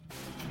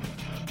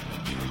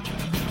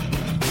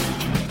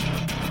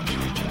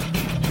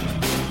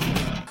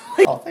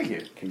Oh, thank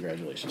you.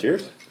 Congratulations.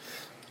 Cheers.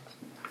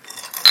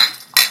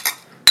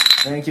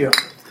 Thank you.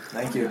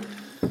 Thank you.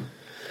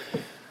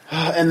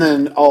 And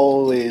then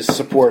always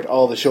support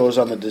all the shows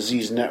on the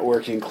Disease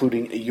Network,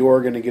 including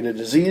You're Gonna Get a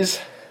Disease.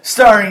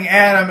 Starring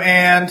Adam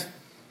and...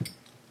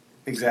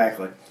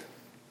 Exactly.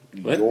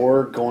 What?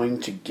 You're Going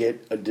to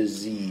Get a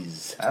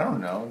Disease. I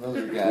don't know. Those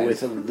are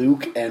guys. With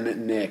Luke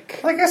and Nick.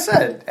 Like I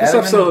said. This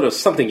Adam episode of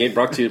Something Gate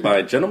brought to you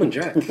by Gentleman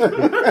Jack.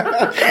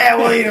 Yeah,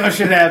 well, you know what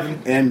should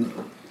happen. And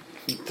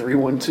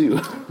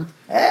 312.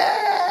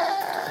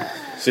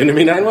 Soon to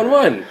be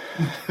 911.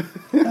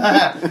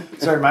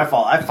 Sorry, my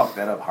fault. I fucked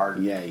that up hard.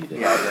 Yeah, you did.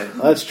 Yeah, I did.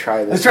 Let's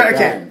try this. Let's try it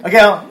again. Okay.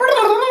 Hold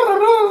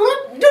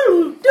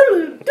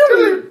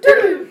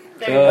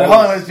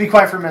on, let's be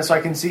quiet for a minute so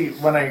I can see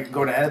when I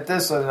go to edit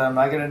this. So that I'm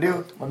not going to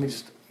do. Let me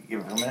just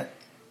give it a minute.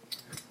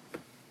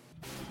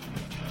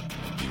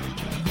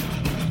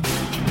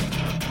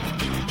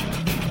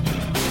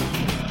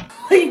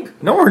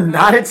 No, we're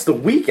not. It's the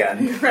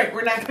weekend. Right,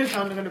 we're not going to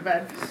tell them to go to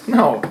bed.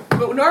 No.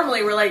 But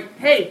normally we're like,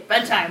 hey,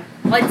 bedtime,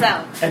 lights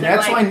out. And they're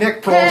that's like, why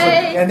Nick Prohl's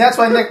 "Hey." and that's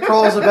why Nick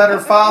Prohl's a better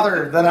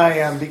father than I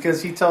am,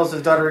 because he tells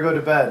his daughter to go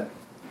to bed.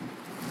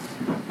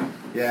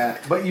 Yeah,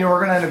 but you know,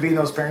 we're gonna end up being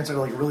those parents that are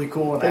like really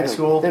cool in high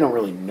school. They don't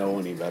really know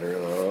any better,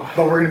 though.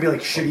 But we're gonna be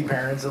like shitty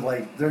parents that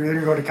like they're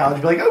gonna go to college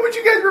and be like, oh, but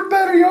you guys were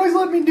better. You always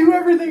let me do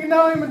everything, and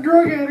now I'm a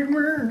drug addict.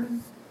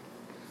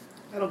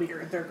 That'll be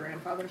their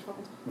grandfather's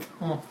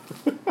fault.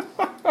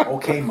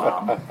 Okay,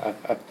 Mom.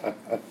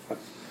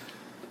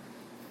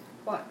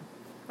 What?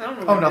 I don't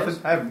know Oh, what it nothing.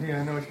 is. I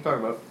know what you're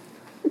talking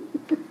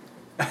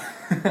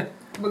about.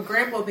 But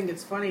Grandpa will think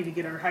it's funny to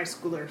get our high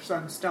schooler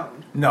son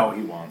stoned. No,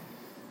 he won't.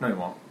 No, he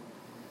won't.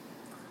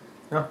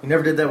 No, he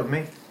never did that with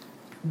me.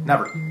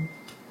 Never.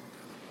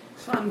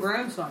 Son,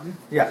 grandson.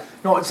 Yeah.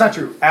 No, it's not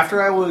true.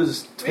 After I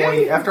was 20,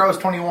 Really? after I was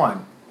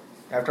 21,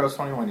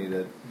 you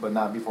did, but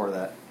not before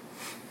that.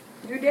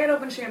 Your dad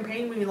opened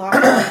champagne when you lost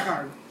your credit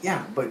card.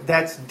 Yeah, but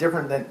that's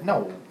different than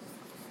no.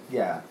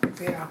 Yeah.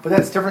 Yeah. But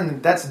that's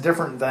different. That's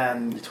different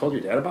than. You told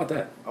your dad about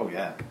that? Oh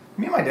yeah.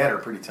 Me and my dad are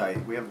pretty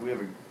tight. We have a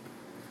good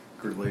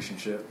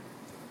relationship.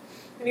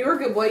 And you were a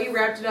good boy. You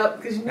wrapped it up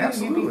because you knew you'd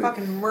Absolutely. be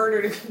fucking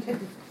murdered if you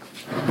didn't.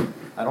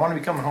 I don't want to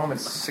be coming home at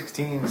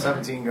 16,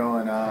 17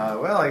 going,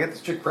 well, I got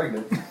this chick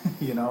pregnant.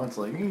 You know, it's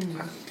like,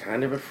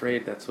 Kind of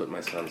afraid that's what my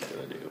son's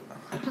going to do.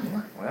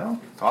 well,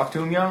 talk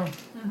to him young.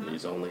 Mm-hmm.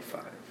 He's only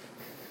 5.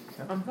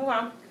 Oh,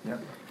 wow. Yeah.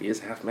 He is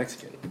half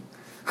Mexican.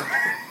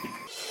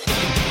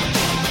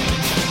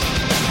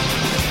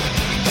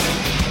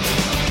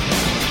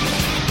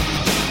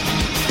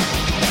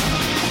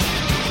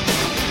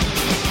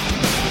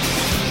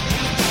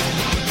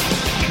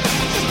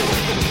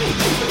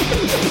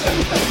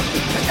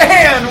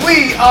 And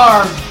we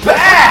are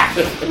back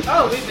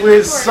Oh, we've been with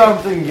recording.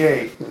 Something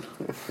Gate.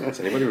 Is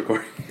anybody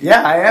recording?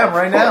 Yeah, I am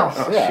right now.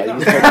 Yeah,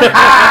 Thank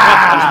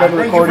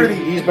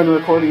he's been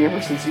recording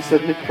ever since he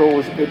said Nick Kroll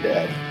was a good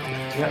dad.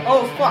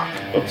 Oh, fuck.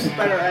 Oops.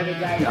 Better edit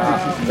that.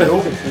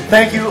 Nope.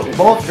 Thank you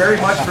both very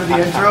much for the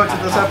intro to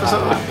this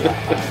episode.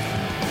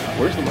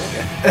 Where's the mic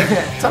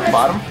at? It's on the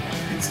bottom.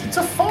 It's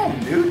a phone,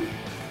 dude.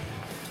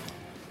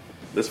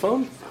 This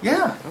phone?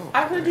 Yeah.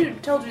 I could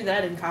have told you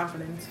that in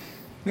confidence.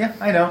 Yeah,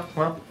 I know.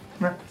 Well,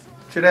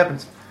 shit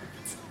happens.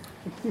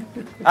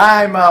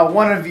 I'm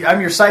I'm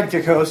your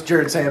sidekick host,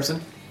 Jared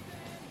Sampson.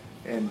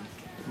 And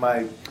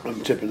I'm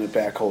tipping it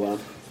back. Hold on.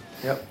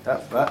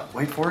 Yep.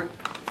 Wait for it.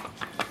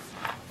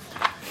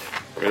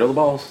 Right on the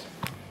balls.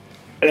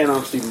 And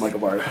I'm Stephen Michael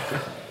Barta.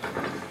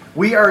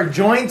 We are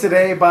joined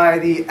today by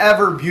the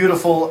ever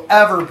beautiful,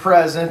 ever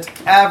present,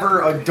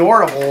 ever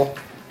adorable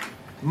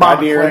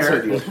Mama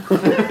Clare.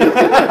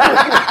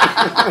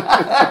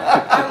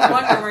 I'm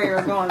wondering where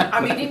you're going.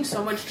 I'm eating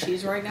so much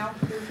cheese right now.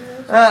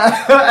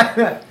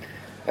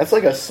 That's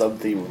like a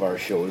sub-theme of our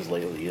shows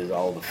lately, is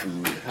all the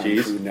food on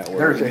Cheese? Food Network.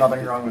 There's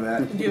nothing wrong with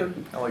that.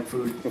 Dude, I like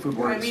food. Food I'm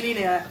works. eating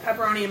a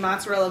pepperoni and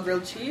mozzarella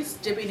grilled cheese,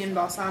 dipping in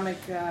balsamic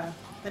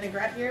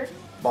vinaigrette here.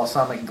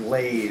 Balsamic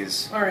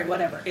glaze. Alright,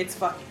 whatever. It's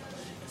fucking.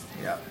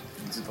 Yeah,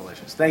 it's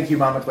delicious. Thank you,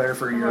 Mama Clare,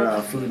 for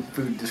your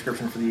food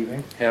description for the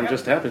evening. Ham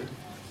just happened.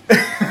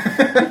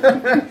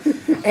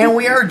 And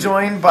we are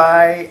joined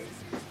by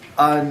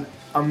an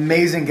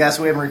amazing guest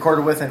we haven't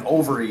recorded with in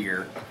over a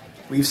year.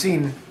 We've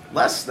seen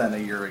less than a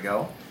year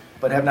ago,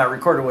 but have not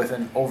recorded with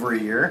in over a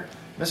year.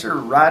 Mr.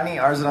 Rodney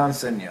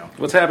Sinio.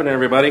 What's happening,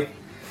 everybody?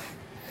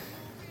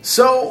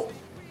 So,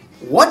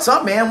 what's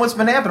up, man? What's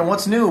been happening?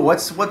 What's new?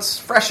 What's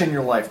fresh in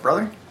your life,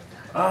 brother?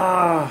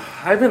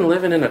 I've been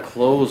living in a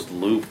closed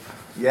loop,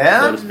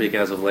 Yeah? so to speak,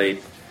 as of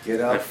late. Get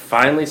I up.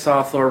 finally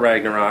saw Thor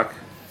Ragnarok.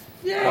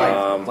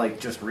 Yeah. Like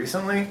just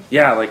recently?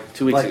 Yeah, like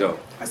 2 weeks Like- ago.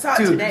 I saw it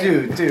Dude,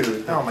 today.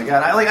 dude. Oh my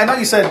god. I know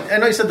you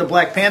said the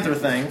Black Panther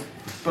thing,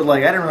 but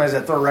like I didn't realize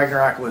that Thor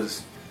Ragnarok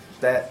was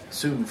that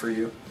soon for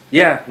you.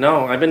 Yeah,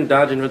 no, I've been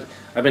dodging with.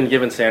 I've been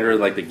giving Sandra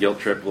like the guilt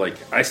trip. Like,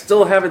 I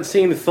still haven't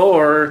seen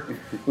Thor.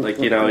 Like,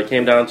 you know, it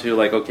came down to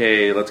like,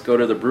 okay, let's go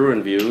to the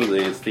Bruin View,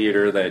 the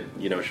theater that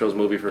shows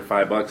movie for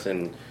 $5,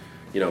 and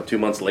 2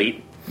 months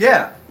late.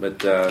 Yeah.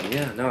 But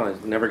I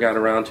never got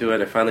around to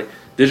it. I finally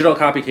digital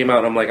copy came out,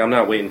 and I'm like, I'm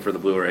not waiting for the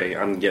Blu-ray.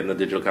 I'm getting the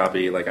digital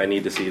copy. Like, I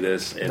need to see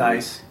this. And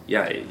Nice.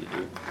 Yeah,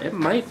 it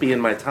might be in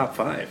my top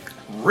 5.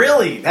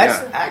 Really?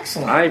 That's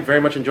excellent. I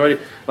very much enjoyed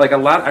it. Like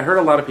I heard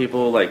a lot of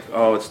people like,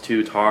 oh, it's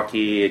too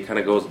talky. It kind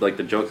of goes like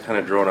the joke's kind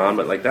of drone on,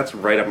 but like that's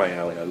right up my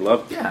alley. I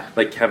love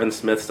like Kevin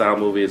Smith style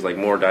movies, like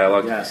more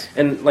dialogue. Yes.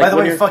 And like, by the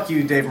way, fuck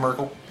you, Dave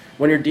Merkel.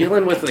 When you're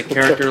dealing with a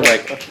character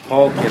like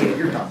Hulk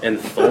and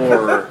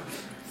Thor.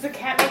 Is the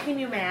cat making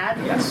you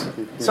mad? Yes.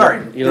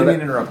 Sorry, didn't mean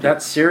to interrupt you.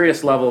 That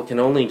serious level can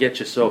only get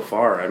you so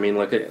far. I mean,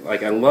 I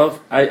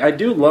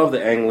do love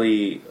the Ang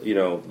Lee,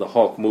 the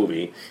Hulk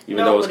movie,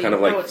 even though it was kind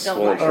of like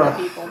swollen.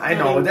 I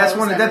know that's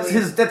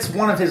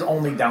one of his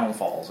only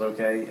downfalls.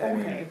 Okay.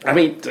 I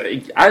mean,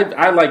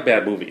 I like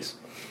bad movies.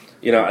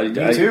 Me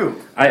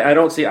too. I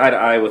don't see eye to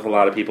eye with a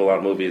lot of people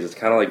on movies. It's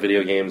kind of like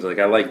video games. Like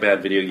I like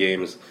bad video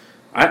games.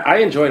 I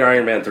enjoyed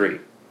Iron Man 3.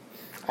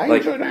 I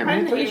enjoyed Iron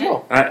Man 3 as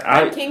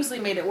well. Kingsley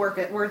made it worth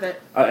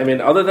it. I mean,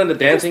 other than the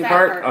dancing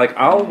part, like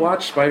I'll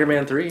watch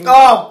Spider-Man 3.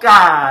 Oh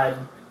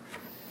God!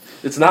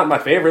 It's not my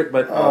favorite,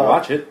 but I'll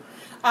watch it.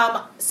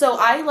 So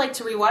I like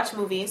to rewatch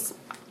movies,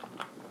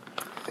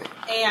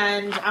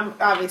 and I'm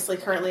obviously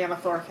currently on a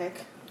Thor kick.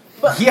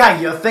 But yeah,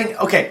 you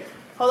think? Okay.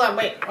 Hold on,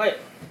 wait.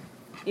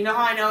 You know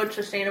how I know it's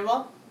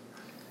sustainable?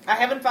 I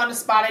haven't found a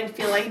spot I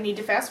feel like I need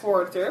to fast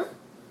forward through.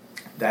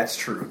 That's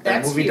true.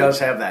 That movie does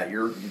have that.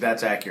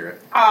 That's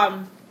accurate.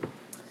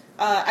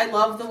 I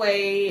love the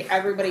way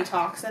everybody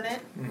talks in it,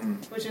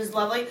 which is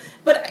lovely.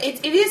 But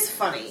it is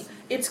funny.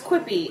 It's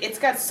quippy. It's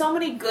got so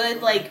many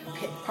good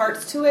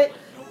parts to it.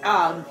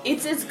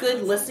 It's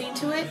good listening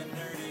to it.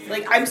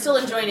 Like I'm still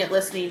enjoying it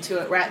listening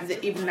to it rather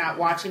than even not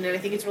watching it. I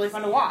think it's really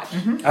fun to watch.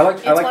 Mm-hmm. I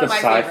like the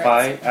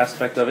sci-fi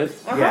aspect of it.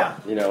 Yeah.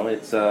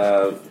 It's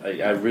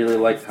I really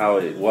liked how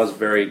it was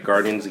very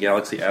Guardians of the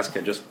Galaxy-esque.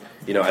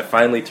 I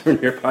finally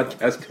turned your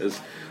podcast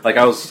because,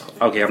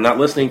 I'm not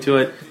listening to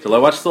it till I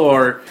watched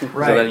Thor.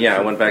 Right. So then,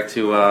 I went back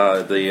to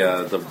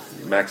the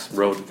Max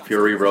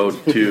Fury Road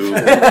 2.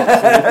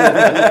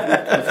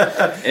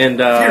 And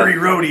Fury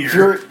Road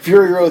here.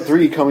 Fury Road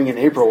 3 coming in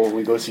April when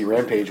we go see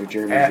Rampage with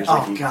Jeremy Janicki.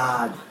 Oh,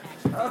 God.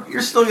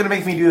 You're still going to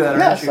make me do that,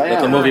 aren't you? I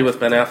am. The movie with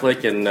Ben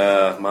Affleck and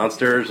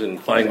monsters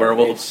and flying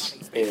werewolves.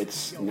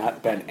 It's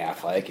not Ben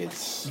Affleck.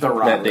 It's The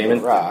Rock. Matt Damon.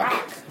 The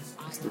Rock.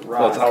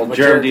 Well, it's all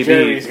Jeremy.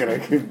 Jeremy's going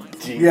to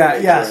be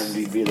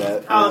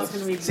that. Oh, it's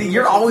going to be. See,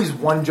 you're always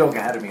one joke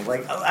ahead of me.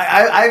 Like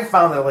I've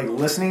found that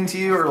listening to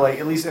you or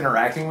at least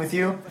interacting with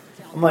you,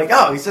 I'm like,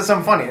 oh, he said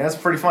something funny. That's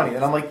pretty funny.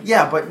 And I'm like,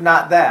 yeah, but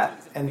not that.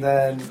 And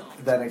then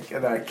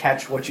I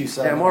catch what you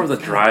said. Yeah, more of the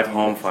drive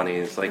home funny.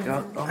 It's like,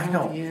 I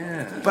know.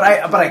 Yeah. But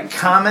I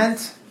comment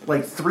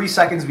 3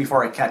 seconds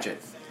before I catch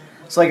it.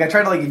 So I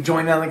try to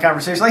join in on the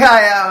conversation.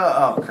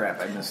 Oh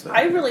crap, I missed it.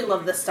 I really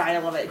love the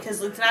style of it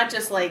because it's not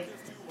just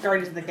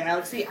Guardians of the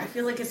Galaxy. I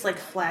feel like it's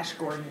Flash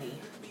Gordon-y.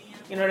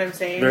 You know what I'm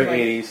saying?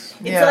 Very 80s.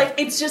 It's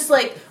it's just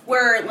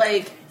where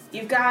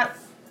you've got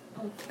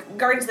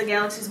Guardians of the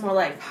Galaxy is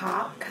more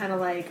pop, kind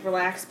of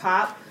relaxed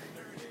pop.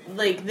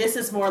 This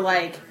is more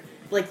like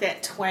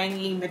that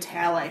twangy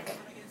metallic.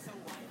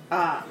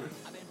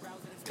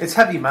 It's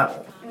heavy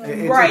metal.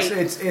 Right.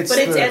 It's but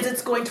as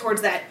it's going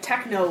towards that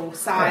techno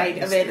side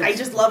of it. I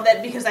just love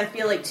that because I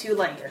feel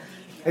too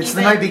it's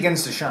The Night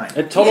Begins to Shine.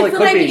 It totally The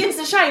could Night be. Begins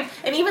to Shine.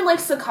 And even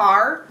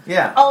Sakaar,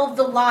 all of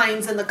the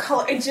lines and the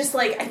color, it's just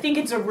I think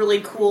it's a really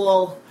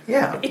cool...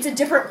 Yeah. It's a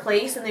different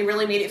place and they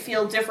really made it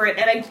feel different.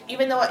 And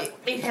even though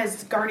it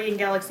has Guardian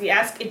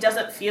Galaxy-esque, it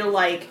doesn't feel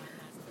like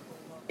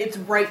it's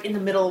right in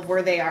the middle of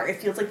where they are. It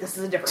feels like this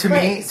is a different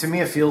place. To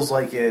me, it feels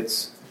like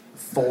it's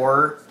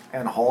Thor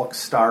and Hulk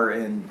star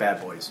in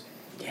Bad Boys.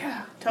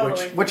 Yeah,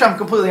 totally. Which I'm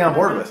completely on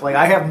board with.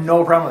 I have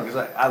no problem with it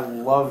because I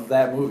love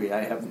that movie.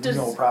 I have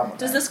no problem with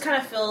Does that. this kind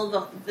of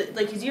fill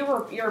because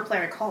you're a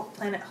Planet Hulk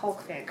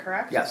fan,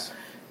 correct? Yes.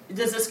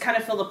 Does this kind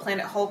of fill the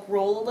Planet Hulk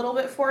role a little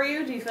bit for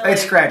you? Do you feel It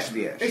scratched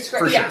the itch.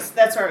 For yes, sure.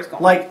 that's where I was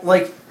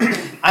going.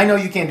 I know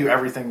you can't do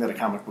everything that a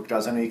comic book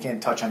does. I know you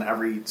can't touch on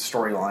every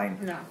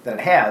storyline that it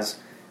has.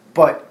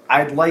 But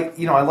I like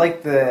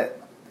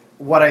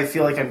what I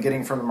feel like I'm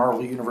getting from the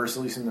Marvel Universe,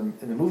 at least in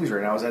the movies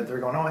right now, is that they're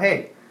going, oh,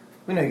 hey,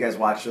 we know you guys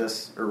watched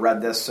this or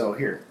read this, so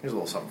here's a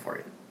little something for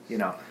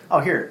you. Oh,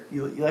 here,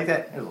 you like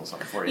that? Here's a little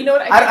something for you. You know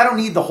what? I don't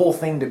need the whole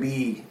thing to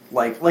be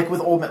like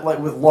with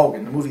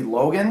Logan, the movie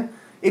Logan.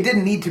 It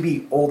didn't need to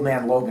be Old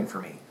Man Logan for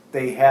me.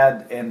 They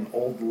had an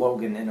old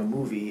Logan in a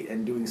movie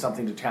and doing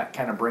something to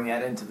kind of bring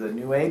that into the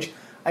new age.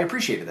 I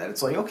appreciated that.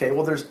 It's okay,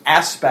 well, there's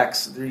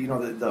aspects.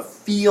 The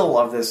feel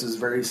of this is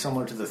very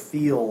similar to the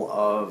feel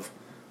of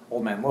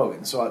Old Man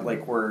Logan. So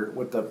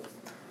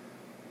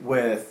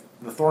with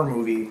the Thor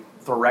movie,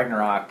 Thor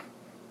Ragnarok,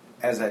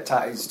 as that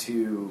ties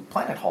to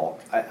Planet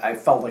Hulk, I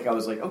felt like I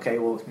was okay,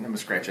 well, I'm gonna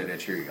scratch that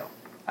itch. Here you go.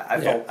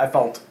 I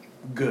felt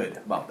good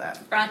about that.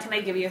 Ron, can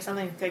I give you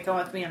something to go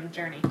with me on the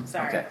journey?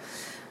 Sorry. Okay.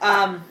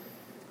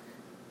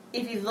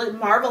 if you look,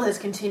 Marvel has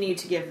continued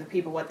to give the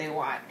people what they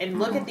want, and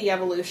look at the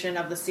evolution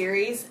of the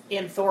series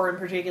and Thor in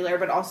particular,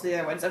 but also the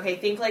other ones. Okay,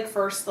 think like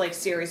first like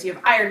series. You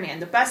have Iron Man.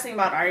 The best thing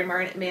about Iron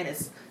Man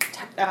is,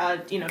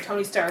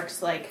 Tony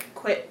Stark's like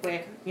quit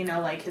with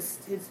like his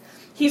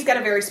he's got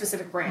a very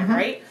specific brand,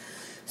 right?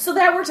 So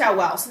that worked out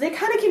well. So they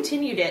kind of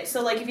continued it.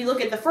 So like if you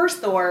look at the first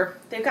Thor,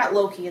 they've got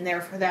Loki in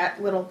there for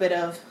that little bit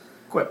of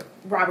quip.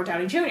 Robert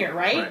Downey Jr.,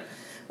 right?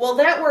 Well,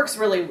 that works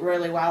really,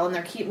 really well, and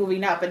they keep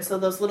moving up, and so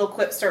those little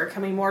quips start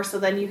coming more, so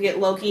then you get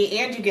Loki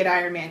and you get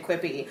Iron Man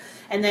quippy.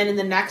 And then in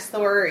the next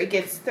Thor,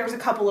 there's a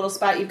couple little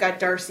spots. You've got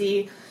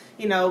Darcy,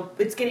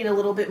 it's getting a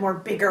little bit more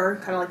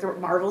bigger, kind of like the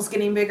Marvel's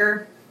getting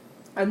bigger.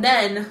 And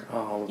then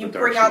you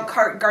bring out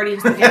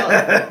Guardians of the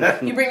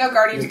Galaxy. You bring out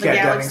Guardians of the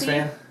Galaxy,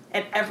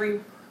 and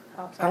every...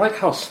 Oh, I like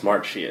how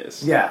smart she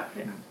is. Yeah.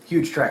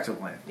 Huge tracts of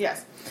land.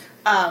 Yes.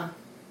 God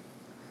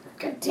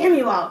damn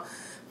you all.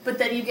 But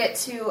then you get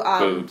to...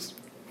 Boobs.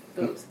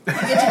 You get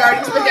to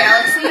Guardians of the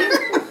Galaxy.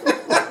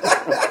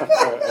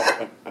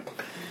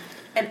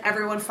 And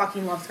everyone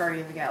fucking loves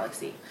Guardians of the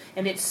Galaxy.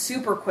 And it's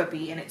super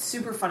quippy, and it's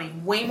super funny.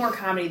 Way more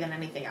comedy than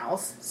anything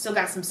else. Still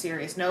got some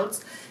serious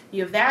notes.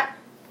 You have that.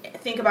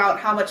 Think about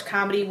how much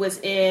comedy was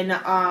in...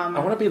 I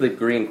want to be the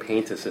green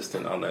paint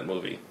assistant on that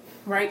movie.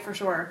 Right, for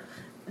sure.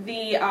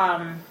 The,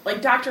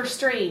 like Doctor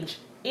Strange,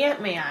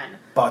 Ant-Man.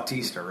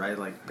 Bautista, right?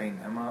 Like painting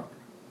him up?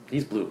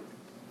 He's blue.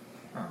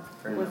 Oh,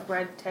 fair with enough.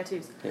 red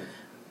tattoos. Yeah.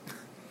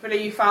 But are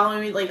you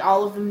following me? Like,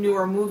 all of the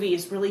newer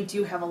movies really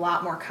do have a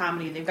lot more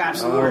comedy. They've got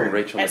more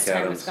Rachel as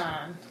time McAdams. has gone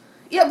on.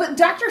 Yeah, but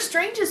Doctor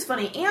Strange is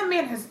funny.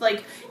 Ant-Man has,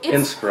 like...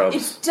 In Scrubs.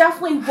 It's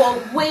definitely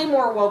way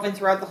more woven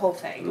throughout the whole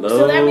thing.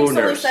 So that makes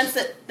totally sense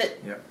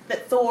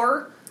that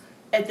Thor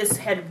at this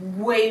had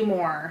way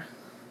more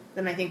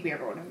than I think we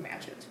ever would have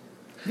imagined.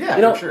 Yeah,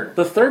 for sure.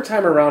 The third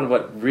time around,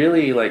 what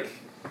really, like...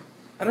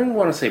 I don't even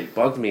want to say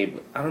bugged me,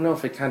 but I don't know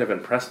if it kind of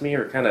impressed me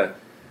or kind of...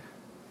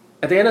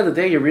 At the end of the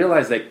day, you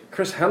realize that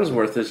Chris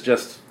Hemsworth is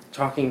just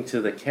talking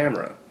to the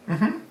camera.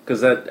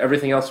 Because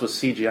everything else was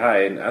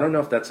CGI, and I don't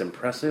know if that's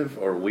impressive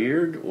or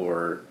weird,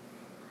 or...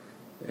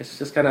 It's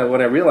just kind of,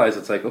 when I realized,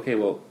 it's like, okay,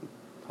 well,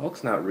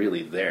 Hulk's not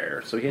really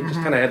there. So he just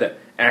kind of had to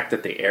act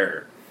at the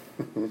air.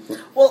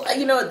 Well,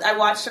 I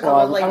watched a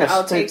couple of the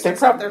outtakes and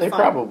stuff. They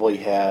probably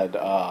had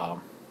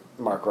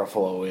Mark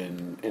Ruffalo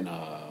in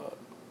a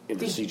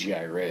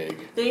CGI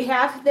rig. They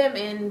have them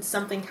in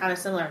something kind of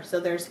similar. So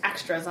there's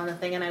extras on the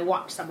thing, and I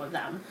watched some of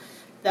them.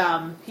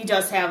 He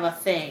does have a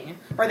thing,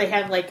 or they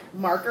have like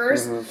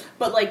markers,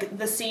 but like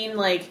the scene,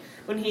 like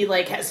when he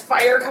like has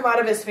fire come out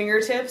of his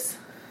fingertips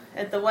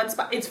at the one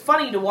spot. It's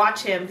funny to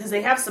watch him because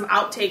they have some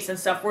outtakes and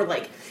stuff where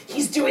like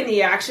he's doing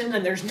the action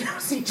and there's no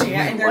CGI.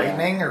 And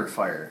lightning or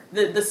fire?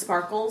 The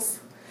sparkles.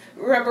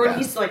 Remember when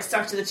he's like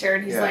stuck to the chair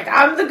and he's like,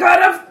 "I'm the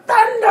god of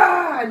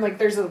thunder," and like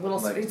there's a little.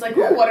 He's like,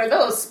 "Ooh, what are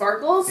those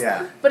sparkles?"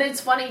 Yeah. But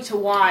it's funny to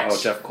watch.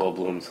 Oh, Jeff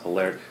Goldblum's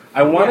hilarious.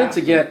 I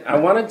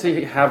wanted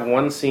to have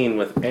one scene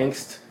with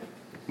angst,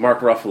 Mark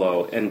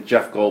Ruffalo, and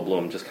Jeff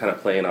Goldblum just kind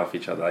of playing off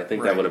each other. I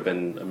think that would have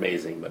been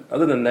amazing. But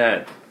other than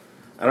that,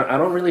 I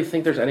don't really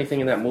think there's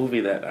anything in that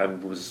movie that I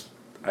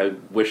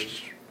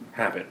wished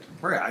happened.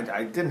 Right,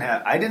 I didn't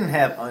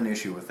have an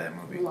issue with that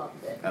movie.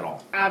 Loved it At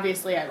all.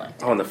 Obviously, I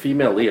liked it. Oh, and the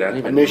female lead, I don't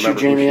even I miss you,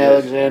 remember who Jamie she is.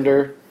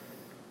 Alexander.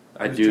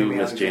 I do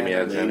miss Jamie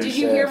Alexander. Did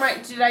you hear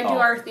Did I do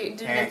Oh.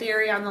 the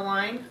theory on the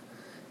line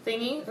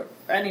thingy?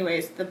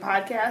 Anyways, the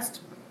podcast.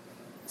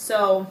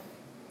 So,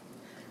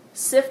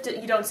 Sif,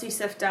 you don't see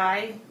Sif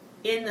die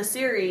in the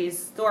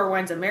series. Thor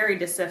winds up married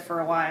to Sif for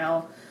a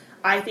while.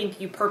 I think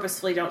you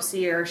purposefully don't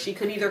see her. She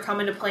could either come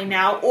into play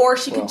now, or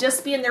she could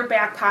just be in their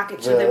back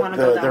pocket should they want to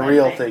go down the that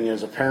real thing. thing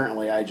is,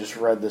 apparently, I just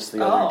read this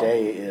the other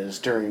day, is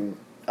during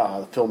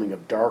the filming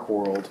of Dark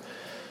World,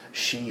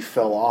 she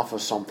fell off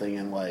of something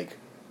and, like,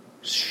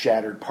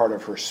 shattered part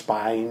of her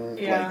spine,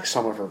 like,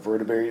 some of her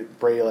vertebrae,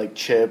 like,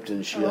 chipped,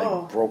 and she,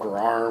 like, broke her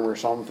arm or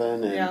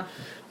something, and,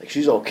 like,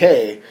 she's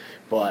okay,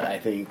 but I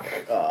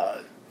think...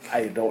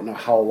 I don't know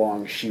how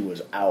long she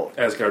was out.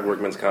 Asgard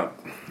Workman's Comp.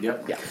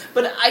 Yep. Yeah.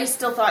 But I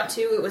still thought,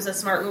 too, it was a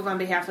smart move on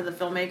behalf of the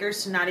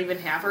filmmakers to not even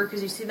have her,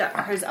 because you see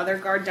that his other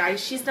guard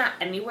dies. She's not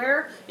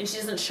anywhere, and she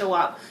doesn't show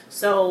up.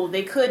 So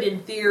they could,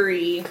 in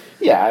theory,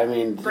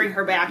 bring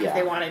her back if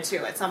they wanted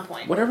to at some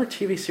point. Whatever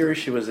TV series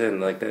she was in,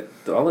 like that,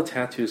 all the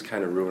tattoos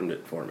kind of ruined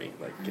it for me.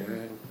 Like,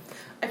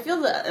 I feel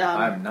that...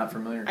 I'm not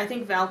familiar. I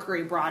think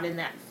Valkyrie brought in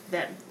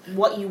that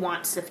what you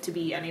want Sif to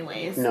be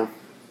anyways. No.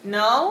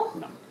 No?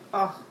 No.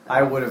 Oh,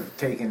 I would have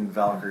taken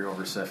Valkyrie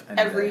over Sif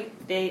every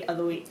day of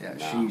the week.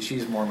 Yeah,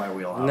 she's more my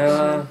wheelhouse.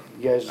 No. I'm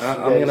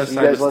going to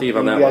side with Steve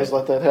on that one. You guys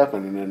let that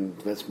happen, and then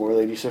that's more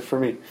Lady Sif for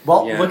me.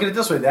 Well, look at it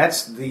this way.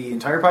 That's the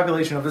entire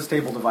population of this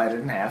table divided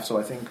in half, so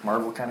I think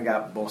Marvel kind of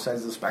got both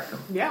sides of the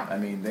spectrum. Yeah. I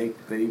mean, they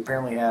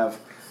apparently have...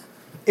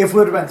 If it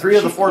would have been three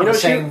of the four the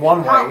same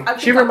one way...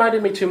 She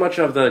reminded me too much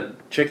of the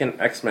chick in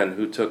X-Men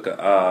who took...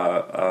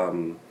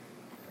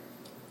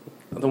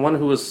 the one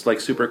who was like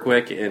super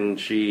quick and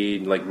she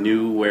like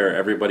knew where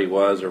everybody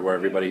was or where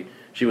everybody...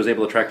 She was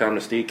able to track down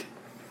Mystique.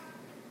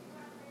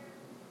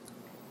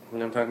 You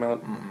know what I'm talking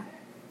about?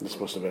 It's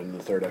supposed to have been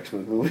the third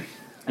X-Men movie.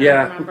 I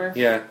don't remember.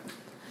 Yeah.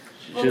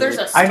 Well, there's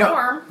a storm. I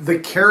know the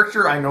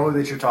character. I know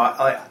that you're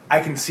talking. I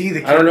can see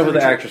the character. I don't know who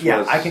the actress was.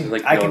 Yeah,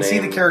 I can see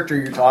the character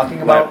you're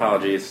talking about. My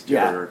apologies.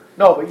 Yeah.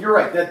 No, but you're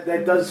right.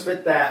 That does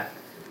fit that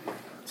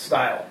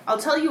style. I'll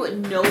tell you what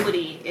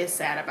nobody is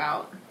sad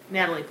about.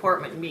 Natalie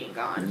Portman being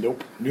gone.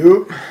 Nope.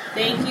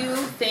 Thank you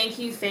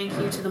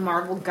to the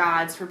Marvel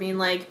gods for being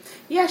like,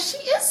 yeah, she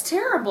is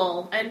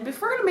terrible, and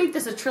if we're going to make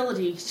this a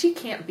trilogy, she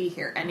can't be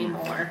here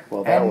anymore.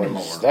 Well,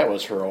 that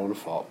was her own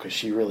fault, because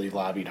she really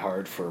lobbied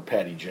hard for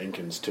Patty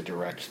Jenkins to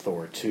direct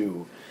Thor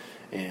 2,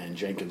 and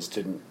Jenkins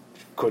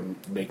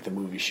couldn't make the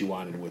movie she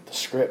wanted with the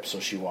script,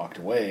 so she walked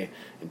away,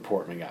 and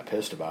Portman got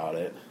pissed about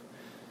it.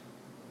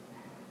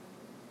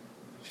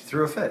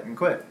 Threw a fit and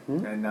quit,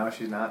 and now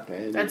she's not.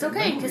 That's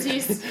okay, because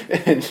he's...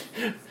 And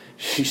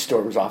she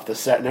storms off the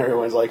set, and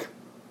everyone's like,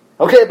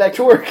 okay, back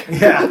to work.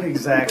 Yeah,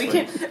 exactly.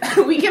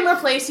 we can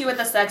replace you with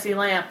a sexy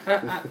lamp.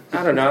 I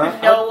don't know.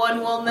 No one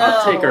will know.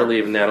 I'll take or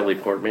leave Natalie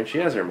Portman. She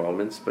has her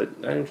moments, but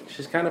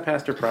she's kind of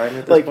past her prime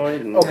at this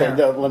point. And, okay,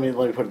 let me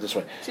put it this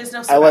way. She has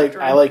no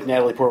I like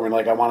Natalie Portman.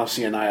 Like, I want to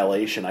see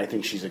Annihilation. I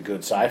think she's a good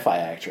sci-fi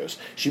actress.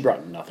 She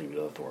brought nothing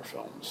to the Thor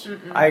films.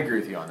 Mm-mm. I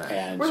agree with you on that.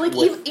 And Amy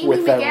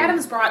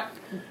McAdams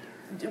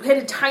had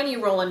a tiny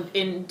role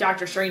in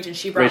Doctor Strange, and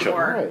she brought Rachel.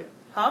 more. Right.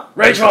 Huh?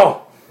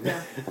 Rachel! Yeah.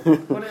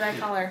 What did I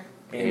call her?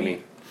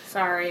 Amy.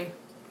 Sorry.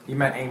 You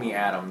meant Amy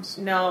Adams.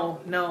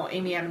 No,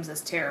 Amy Adams is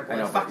terrible. I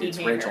know, I fucking it's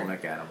hate Rachel her.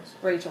 McAdams.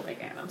 Rachel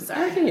McAdams, I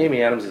sorry. think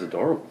Amy Adams is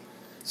adorable.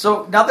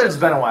 So, now that it's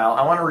been a while,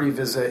 I want to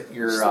revisit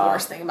your... She's the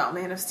worst thing about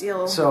Man of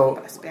Steel. So,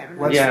 I didn't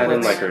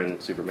like her in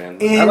Superman.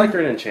 I like her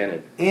in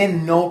Enchanted.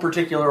 In no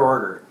particular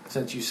order,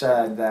 since you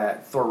said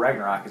that Thor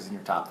Ragnarok is in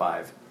your top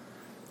 5.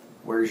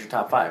 Where's your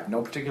top 5?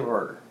 No particular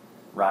order.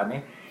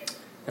 Rodney?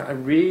 I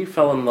really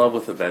fell in love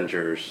with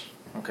Avengers.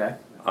 Okay.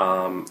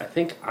 I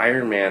think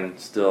Iron Man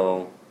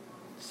still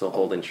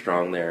holding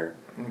strong there.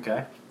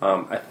 Okay.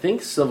 I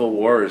think Civil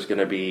War is going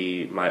to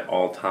be my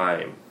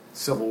all-time.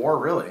 Civil War,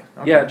 really?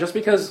 Okay. Yeah, just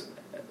because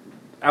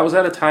I was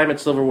at a time at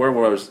Civil War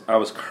where I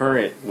was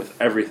current with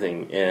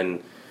everything,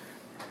 and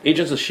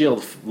Agents of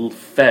S.H.I.E.L.D.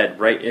 fed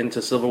right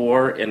into Civil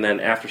War, and then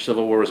after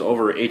Civil War was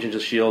over, Agents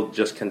of S.H.I.E.L.D.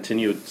 just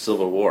continued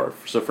Civil War.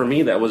 So for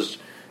me, that was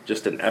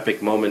just an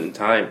epic moment in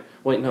time.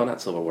 Wait, no,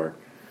 not Civil War.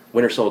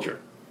 Winter Soldier.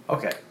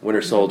 Okay.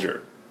 Winter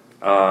Soldier.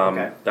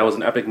 Okay. That was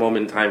an epic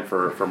moment in time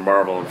for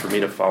Marvel, and for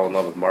me to fall in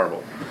love with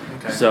Marvel.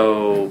 Okay.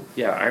 So,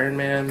 yeah, Iron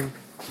Man,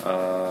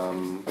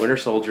 Winter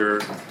Soldier,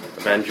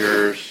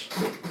 Avengers.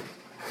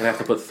 Gonna have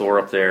to put Thor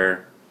up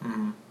there.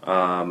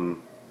 Mm-hmm.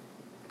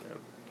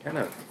 Kind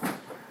of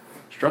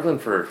struggling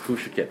for who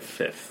should get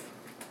 5th.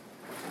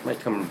 Might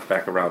come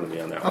back around to me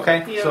on that one.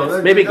 Okay. Yeah.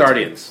 So Maybe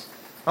Guardians.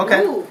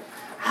 Okay. Ooh.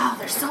 Oh,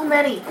 there's so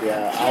many.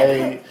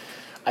 Yeah,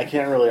 I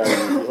can't really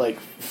argue. Like,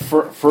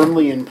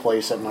 firmly in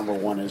place at number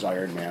 1 is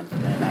Iron Man,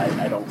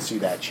 and I don't see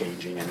that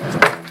changing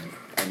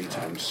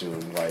anytime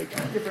soon. Like,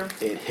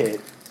 it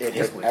hit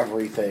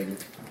everything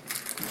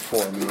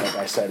for me. Like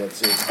I said,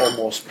 it's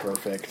almost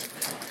perfect.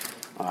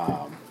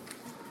 I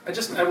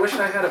wish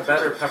I had a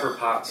better Pepper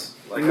Potts.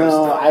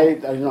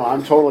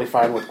 I'm totally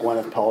fine with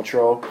Gwyneth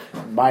Paltrow.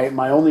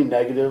 My only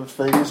negative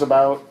things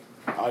about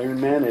Iron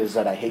Man is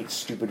that I hate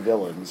stupid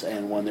villains,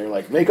 and when they're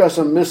like, make us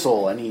a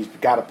missile, and he's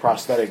got a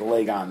prosthetic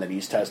leg on that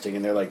he's testing,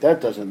 and they're like,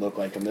 that doesn't look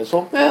like a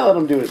missile, let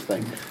him do his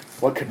thing.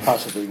 What could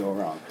possibly go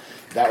wrong?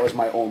 That was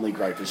my only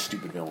gripe with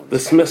stupid villains.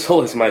 This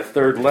missile is my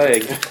 3rd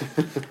leg.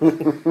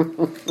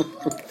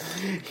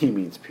 He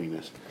means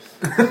penis.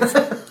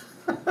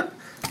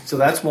 So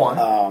that's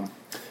 1.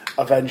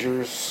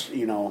 Avengers,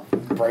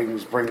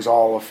 brings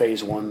all of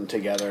Phase 1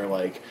 together.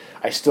 Like,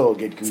 I still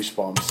get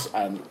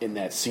goosebumps in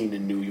that scene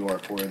in New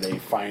York where they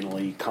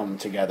finally come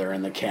together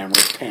and the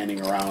camera's panning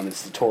around.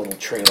 It's the total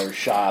trailer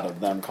shot of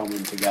them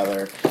coming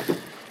together.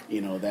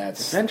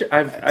 That's up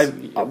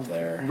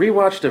there.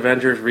 Rewatched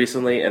Avengers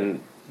recently,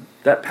 and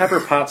that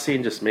Pepper Potts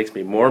scene just makes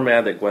me more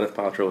mad that Gwyneth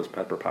Paltrow was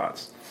Pepper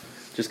Potts.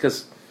 Just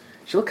because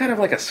she looked kind of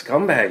like a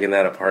scumbag in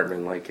that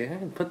apartment. Like,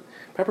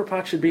 Pepper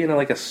Potts should be in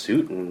a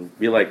suit and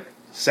be like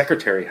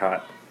secretary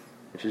hot.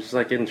 And she's just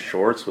like in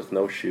shorts with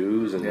no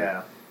shoes. And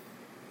yeah.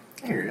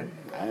 I hear you.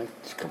 I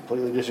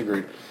completely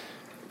disagree,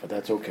 but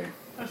that's okay.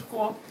 That's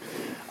cool.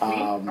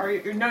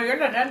 You're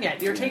not done yet.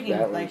 You're taking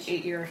 8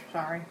 years.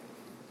 Sorry.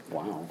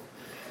 Wow.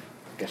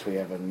 Guess we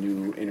have a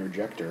new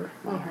interjector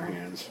on our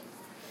hands.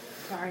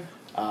 Sorry.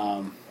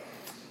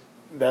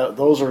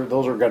 Those are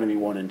going to be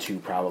 1 and 2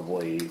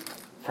 probably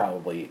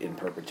in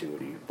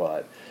perpetuity.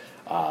 But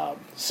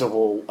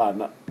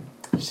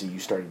you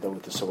started though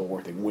with the Civil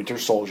War thing. Winter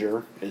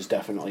Soldier is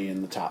definitely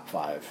in the top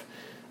 5.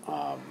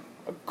 A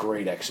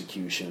great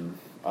execution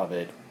of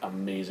it,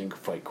 amazing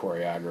fight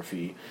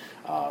choreography,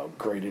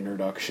 great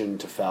introduction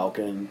to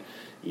Falcon.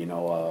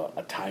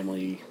 A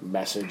timely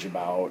message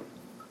about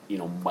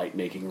might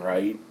making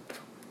right.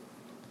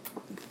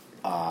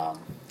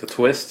 the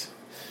twist.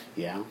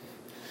 Yeah.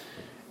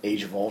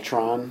 Age of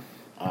Ultron,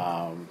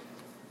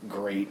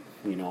 great,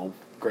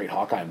 great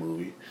Hawkeye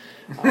movie.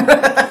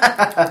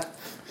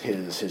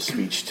 His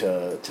speech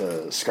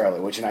to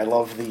Scarlet Witch, and I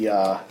love the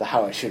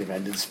How I Should Have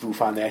Ended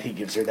spoof on that. He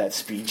gives her that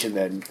speech, and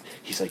then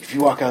he's like, "If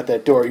you walk out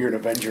that door, you're an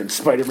Avenger." And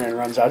Spider-Man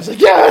runs out. He's like,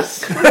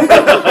 "Yes!"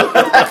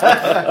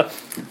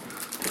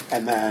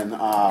 And then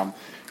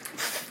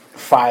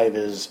 5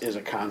 is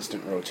a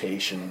constant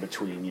rotation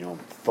between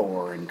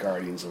Thor and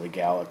Guardians of the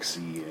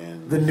Galaxy,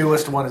 and the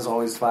newest one is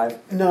always 5.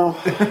 No,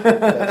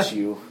 that's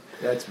you.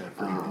 That's me.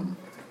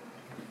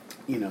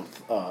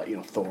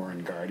 Thor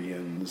and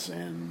Guardians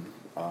and.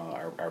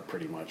 Are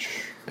pretty much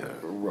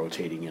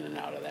rotating in and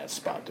out of that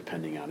spot,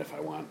 depending on if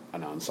I want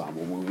an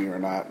ensemble movie or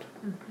not.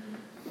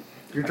 Mm-hmm.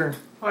 Your turn.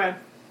 Okay.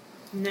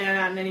 No,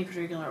 not in any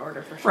particular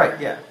order, for sure. Right,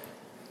 yeah.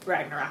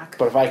 Ragnarok.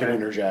 But if I can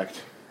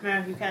interject.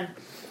 No, you can.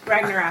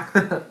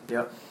 Ragnarok.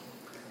 Yep.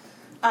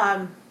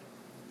 I'm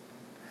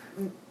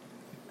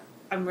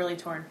really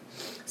torn.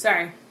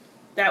 Sorry.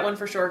 That one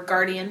for sure.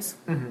 Guardians.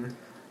 Mm-hmm.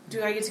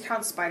 Do I get to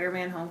count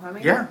Spider-Man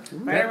Homecoming? Yeah.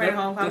 Spider-Man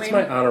Homecoming? That's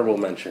my honorable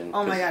mention.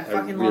 Oh my god,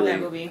 fucking love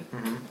that movie.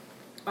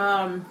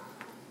 Mm-hmm.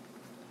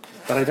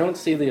 But I don't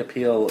see the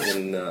appeal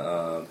in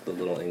the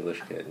little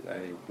English kid.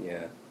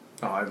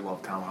 Oh, I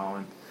love Tom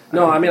Holland.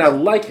 No, I mean, I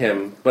like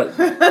him, but...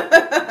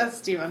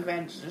 Steve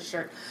unbandaged his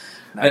shirt.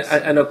 Nice.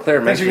 I know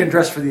Claire mentioned... Thanks for getting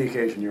dressed for the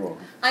occasion. You're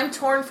welcome. I'm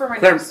torn for my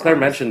Claire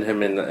mentioned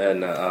him in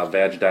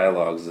Vag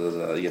Dialogues as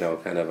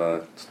kind of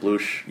a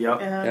sploosh. Yep.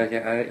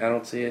 I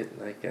don't see it.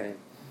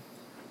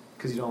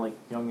 Because you don't like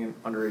young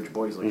and underage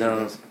boys like No.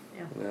 she does.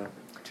 Yeah.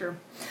 True.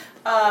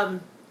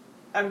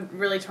 I'm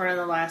really torn on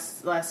the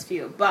last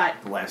few, but...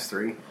 The last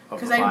 3 of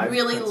because the 5. I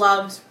really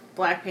loved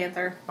Black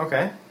Panther.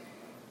 Okay.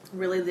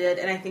 Really did,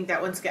 and I think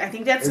that one's. I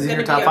think that's Is it going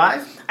your to be top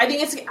 5? I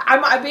think it's.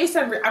 I'm based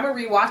on. I'm a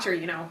rewatcher.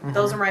 Mm-hmm.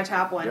 Those are my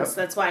top ones. Yep.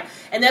 That's why,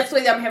 and that's the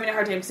way that I'm having a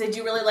hard time. Because I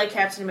do really like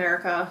Captain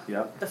America.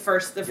 Yep. The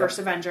first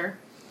Avenger.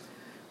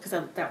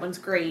 Because that one's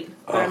great.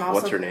 But Oh, I'm also,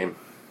 what's her name?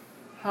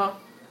 Huh?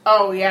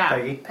 Oh yeah,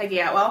 Peggy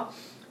Atwell.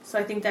 So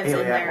I think that's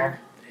Haley in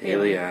there.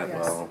 Haley Yes.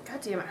 Atwell.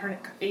 God damn it, her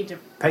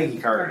Agent Peggy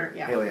Carter.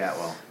 Yeah. Haley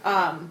Atwell.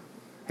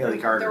 Haley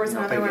Carter. There was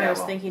another Peggy one I was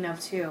Atwell. thinking of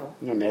too.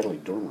 Natalie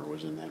Dormer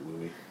was in that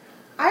movie.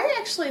 I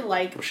actually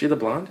like. Was she the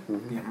blonde?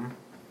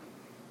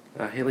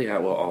 Mm-hmm. Haley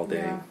Atwell all day.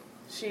 Yeah,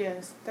 she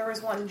is. There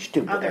was one She's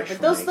too other, British but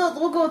for those me.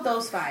 we'll go with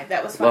those 5.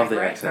 That was 5, Love the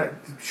right? accent.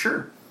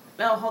 Sure.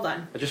 No, hold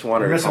on. I just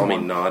want her You're to call me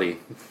missing one. naughty.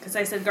 Because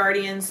I said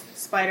Guardians,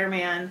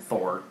 Spider-Man,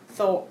 Thor.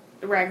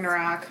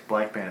 Ragnarok,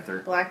 Black Panther.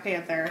 Black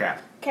Panther,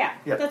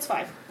 Cap. Yep. That's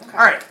 5. Okay.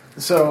 All right.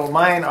 So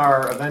mine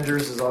are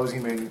Avengers is always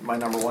going to be my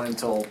number 1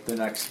 until the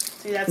next...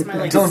 See, that's my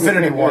like. until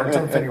Infinity War.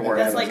 Until Infinity War.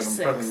 That's happens,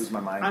 like and I'm probably 6. lose my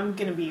mind. I'm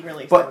gonna be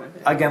really. But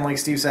again, like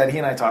Steve said, he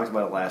and I talked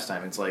about it last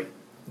time. It's like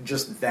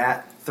just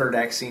that third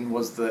act scene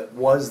was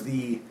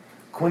the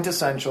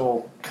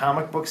quintessential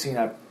comic book scene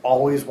I've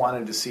always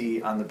wanted to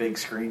see on the big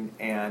screen,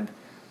 and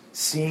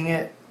seeing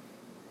it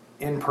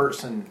in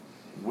person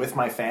with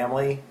my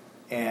family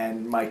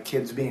and my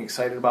kids being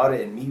excited about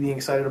it and me being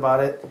excited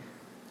about it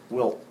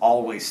will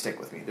always stick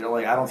with me. They're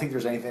like, I don't think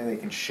there's anything that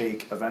can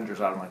shake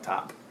Avengers out of my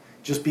top,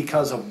 just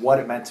because of what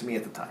it meant to me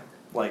at the time.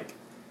 Like,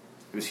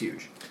 it was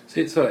huge.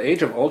 See, so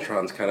Age of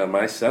Ultron's kind of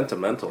my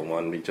sentimental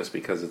one, just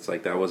because it's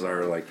like that was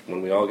our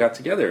when we all got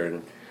together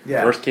and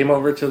first came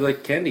over to the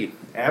candy.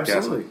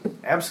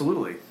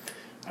 Absolutely.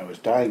 I was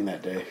dying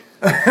that day.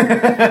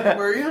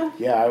 Were you?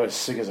 Yeah, I was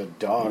sick as a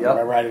dog. Yep.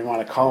 Remember, I didn't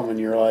want to come, and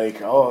you're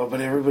like, "Oh, but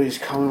everybody's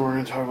coming. We're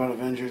going to talk about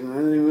Avengers."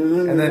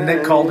 And then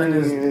Nick called in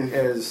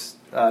as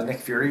Nick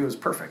Fury was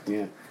perfect.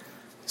 Yeah.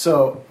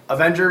 So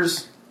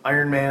Avengers,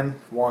 Iron Man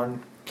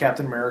 1,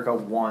 Captain America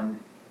 1,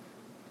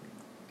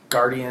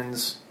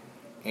 Guardians,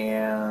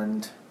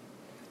 and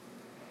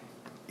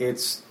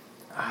it's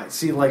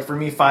like for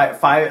me, five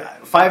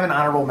in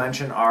honorable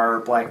mention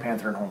are Black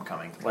Panther and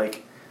Homecoming.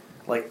 Like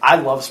I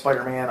love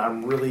Spider-Man.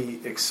 I'm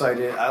really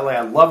excited.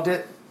 I loved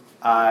it.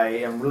 I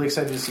am really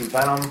excited to see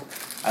Venom.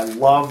 I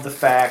love the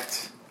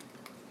fact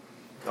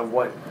of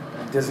what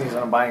Disney's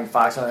on buying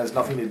Fox on. It has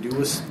nothing to do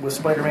with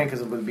Spider-Man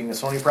because of it being a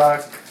Sony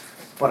product.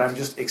 But I'm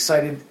just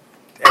excited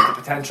at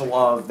the potential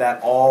of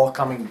that all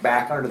coming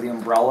back under the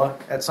umbrella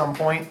at some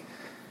point.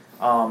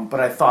 But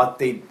I thought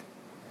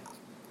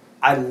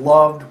I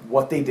loved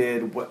what they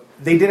did.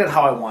 They did it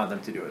how I wanted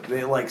them to do it.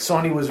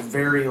 Sony was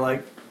very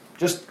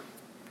just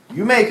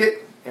you make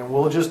it, and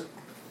we'll just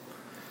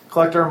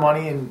collect our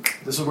money, and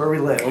this is where we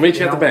live. We'll meet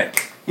you at the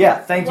bank. Yeah,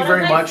 thank you One of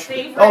very my much.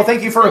 favorite Oh,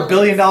 thank you for $1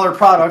 billion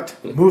product.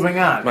 Moving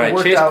on. My It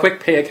worked Chase out. Quick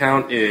Pay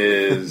account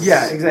is...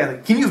 Yeah,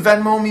 exactly. Can you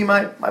Venmo me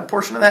my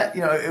portion of that?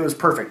 It was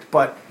perfect.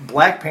 But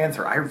Black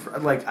Panther,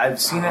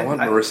 I've seen it. I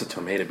want Marissa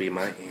Tomei to be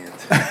my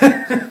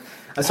aunt.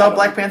 I saw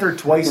Black Panther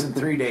twice in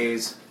 3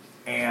 days,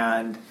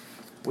 and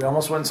we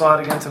almost went and saw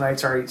it again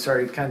tonight.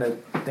 Sorry, kind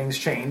of things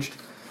changed,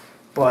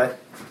 but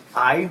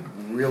I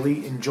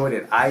really enjoyed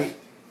it.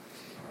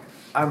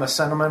 I'm a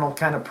sentimental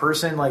kind of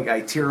person. Like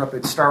I tear up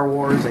at Star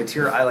Wars. I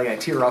tear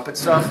up at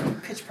stuff.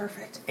 Pitch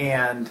Perfect.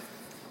 And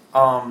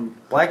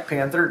Black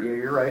Panther, yeah,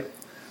 you're right.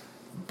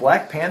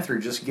 Black Panther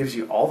just gives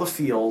you all the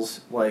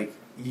feels. Like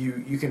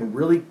you can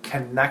really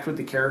connect with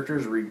the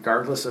characters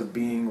regardless of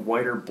being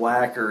white or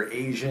black or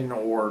Asian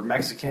or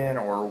Mexican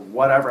or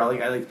whatever.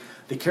 I like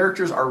the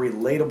characters are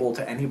relatable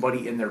to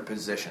anybody in their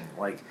position.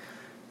 Like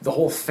the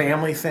whole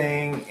family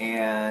thing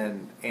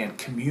and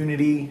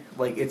community.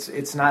 Like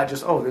it's not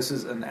just this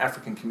is an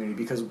African community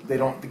because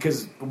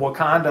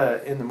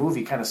Wakanda in the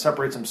movie kind of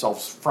separates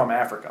themselves from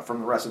Africa,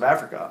 from the rest of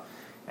Africa,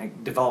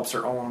 and develops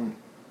their own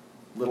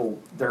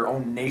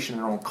nation,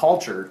 their own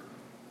culture.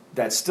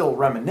 That's still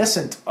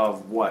reminiscent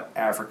of what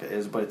Africa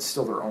is, but it's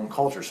still their own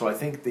culture. So I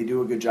think they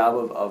do a good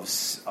job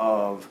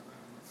of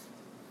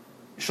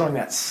showing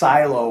that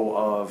silo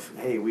of,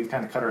 hey, we've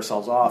kind of cut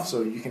ourselves off,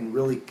 so you can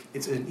really,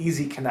 it's an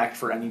easy connect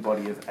for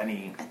anybody of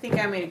any. I think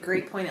I made a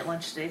great point at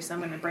lunch today, so I'm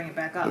going to bring it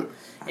back up.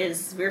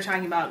 Is we were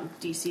talking about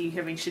DC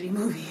having shitty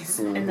movies,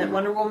 and that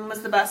Wonder Woman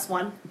was the best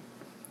one,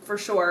 for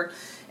sure.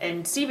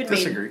 And Steve had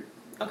Disagree.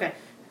 Okay.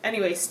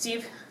 Anyway,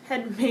 Steve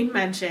had made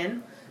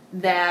mention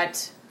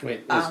that.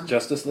 Wait, is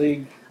Justice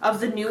League of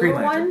the newer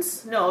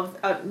ones? No,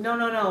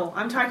 no.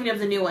 I'm talking of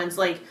the new ones,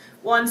 like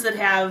ones that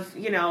have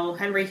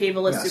Henry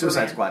Cavill as Superman.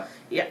 Suicide Squad.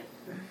 Yeah.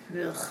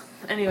 Ugh.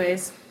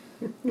 Anyways,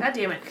 God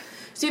damn it.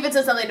 Steven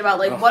said something about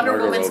Wonder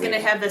Woman's going to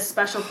have this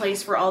special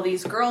place for all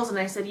these girls, and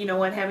I said, you know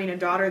what? Having a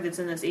daughter that's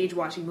in this age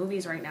watching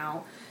movies right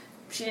now,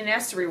 she didn't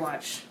ask to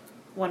rewatch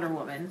Wonder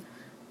Woman,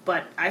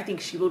 but I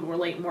think she would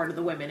relate more to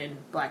the women in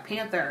Black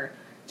Panther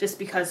just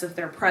because of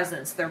their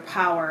presence, their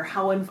power,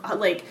 how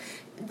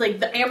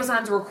the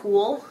Amazons were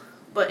cool,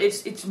 but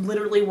it's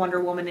literally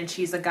Wonder Woman and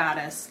she's a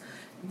goddess.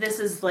 This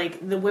is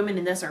the women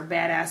in this are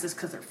badasses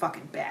because they're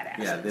fucking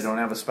badasses. Yeah, they don't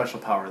have a special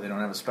power. They don't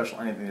have a special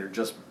anything. They're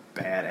just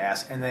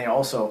badass. And they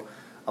also,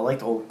 I like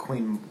the whole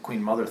Queen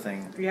Mother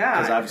thing. Yeah.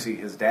 Because obviously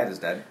his dad is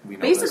dead. We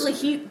know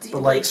basically, this.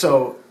 But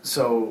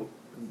so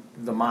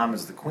the mom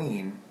is the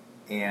queen,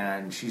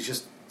 and she's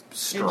just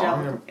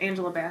strong.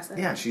 Angela Bassett.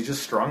 Yeah, she's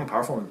just strong and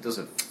powerful and does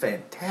a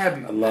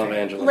fantabulous. I love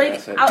Angela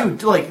Bassett.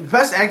 Dude,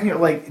 best acting.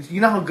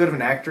 You know how good of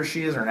an actor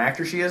she is, or an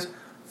actor she is.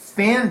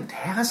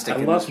 Fantastic.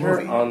 I love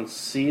her on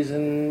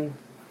season.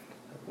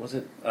 Was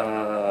it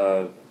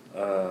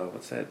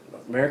what's that?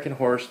 American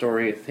Horror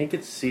Story. I think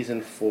it's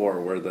season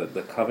 4, where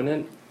the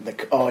Covenant.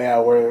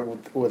 Where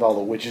with all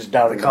the witches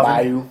down in the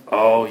bayou.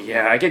 Oh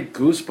yeah, I get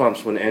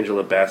goosebumps when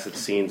Angela Bassett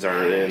scenes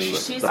are in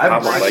the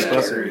Papa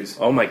Light series.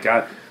 Oh my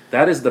god.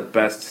 That is the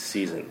best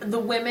season. The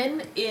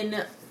women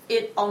in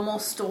it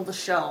almost stole the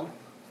show.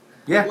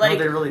 Yeah,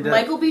 they really did.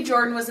 Michael B.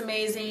 Jordan was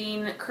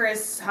amazing.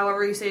 Chris,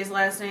 however you say his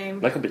last name.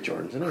 Michael B.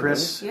 Jordan's in it.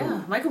 Chris. Really?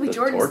 Yeah, Michael B.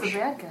 Jordan's the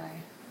bad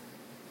guy.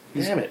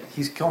 Damn it.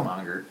 He's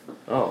Killmonger.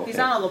 Oh, okay. He's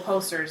on all the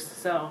posters,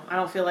 so I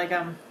don't feel like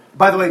I'm...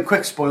 By the way,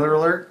 quick spoiler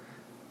alert.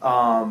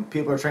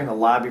 People are trying to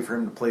lobby for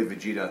him to play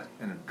Vegeta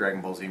in a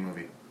Dragon Ball Z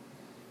movie.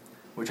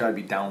 Which I'd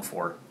be down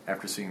for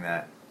after seeing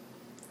that.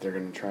 They're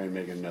going to try and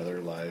make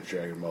another live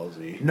Dragon Ball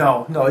Z.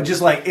 No, it's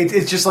just like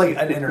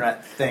an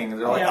internet thing.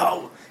 They're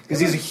like, because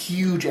he's a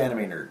huge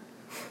anime nerd.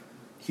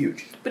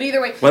 Huge. But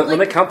either way... When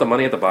they count the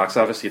money at the box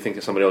office, you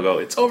think somebody will go,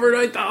 it's over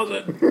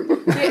 9,000.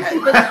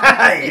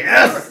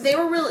 Yes! They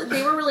were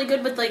really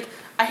good, but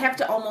I have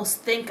to almost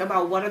think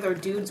about what other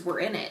dudes were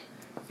in it.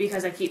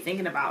 Because I keep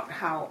thinking about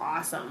how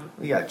awesome.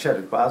 Yeah,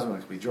 Chadwick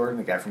Boseman, B. Jordan,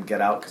 the guy from Get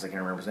Out, because I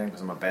can't remember his name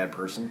because I'm a bad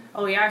person.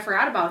 Oh yeah, I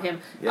forgot about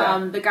him. Yeah.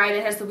 The guy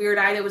that has the weird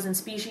eye that was in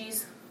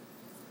Species.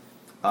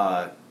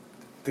 The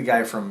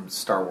guy from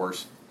Star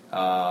Wars.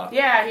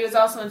 Yeah, he was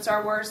also in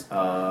Star Wars.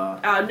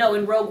 No,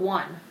 in Rogue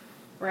One,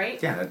 right?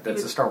 Yeah,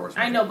 that's a Star Wars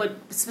movie. I know, but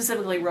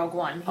specifically Rogue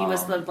One. He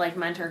was the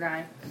mentor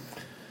guy.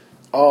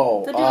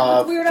 Oh,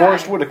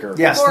 Forrest Whitaker.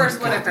 Yes, Forrest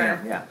Whitaker.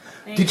 Goddamn, yeah.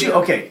 Did you?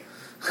 Okay.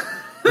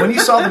 When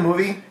you saw the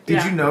movie,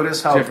 did you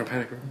notice how?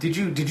 Did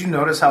you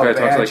notice how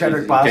bad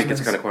Chadwick Boseman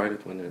gets kind of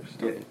quiet when they're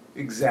talking. Yeah,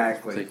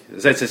 exactly.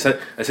 I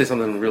say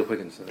something real quick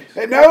and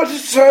and now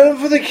it's time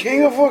for the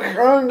King of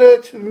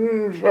Wakanda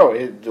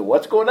to...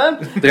 what's going on?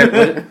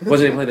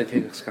 Wasn't he playing the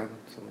King of Scotland?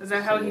 Is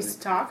that how he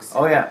talks?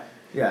 Oh yeah.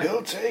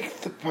 He'll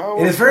take the power.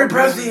 It is very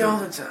present all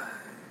the time.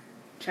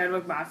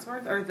 Chadwick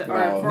Bosworth? Or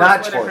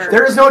not Whitaker?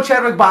 There is no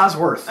Chadwick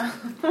Bosworth.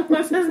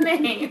 What's his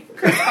name?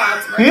 Chris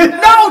Bosworth.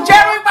 No,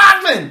 Chadwick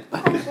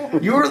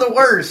Bosman! You were the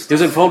worst. He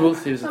was in phone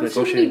booth. He was I'm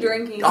negotiating.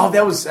 drinking. Oh,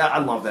 that was... I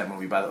love that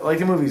movie, by the way.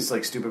 The movie's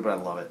stupid, but I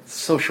love it.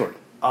 So short.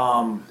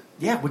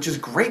 Yeah, which is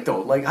great,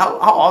 though. How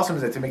awesome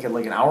is it to make it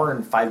an hour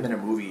and 5-minute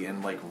movie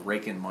and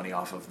rake in money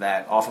off of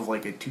that, off of a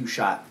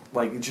 2-shot,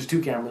 it's just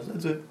 2 cameras,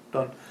 that's it,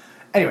 done.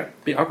 Anyway.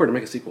 It'd be awkward to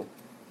make a sequel.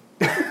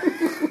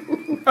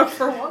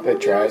 For what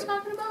movie are we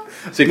talking about?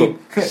 Sequel.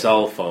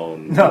 Cell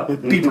phone. No,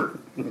 beeper.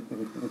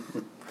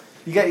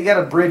 You got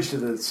a bridge to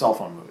the cell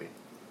phone movie.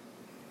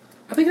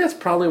 I think that's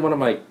probably one of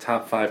my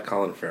top 5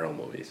 Colin Farrell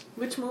movies.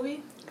 Which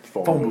movie?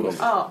 Phone booth.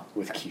 Oh.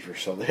 With Kiefer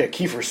Sutherland. Yeah,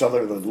 Kiefer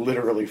Sutherland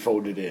literally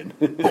phoned it in.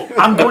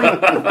 I'm going...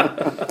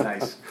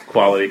 Nice.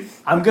 Quality.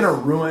 I'm going to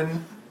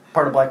ruin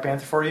part of Black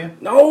Panther for you.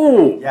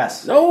 No!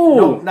 Yes.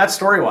 No! Not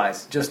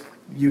story-wise. Just,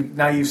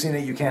 now you've seen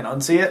it, you can't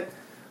unsee it.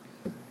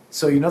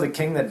 So you know the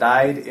king that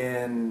died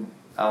in...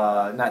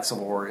 not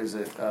Civil War, is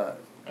it...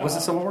 was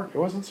it Civil War? It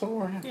wasn't Civil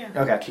War, yeah.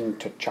 Okay. King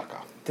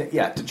T'Chaka.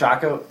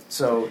 T'Chaka.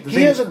 So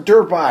he has a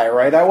dirt eye,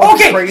 right? I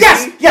wasn't crazy.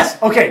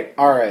 Yes. Okay.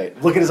 All right.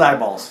 Look at his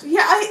eyeballs.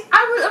 Yeah,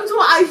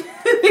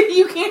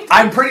 you can't.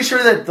 I'm pretty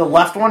sure that the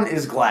left one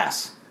is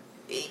glass.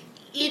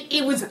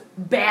 It was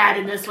bad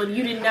in this one.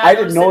 You did not. I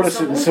didn't notice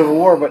it in Civil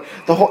War, but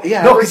the whole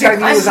No, because he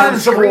was on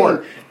Civil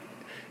War.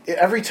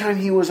 Every time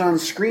he was on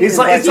screen, It's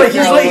like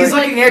he's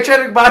looking at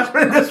Chadwick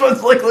Boseman, and this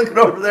one's like looking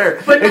over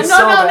there. But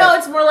no,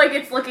 it's more like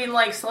it's looking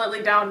like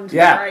slightly down to the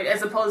right,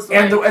 as opposed to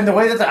and the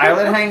way that the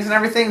eyelid hangs and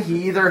everything,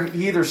 he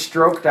either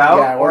stroked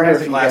out or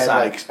has a glass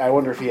eye. I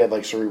wonder if he had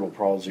like cerebral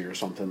palsy or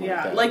something like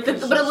that. But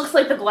it looks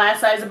like the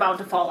glass eye is about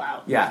to fall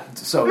out. Yeah,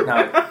 so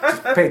now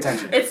just pay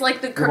attention. It's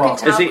like the crooked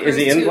Tom Cruise Is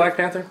he in Black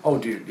Panther? Oh,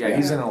 dude, yeah,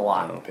 he's in a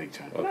lot. Oh, big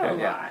time. Okay,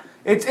 yeah.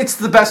 It's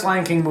the best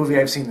Lion King movie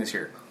I've seen this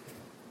year.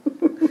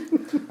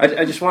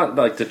 I just want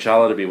like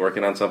T'Challa to be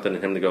working on something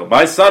and him to go,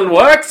 my son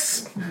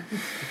works!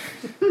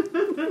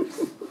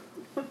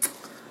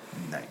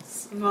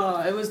 Nice.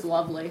 Oh, it was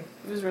lovely.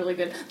 It was really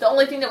good. The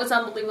only thing that was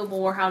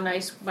unbelievable were how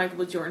nice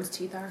Michael B. Jordan's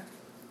teeth are.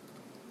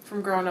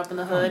 From growing up in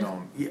the hood.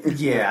 Oh, no.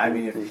 Yeah, I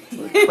mean,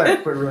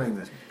 quit ruining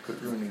this.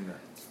 Quit ruining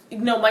the...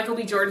 No, Michael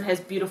B. Jordan has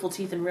beautiful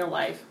teeth in real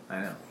life.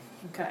 I know.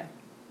 Okay.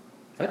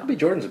 Michael B.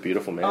 Jordan's a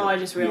beautiful man. Oh, I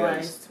just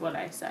realized what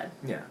I said.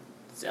 Yeah.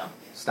 Still.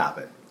 Stop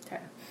it. Okay.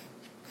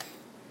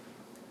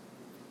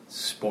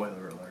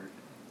 Spoiler alert.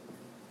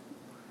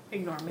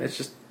 Ignore me.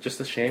 It's just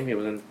a shame he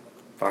was in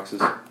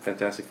Fox's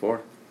Fantastic Four.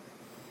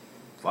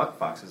 Fuck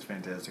Fox's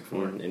Fantastic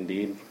Four.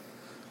 Indeed.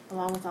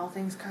 Along with all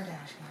things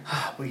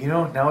Kardashian.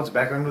 Well, now it's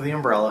back under the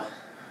umbrella.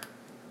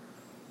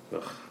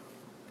 Ugh.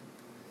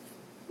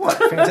 What?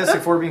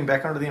 Fantastic Four being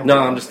back under the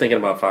umbrella? No, I'm just thinking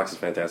about Fox's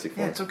Fantastic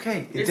Four. Yeah, it's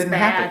okay. It It's didn't bad.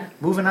 happen.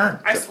 Moving on.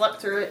 I slept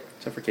through it.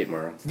 Except for Kate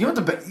Mara. You know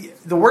what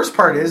the worst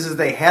part is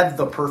they had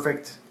the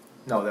perfect...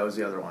 No, that was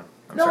the other one.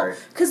 I'm sorry. No,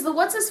 because the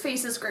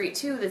What's-His-Face is great,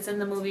 too, that's in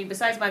the movie,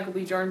 besides Michael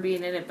B. Jordan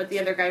being in it, but the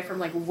other guy from,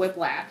 like,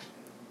 Whiplash.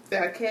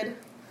 That kid.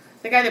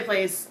 The guy that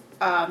plays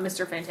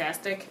Mr.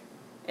 Fantastic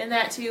in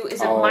that, too, is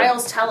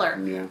Miles Teller.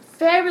 Yeah.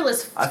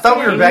 Fabulous. I thought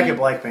we were back at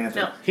Black Panther.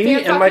 No.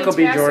 He and Michael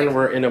B. Jordan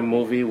were in a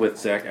movie with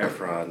Zac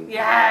Efron.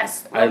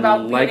 Yes. What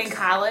about being in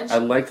college? I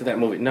liked that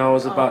movie. No, it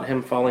was about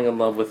him falling in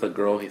love with a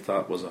girl he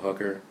thought was a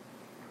hooker.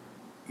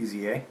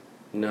 Easy A?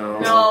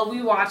 No,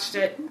 we watched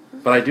it.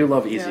 but I do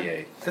love Easy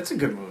A. That's a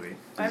good movie.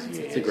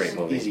 It's a great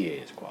movie. Easy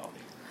A is quality.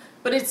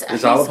 But it's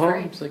Is Olive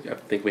home? It's like, I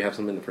think we have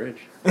some in the fridge.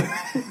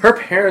 Her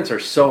parents are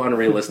so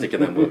unrealistic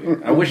in that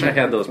movie. I wish I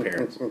had those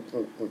parents.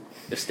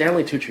 If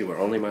Stanley Tucci were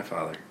only my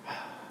father.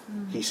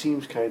 He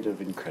seems kind of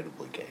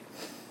incredibly gay.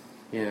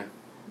 Yeah.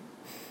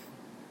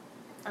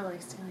 I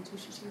like Stanley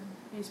Tucci too.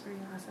 He's pretty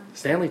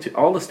awesome.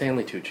 All the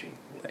Stanley Tucci.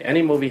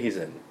 Any movie he's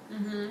in.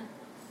 Mm-hmm.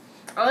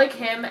 I like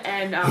him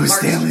and Who's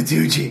Stanley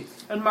Tucci?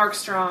 And Mark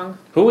Strong.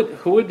 Who would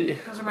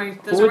Those are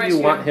my you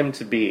two. want him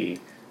to be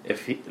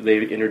if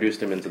they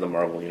introduced him into the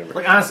Marvel universe?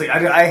 Like honestly,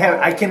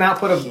 I cannot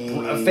put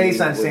a face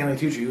on Stanley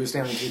Tucci. Who's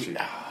Stanley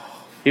Tucci?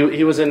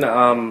 He was in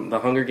the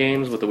Hunger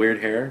Games with the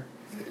weird hair.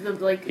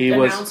 The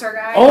announcer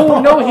guy.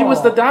 Oh no, he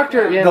was the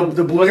doctor.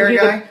 The blue hair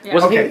guy. Yeah.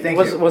 Wasn't okay, he? Thank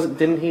you.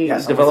 Didn't he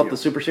develop the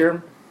super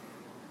serum?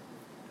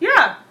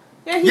 Yeah.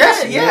 Yeah, he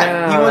did.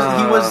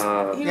 Yeah. He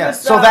was.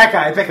 So that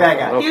guy, I picked that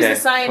guy. Okay. He was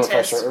a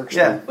scientist.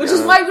 Yeah. Which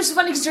is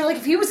funny because you're like,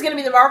 if he was going to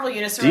be the Marvel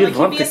universe, Do you he'd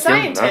love be to a kill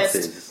scientist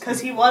Nazis?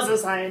 because he was a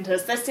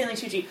scientist. That's Stanley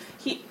Tucci.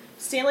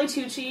 Stanley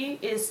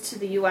Tucci is to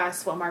the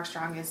U.S. what Mark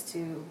Strong is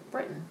to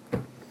Britain.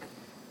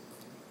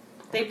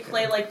 They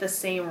play like the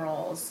same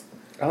roles.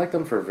 I like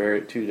them for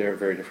two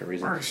very different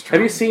reasons. Mark Strong.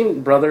 Have you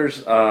seen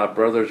Brothers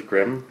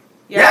Grimm?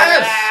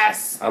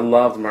 Yes! I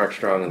loved Mark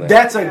Strong in that.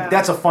 That's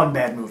a fun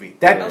bad movie.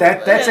 That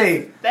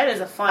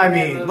is a fun.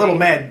 Movie. Little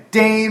Matt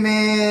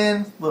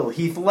Damon, little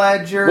Heath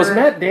Ledger. Was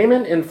Matt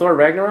Damon in Thor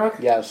Ragnarok?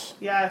 Yes.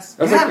 Yes.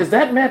 I was like, is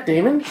that Matt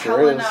Damon?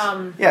 Sure is.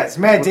 Yeah, it's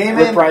Matt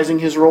Damon reprising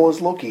his role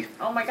as Loki.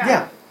 Oh my god.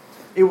 Yeah.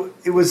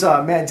 It was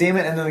Matt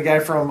Damon and then the guy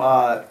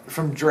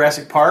from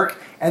Jurassic Park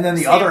and then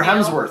the Sam other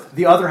Neill. Hemsworth.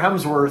 The other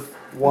Hemsworth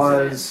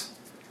was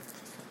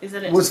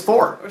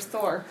Thor. Was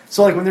Thor.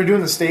 So like when they're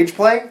doing the stage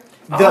play,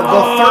 the third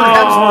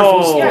Hemsworth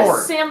was Yes,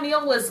 Thor. Sam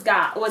Neill was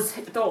Thor.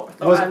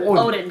 Was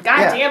Odin. God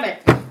damn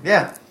it.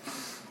 Yeah.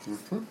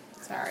 Mm-hmm.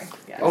 Sorry.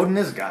 Yeah. Odin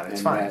is God.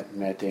 It's fine.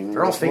 Matt Damon.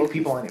 They're all was fake Loki.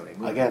 people anyway.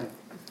 Again,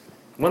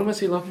 When was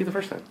he Loki the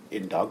first time?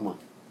 in Dogma.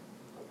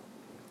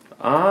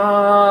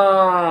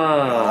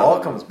 All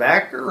comes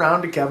back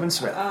around to Kevin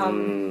Smith.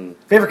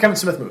 Favorite Kevin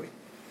Smith movie?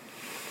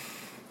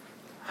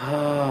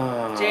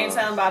 Jay and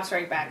Silent Bob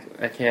Strike Back.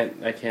 I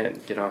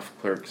can't get off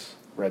Clerks.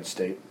 Red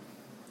State.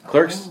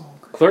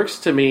 Clerks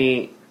to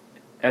me,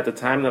 at the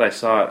time that I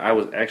saw it, I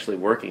was actually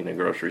working in a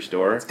grocery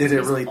store. Did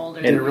it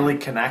really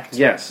connect?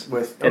 Yes.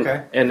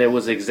 And it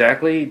was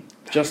exactly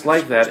just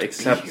like that,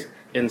 except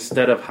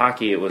instead of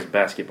hockey, it was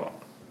basketball.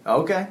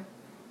 Okay.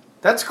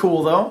 That's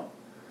cool though.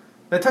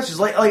 That touches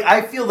like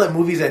I feel that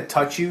movies that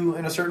touch you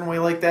in a certain way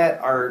like that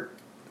are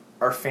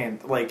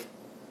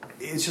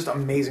it's just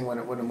amazing when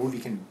a movie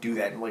can do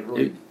that and like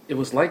really. It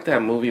was like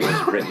that movie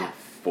was written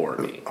for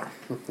me.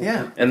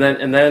 Yeah. And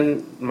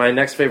then my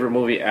next favorite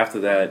movie after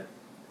that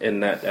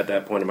at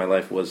that point in my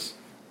life was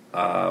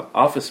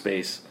Office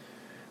Space,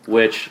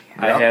 which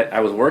I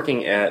was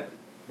working at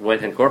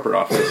Whitehead corporate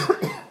office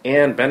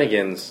and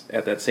Bennigan's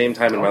at that same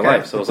time in my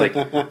life. So it was like,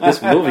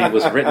 this movie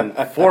was written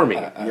for me.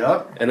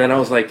 Yep. And then I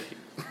was like,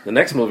 the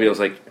next movie I was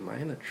like, am I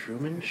in a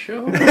Truman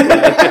Show?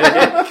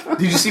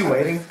 Did you see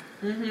Waiting?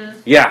 Mm-hmm.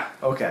 Yeah.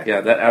 Okay.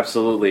 Yeah, that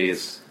absolutely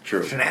is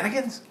true.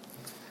 Shenanigans?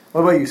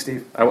 What about you,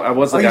 Steve? I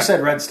was the guy, you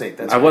said Red State.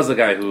 That's was the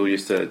guy who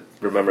used to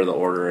remember the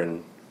order,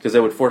 and because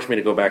they would force me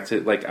to go back to,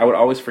 like, I would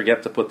always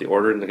forget to put the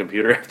order in the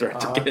computer after I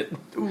took it.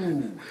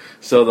 Ooh.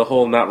 So the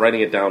whole not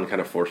writing it down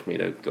kind of forced me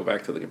to go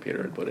back to the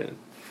computer and put it in.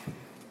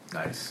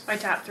 Nice. My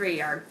top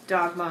 3 are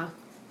Dogma,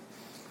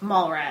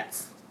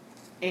 Mallrats,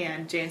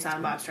 and Jay and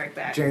Silent Bob Strike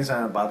Back. Jay and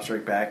Silent Bob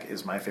Strike Back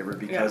is my favorite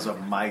because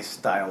of my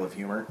style of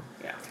humor.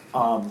 Yeah.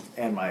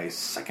 And my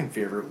second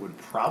favorite would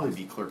probably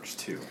be Clerks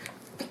 2.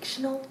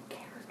 Fictional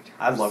characters.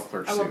 I love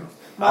Clerks 2.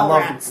 I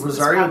love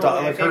Rosario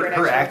Dawson. Dawson. Like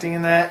her acting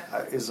in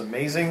that is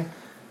amazing.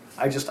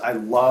 I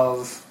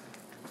love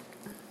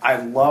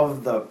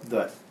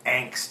the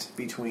angst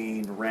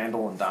between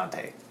Randall and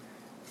Dante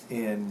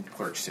in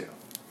Clerks 2.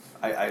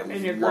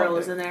 And your girl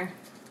is in there.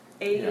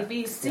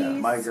 A-B-C. Yeah,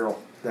 my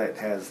girl that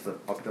has the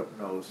fucked up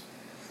nose.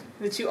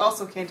 That you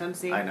also can't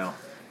unsee. I know.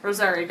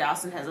 Rosario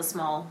Dawson has a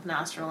small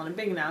nostril and a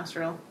big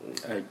nostril.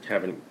 I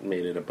haven't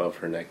made it above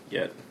her neck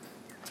yet.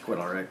 It's quite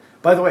all right.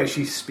 By the way,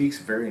 she speaks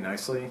very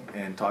nicely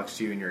and talks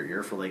to you in your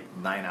ear for like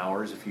 9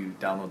 hours if you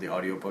download the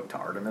audiobook to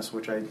Artemis,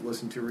 which I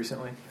listened to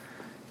recently.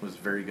 It was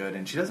very good.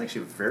 And she does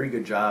actually a very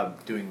good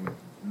job doing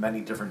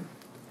many different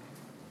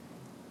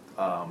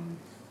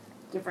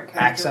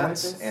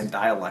accents voices. And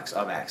dialects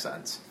of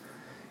accents.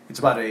 It's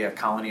about a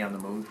colony on the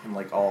moon and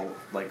like all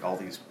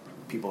these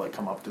people that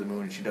come up to the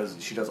moon, and she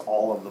does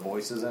all of the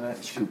voices in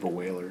it. Scuba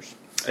whalers.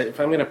 If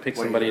I'm going to pick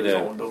somebody Whalers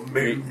to on the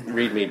moon.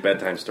 read me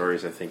bedtime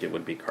stories, I think it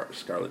would be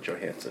Scarlett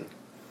Johansson.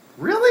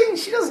 Really?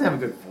 She doesn't have a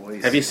good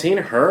voice. Have you seen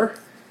her?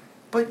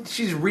 But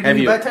she's reading Have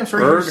you you bedtime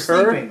stories.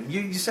 heard You're her? sleeping.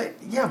 You say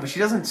yeah, but she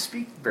doesn't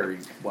speak very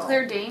well.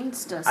 Claire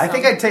Danes does. I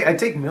think I'd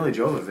take Mila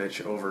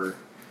Jovovich over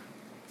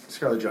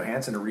Scarlett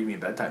Johansson to read me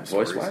bedtime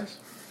stories. Voice-wise?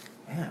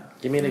 Yeah.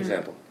 Give me an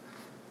example.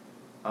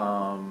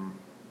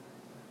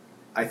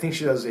 I think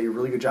she does a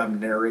really good job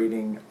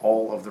narrating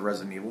all of the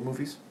Resident Evil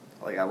movies.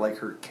 Like I like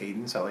her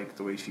cadence. I like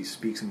the way she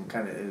speaks in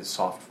kind of a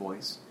soft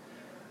voice.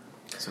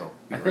 So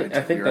I think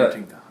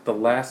the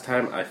last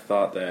time I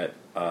thought that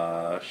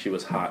she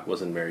was hot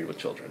was in Married with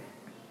Children.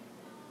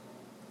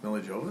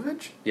 Mila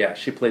Jovovich? Yeah,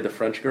 she played the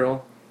French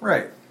girl.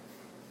 Right.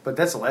 But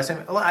that's the last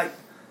time. Well, I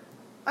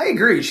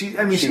agree. She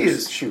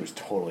was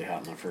totally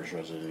hot in the first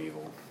Resident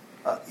Evil.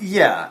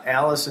 Yeah,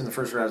 Alice in the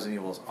first Resident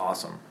Evil is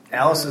awesome.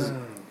 Alice has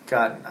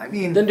gotten. I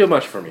mean, Didn't do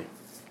much for me.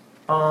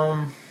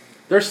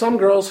 There's some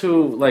girls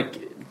who, like,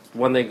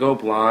 when they go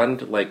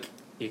blonde, like,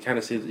 you kind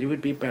of see that you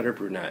would be better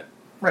brunette.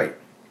 right.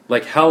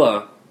 Like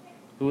Hella.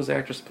 Who was the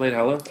actress who played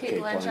Hella?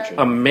 Kate Blanchett.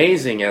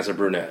 Amazing as a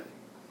brunette.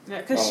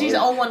 Yeah, because she's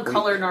all one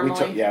color normally.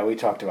 We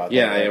talked about that.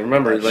 Yeah, I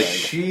remember. Like,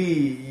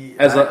 She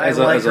as a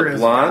like her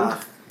blonde.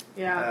 goth.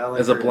 Yeah. I like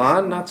As a her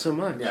blonde, not so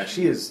much. Yeah,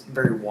 she is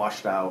very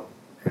washed out.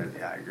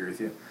 Yeah, I agree with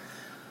you.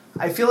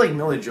 I feel like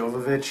Mila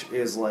Jovovich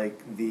is like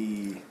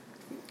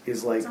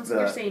Sounds like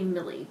you're saying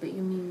Millie, but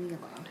you mean Mila.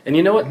 And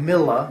you know what?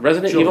 Mila.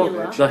 Resident Evil,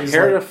 Jovovich the is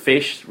hair to like,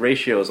 face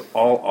ratio is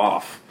all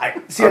off.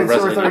 that's where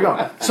Resident they're Evil.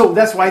 going. So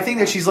that's why I think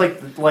that she's like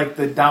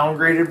the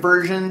downgraded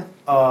version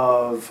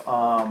of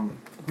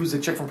who's the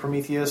chick from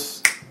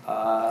Prometheus?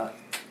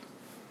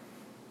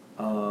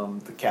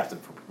 The captain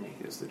from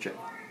Prometheus, the chick.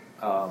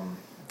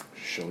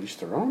 Charlize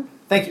Theron?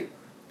 Thank you.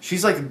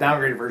 She's like the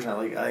downgraded version.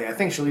 I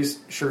think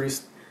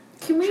Charlize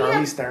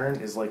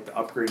Theron is like the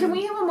upgraded. Can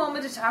we have a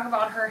moment to talk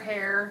about her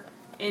hair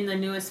in the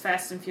newest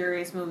Fast and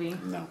Furious movie?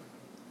 No.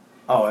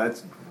 Oh,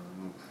 that's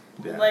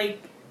yeah.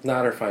 Like,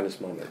 Not her finest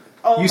moment.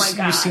 oh you, my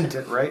god. You seen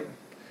it, right?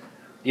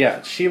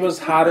 Yeah, she was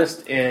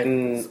hottest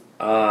in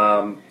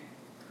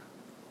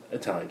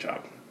Italian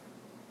Job.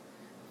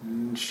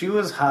 She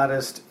was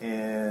hottest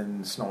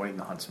in Snow White and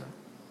the Huntsman.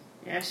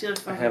 Yeah, she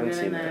looks fucking haven't good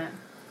in seen that. that.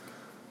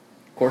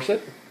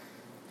 Corset?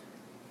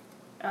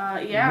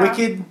 Yeah.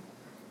 Wicked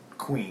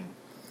Queen.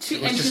 She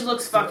just-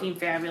 looks fucking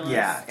fabulous.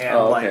 Yeah, and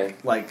okay.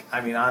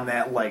 I mean, on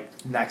that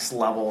next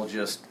level,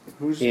 just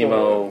Who's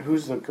Emo.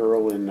 Who's the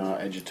girl in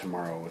Edge of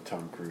Tomorrow with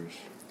Tom Cruise?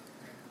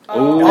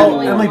 Oh,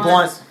 Emily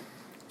Blunt.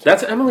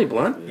 That's Emily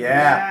Blunt?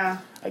 Yeah.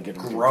 I get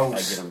them. Gross.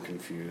 I get them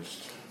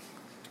confused.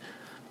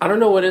 I don't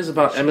know what it is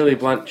about Emily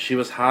Blunt. She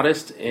was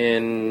hottest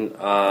in.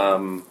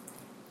 Oh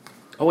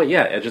wait,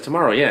 yeah, Edge of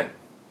Tomorrow. Yeah,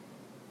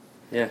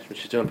 yeah, that's what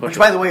she's doing. Which,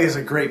 by the way, is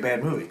a great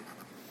bad movie.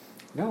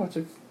 No, it's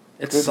good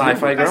Sci-Fi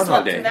movie. I Groundhog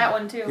slept Day. through that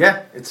one too.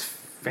 Yeah, it's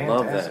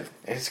Love fantastic.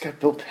 that. It's got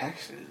Bill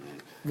Paxton in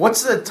it.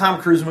 What's the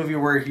Tom Cruise movie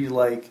where he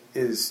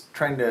is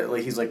trying to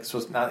he's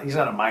supposed not he's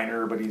not a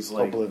minor, but he's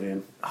like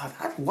Oblivion. Oh,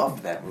 I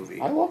loved that movie.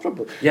 I loved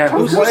Oblivion. Yeah,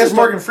 Tom who's- Cruise It's is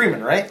Morgan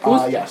Freeman, right?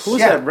 Yes.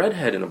 Who's Yeah. that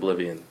redhead in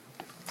Oblivion?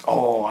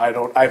 Oh, I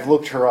don't. I've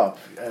looked her up.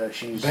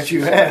 She's. Bet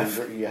you something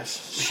have.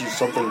 Yes, she's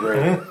something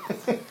great.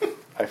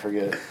 I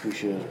forget who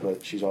she is,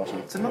 but she's awesome.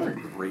 It's another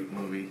great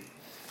movie.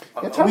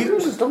 Tom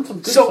Cruise has done some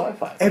good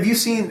sci-fi. Have you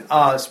seen,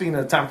 speaking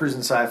of Tom Cruise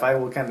and sci-fi,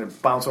 we'll kind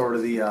of bounce over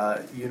to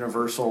the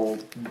Universal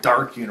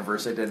Dark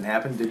Universe that didn't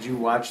happen. Did you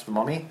watch The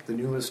Mummy, the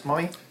newest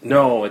Mummy?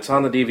 No, it's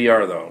on the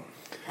DVR, though.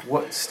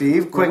 What,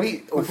 Steve?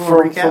 Quick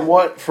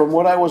recap? From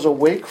what I was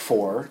awake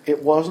for,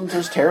 it wasn't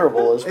as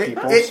terrible as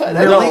people said.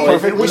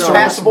 It was a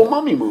passable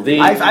Mummy movie.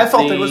 I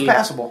felt it was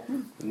passable.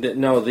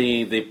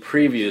 The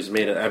previews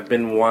made it. I've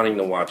been wanting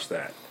to watch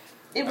that.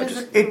 It was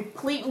a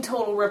complete and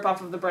total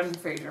ripoff of the Brendan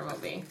Fraser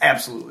movie.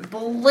 Absolutely.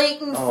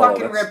 Blatant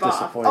fucking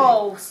ripoff.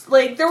 Oh,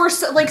 there were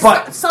some of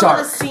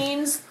the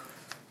scenes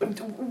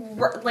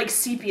like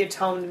sepia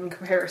toned in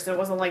comparison. It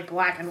wasn't like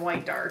black and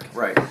white dark.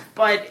 Right.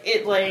 But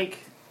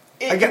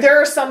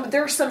there are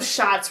some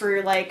shots where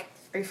you're like,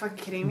 are you fucking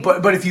kidding me?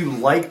 But if you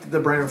liked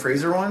the Brendan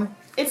Fraser one,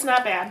 it's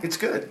not bad. It's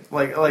good.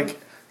 Like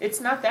it's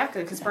not that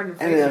good because Brendan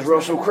Fraser. And it has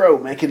Russell Crowe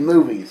making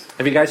movies.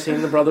 Have you guys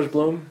seen The Brothers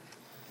Bloom?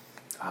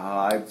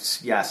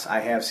 Yes, I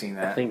have seen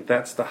that. I think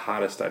that's the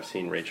hottest I've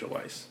seen Rachel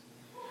Weisz.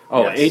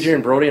 Oh, yes.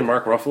 Adrian Brody and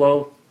Mark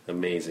Ruffalo,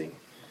 amazing.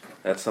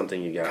 That's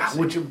something you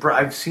gotta see.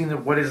 I've seen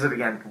it. What is it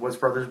again? What's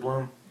Brothers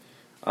Bloom?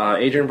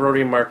 Adrian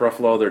Brody and Mark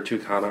Ruffalo, they're two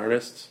con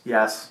artists.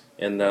 Yes.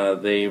 And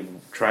they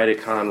try to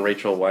con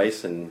Rachel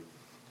Weisz, and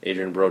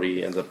Adrian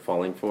Brody ends up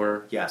falling for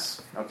her.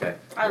 Yes. Okay.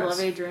 I love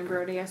Adrian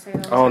Brody. I say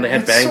that. Oh, and they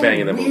had Bang Bang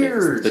in the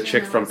movie. The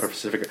chick from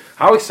Pacific.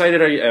 How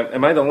excited are you?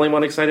 Am I the only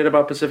one excited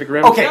about Pacific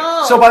Rim? Okay.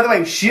 No. So by the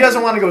way, she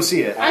doesn't want to go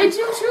see it. I do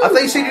too. I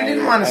thought you said you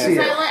didn't want to see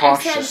it.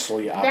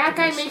 Cautiously that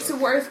guy makes it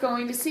worth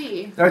going to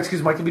see. No, it's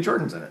because Michael B.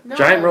 Jordan's in it. No,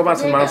 Giant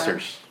Robots and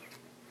Monsters.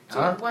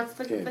 Huh? What's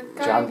the guy?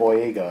 John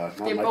Boyega.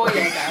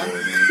 Boyega.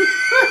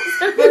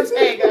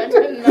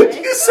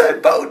 You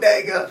said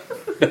Bodega.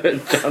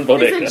 John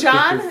Bodega. Is it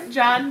John?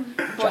 John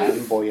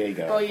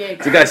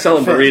Boyega. The guy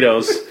selling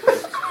burritos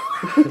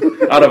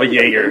out of a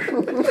Jaeger.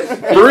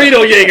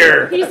 Burrito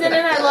Jaeger. He's in it.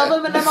 I love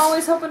him, and I'm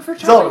always hoping for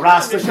Charlie. So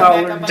Rasta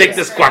collar. Take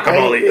this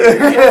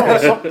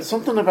guacamole.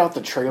 Something about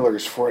the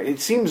trailers for it.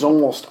 It seems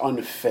almost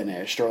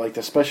unfinished, or like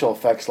the special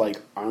effects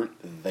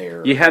aren't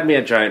there. You had me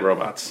at Giant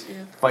Robots.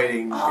 Yeah.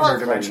 Fighting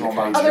interdimensional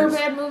monsters. Other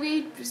bad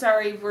movie.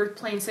 Sorry, we're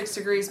playing 6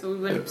 Degrees, but we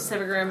went to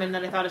Pacific Rim, and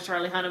then I thought of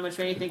Charlie Hunnam, which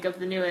made me think of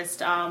the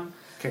newest.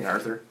 King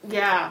Arthur.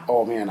 Yeah.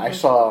 Oh man, I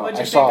saw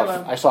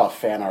a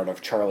fan art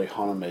of Charlie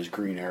Hunnam as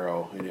Green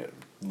Arrow, and it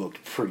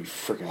looked pretty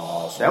freaking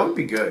awesome. That would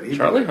be good.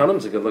 Charlie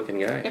Hunnam's a good-looking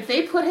guy. If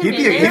they put him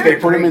in there, if they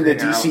put him in the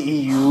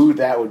DCEU,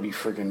 that would be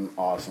freaking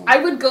awesome. I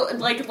would go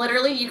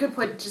literally. You could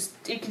put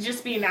it could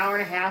just be an hour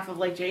and a half of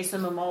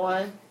Jason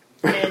Momoa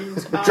and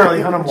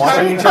Charlie Hunnam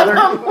watching each other,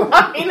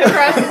 walking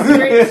across the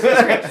street,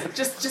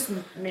 just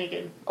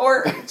naked,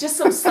 or just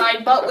some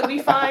side butt would be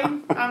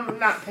fine. I'm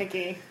not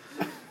picky.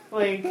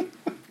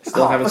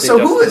 Still haven't seen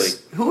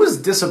Justice League. Who was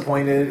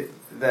disappointed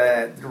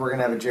that we're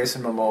gonna have a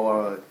Jason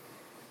Momoa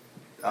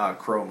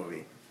Crow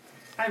movie?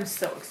 I'm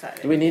so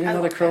excited. Do we need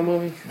another Crow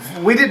movie?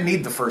 We didn't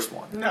need the first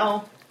one.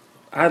 No.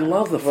 I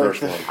love the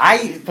first one.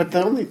 I've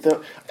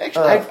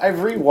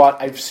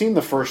seen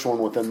the first one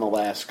within the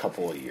last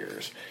couple of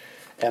years,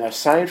 and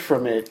aside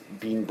from it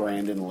being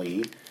Brandon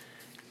Lee,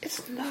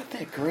 it's not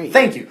that great.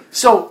 Thank you.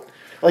 So,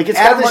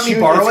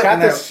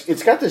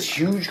 it's got this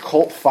huge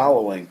cult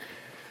following,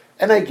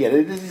 and I get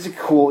it. It's a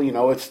cool,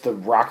 it's the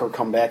rocker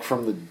come back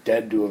from the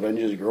dead to avenge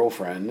his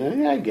girlfriend.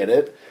 And I get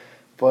it,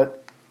 but.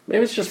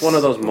 Maybe it's just one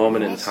of those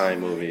moment-in-time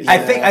movies.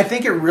 I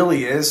think it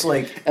really is.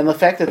 And the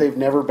fact that they've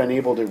never been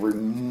able to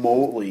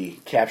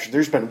remotely capture...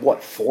 There's been, 4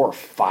 or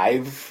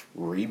 5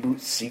 reboot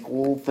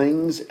sequel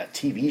things? A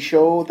TV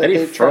show that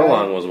Eddie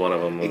Furlong was one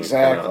of them.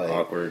 Exactly.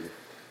 Awkward.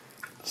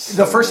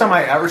 The first time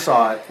I ever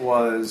saw it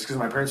was... Because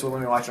my parents would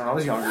let me watch it when I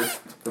was younger.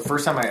 The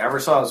first time I ever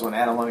saw it was when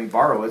Adam let me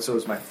borrow it. So it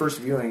was my first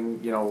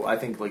viewing, I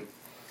think a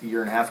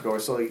year and a half ago or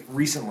so,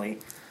 recently.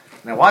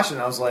 And I watched it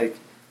and I was like...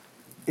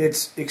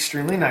 It's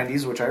extremely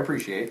 90s, which I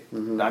appreciate.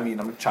 Mm-hmm. I mean,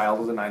 I'm a child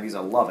of the 90s.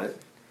 I love it.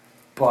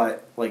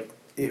 But,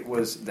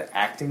 the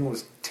acting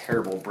was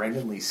terrible.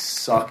 Brandon Lee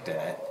sucked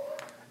at it.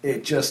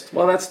 It just...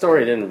 Well, that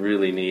story didn't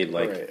really need,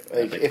 if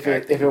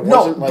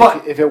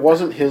it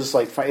wasn't his,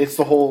 it's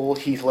the whole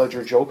Heath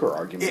Ledger Joker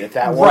argument. If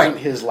that wasn't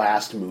his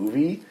last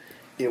movie,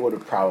 it would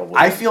have probably...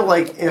 I feel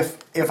like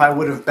if I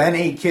would have been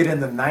a kid in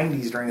the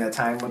 90s during that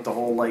time with the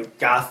whole,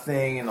 goth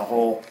thing and the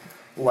whole,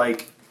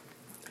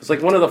 It's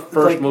one of the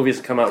first movies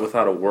to come out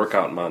without a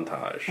workout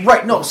montage.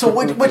 Right, no, so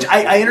which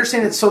I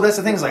understand it. So that's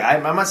the thing is,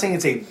 I'm not saying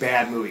it's a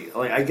bad movie.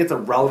 I get the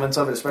relevance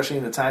of it, especially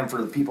in the time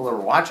for the people that were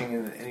watching,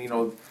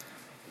 and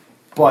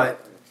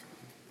but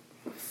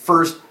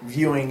first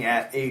viewing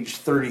at age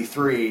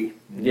 33,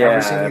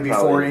 never seen it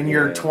before in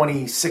year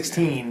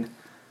 2016.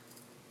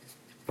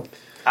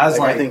 I was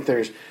I think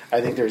there's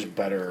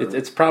better.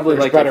 It's probably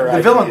better.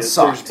 The villain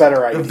sucked. There's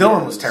better ideas. The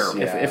villain was terrible.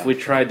 Yeah. If we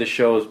tried to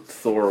show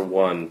Thor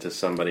 1 to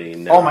somebody,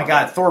 no. Oh my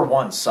God, Thor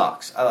 1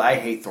 sucks. I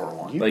hate Thor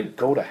 1. You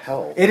go to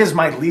hell. It is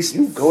my least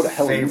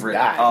favorite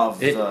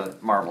of the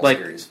Marvel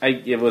series.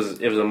 It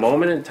was a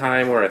moment in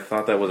time where I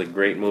thought that was a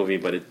great movie,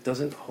 but it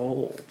doesn't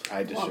hold.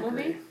 I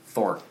disagree.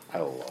 Thor.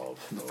 I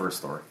love the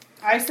first Thor.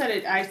 I said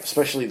it.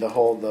 Especially the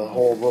whole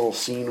little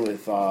scene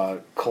with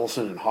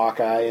Coulson and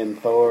Hawkeye and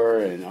Thor,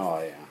 and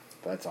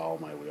that's all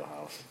my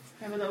wheelhouse.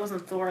 Yeah, but that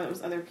wasn't Thor. That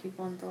was other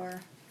people in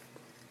Thor.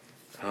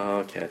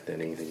 Oh, Kat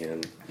Dennings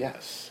again.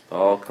 Yes.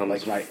 All comes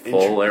Like my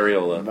full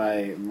areola.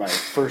 My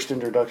first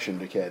introduction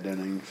to Kat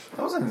Dennings.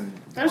 That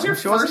wasn't. That was your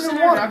She wasn't first in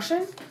one.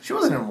 introduction? She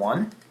wasn't in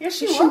one. Yes,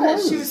 she She was.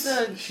 was. She was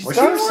the... She's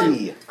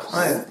Darcy.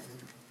 Darcy.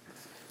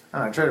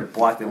 I try to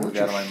block the movie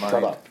out of my mind.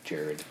 Shut up,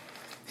 Jared.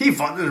 He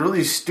fought this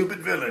really stupid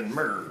villain.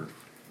 Murder.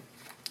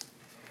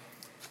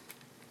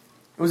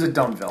 It was a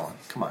dumb villain.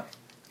 Come on.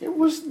 It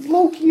was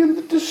Loki and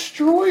the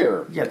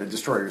Destroyer. Yeah, the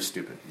Destroyer is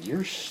stupid.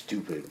 You're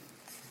stupid.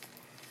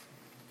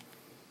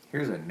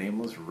 Here's a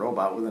nameless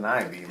robot with an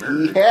eye He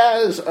beamer.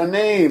 has a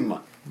name.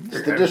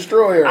 It's the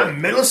Destroyer.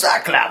 I'm Middle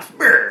Cyclops.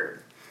 Brr.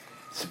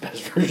 It's the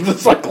best version of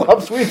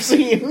Cyclops we've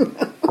seen.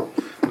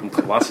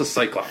 Colossus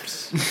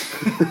Cyclops.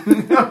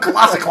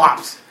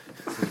 Colossiclops.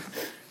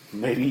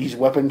 Maybe he's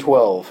Weapon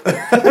 12.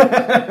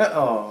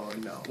 Oh,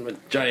 no. I'm a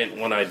giant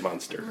one-eyed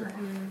monster.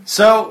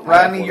 So,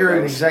 Rodney, one you're of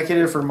an those.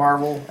 executive for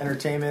Marvel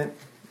Entertainment.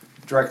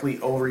 Directly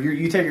over.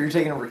 You're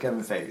taking over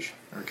Kevin Feige.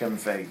 Or Kevin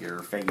Feige, or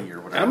Feige,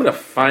 or whatever. I'm going to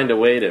find a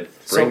way to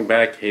bring So-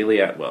 back Haley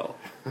Atwell.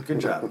 Good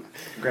job.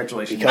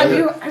 Congratulations.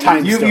 Because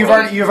time You've stone.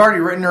 already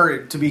written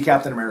her to be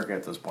Captain America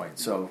at this point.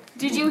 So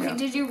Did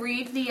you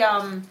read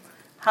the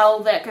how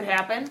that could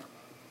happen?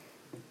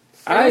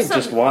 I was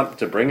just some- want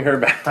to bring her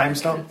back. Time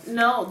Stone?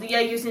 No,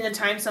 using the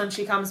time stone,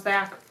 she comes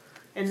back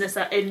in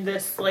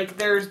this. Like,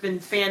 there's been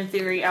fan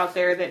theory out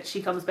there that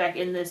she comes back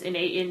in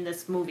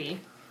this movie.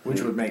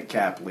 Which would make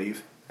Cap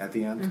leave at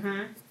the end.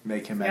 Mm-hmm.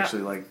 Make him Yep.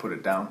 actually put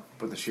it down,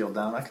 put the shield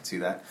down. I could see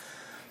that.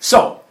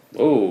 So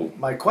Whoa.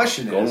 my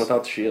question Going is,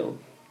 without the shield.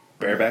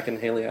 Bareback and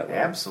Haley Atwell.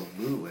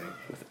 absolutely,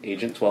 With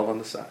Agent 12 on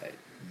the side.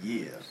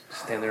 yeah.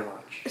 Stand there and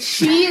watch.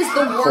 She is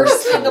the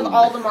worst thing of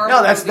all the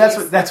Marvel No,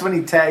 movies. that's when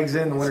he tags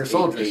in the Winter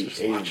Soldier.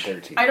 Agent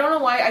 13. I don't know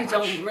why I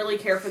don't really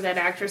care for that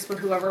actress, but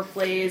whoever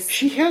plays...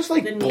 She has, The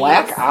like,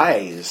 black niece.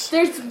 eyes.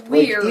 There's Like,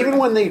 weird. even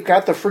when they've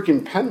got the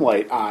freaking pen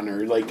light on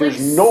her, like, there's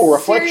Like, no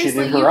reflection in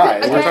seriously, her you could-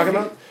 eyes. again- What are you talking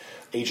about?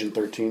 Agent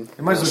 13.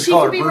 You might as well just She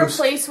call could her be Bruce.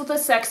 replaced with a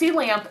sexy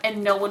lamp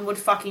and no one would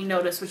fucking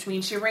notice, which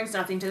means she brings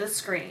nothing to the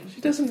screen.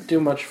 She doesn't do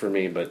much for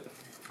me, but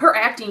Her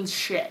acting's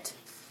shit.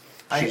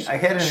 I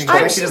had an She's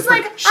executive. She's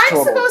like, I'm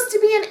total. supposed to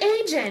be an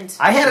agent.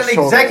 I had an She's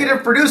total.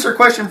 executive producer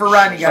question for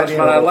Rodney. She's but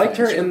Goddamn. I total liked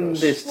her fan in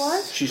service. this.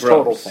 What? She's Scrubs.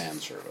 total fan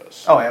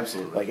service. Oh,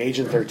 absolutely. Like,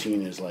 Agent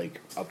 13 is, like,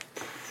 a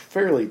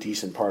fairly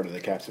decent part of the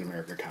Captain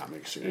America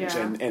comic series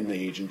Yeah. and the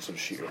Agents of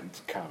S.H.I.E.L.D.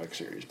 comic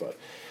series. But,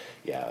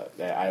 yeah,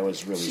 I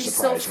was really She's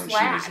surprised so when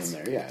flat. she was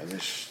in there. Yeah,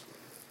 there's...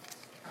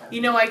 You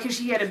know why? Because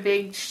she had a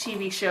big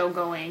TV show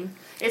going.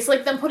 It's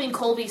like them putting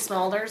Colby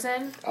Smulders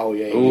in. Oh,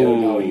 yeah,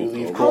 Ooh. no, you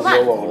leave Hold Colby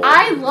Hold on. alone.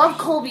 I love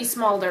Colby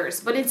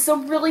Smulders, but it's a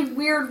really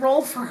weird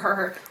role for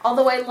her.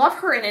 Although I love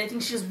her in anything,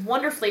 she's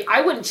wonderfully.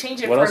 I wouldn't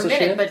change it What for else a is she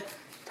minute, in? but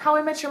How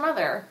I Met Your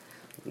Mother.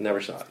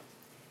 Never saw it.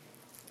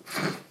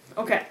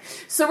 Okay,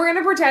 so we're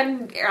gonna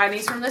pretend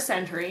Rodney's from the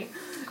Century,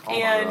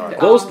 and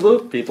Closed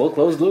loop, people.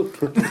 Closed loop.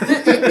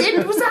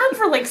 it was on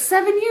for like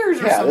 7 years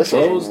or Yeah, something. this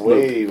was Closed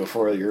way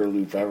before your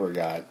loop ever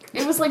got.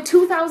 It was like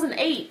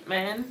 2008,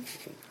 man.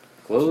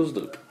 Closed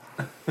loop.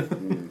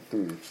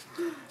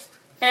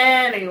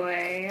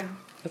 Anyway,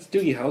 That's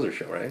Doogie Howser's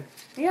show, right?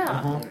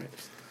 yeah. All right.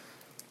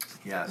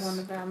 Yes. One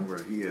of them.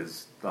 Where he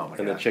is. Oh my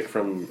And god. the chick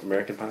from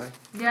American Pie.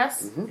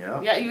 Yes. Yeah.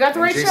 Yeah, you got the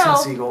And right Jason show.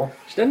 Segel.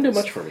 She doesn't do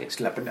much for me.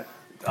 Slapping.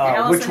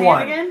 Allison Which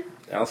one? Hannigan?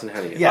 Allison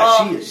Hannigan. Yeah,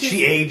 Oh, she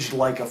she's- aged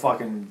like a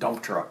fucking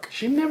dump truck.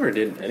 She never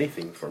did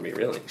anything for me,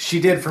 really. She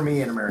did for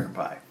me in American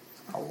Pie.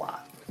 A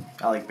lot.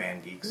 I like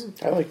Band Geeks.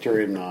 I liked her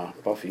in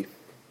Buffy.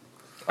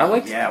 I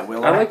liked. Yeah,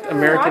 Willow. I liked never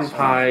American watched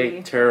Pie.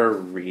 Buffy. Tara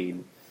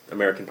Reid.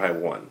 American Pie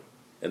 1,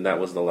 and that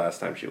was the last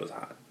time she was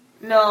hot.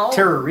 No.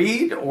 Tara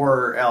Reid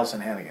or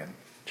Allison Hannigan?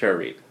 Tara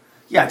Reid.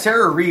 Yeah,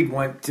 Tara Reid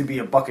went to be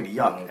a bucket of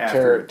yuck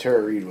after.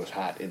 Tara Reid was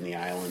hot in The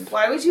Island.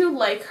 Why would you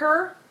like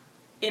her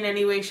in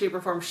any way, shape, or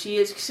form? She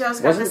always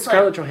got Wasn't this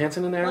Scarlett like,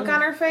 Johansson in there? look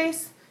on her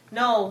face.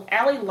 No,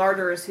 Allie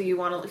Larder is who you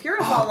want to. If you're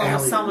gonna fall in love with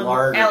Allie someone,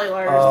 Larder. Allie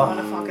Larder is the one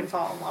to fucking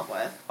fall in love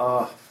with.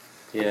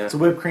 Yeah. It's a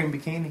whipped cream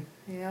bikini.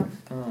 Yeah.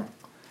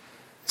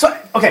 So,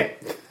 okay.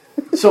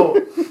 So,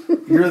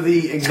 you're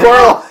the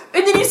Squirrel!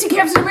 And then you see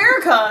Captain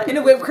America in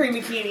a whipped cream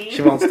bikini.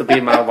 She wants to be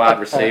my wide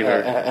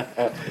receiver.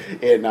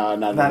 In not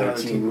Not another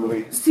another teen teen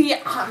movie. See,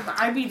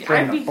 I'd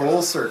be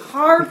full circle.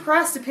 hard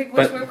pressed to pick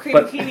which But- whipped cream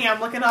but- bikini I'm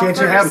looking off Can't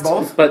first. you have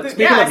both? But speaking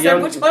Yeah, I of said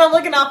young, which one I'm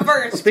looking off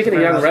first. speaking of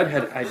Fair young enough.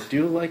 redhead, I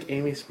do like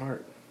Amy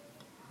Smart.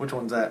 Which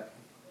one's that?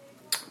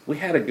 We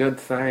had a good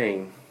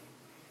thing.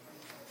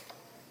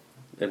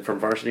 And from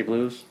Varsity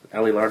Blues,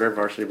 Allie Larder,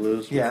 Varsity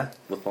Blues. Yeah.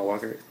 With Paul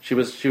Walker. She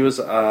was. You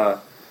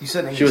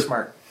said Amy She was-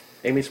 Smart.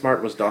 Amy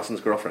Smart was Dawson's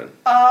girlfriend.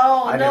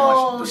 Oh I didn't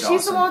watch no, the she's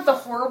Dawson. the one with the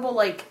horrible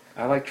like.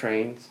 I like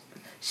trains.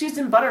 She's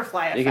in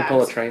Butterfly Effect. You can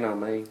pull a train on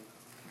me.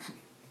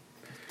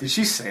 Did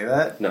she say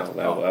that? No,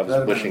 I was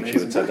that'd wishing been she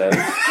would say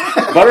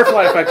that.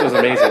 Butterfly Effect was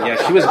amazing.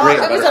 Yeah, she was great.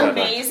 Oh, in it was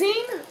Butterfly Effect.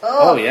 amazing.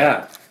 Oh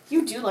yeah.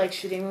 You do like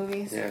shitty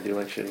movies. Yeah, I do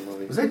like shitty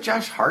movies. Was that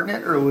Josh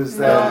Hartnett or was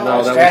that No, that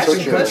was Ashton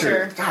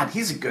Kutcher. Kutcher? God,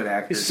 he's a good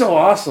actor. He's so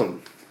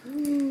awesome.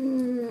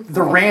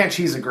 The Ranch,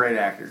 he's a great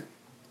actor.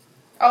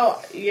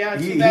 Oh, yeah,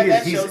 too bad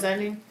that show's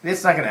ending.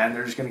 It's not going to end.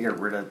 They're just going to get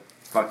rid of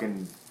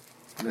fucking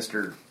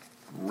Mr.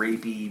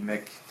 Rapey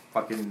Mick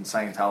fucking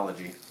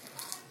Scientology.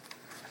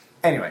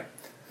 Anyway,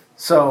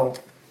 so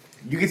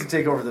you get to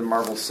take over the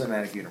Marvel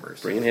Cinematic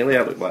Universe. Bring in Haley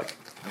Atwell Black.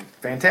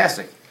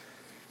 Fantastic.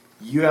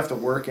 You have to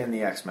work in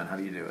the X-Men. How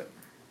do you do it?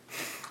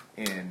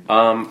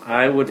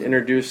 I would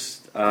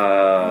introduce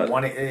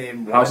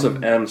House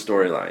of M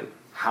storyline.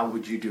 How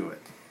would you do it?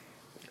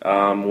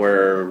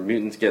 Where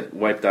mutants get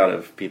wiped out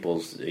of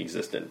people's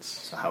existence.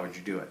 So how would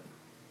you do it?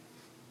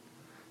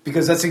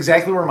 Because that's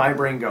exactly where my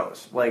brain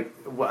goes. Like,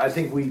 I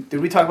think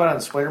did we talk about it on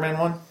the Spider-Man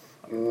one?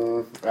 I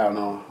don't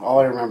know.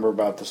 All I remember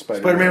about the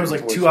Spider-Man was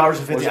like 2 hours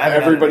and 50 minutes.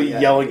 Everybody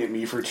yelling at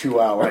me for 2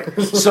 hours.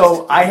 Right.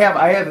 So I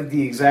have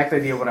the exact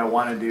idea of what I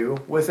want to do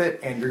with it,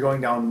 and you're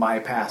going down my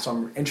path. So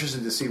I'm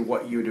interested to see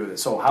what you would do with it.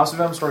 So House of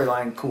M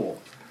storyline,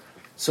 cool.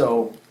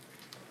 So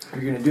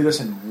you're going to do this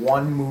in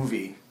one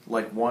movie,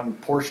 like one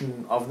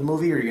portion of the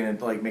movie, or you're going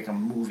to like make a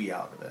movie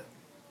out of it?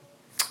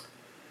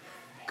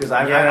 Because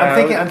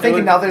I'm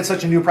thinking now that it's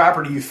such a new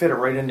property, you fit it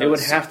right into. It would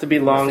have to be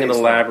long and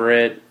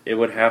elaborate. It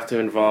would have to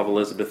involve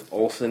Elizabeth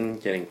Olsen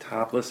getting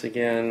topless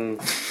again.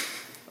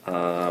 See,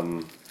 I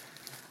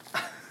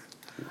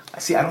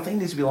don't think it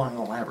needs to be long and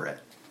elaborate,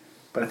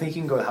 but I think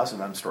you can go with House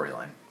of M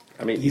storyline.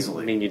 I mean,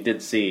 easily. You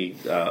did see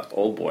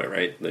Old Boy,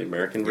 right? The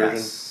American version.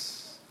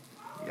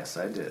 Yes,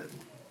 I did.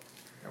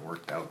 It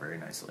worked out very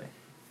nicely.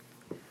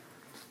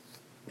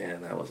 Yeah,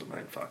 that was a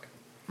mindfuck.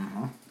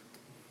 Mm-hmm.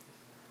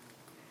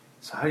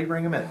 So how do you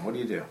bring him in? What do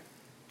you do?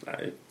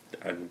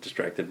 I'm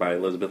distracted by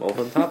Elizabeth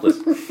Olsen topless.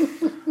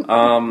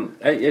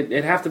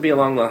 It'd have to be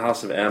along the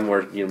House of M,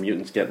 where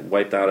mutants get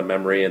wiped out of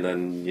memory and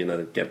then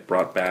get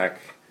brought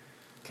back.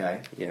 Okay.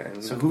 Yeah.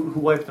 So who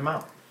wiped them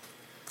out?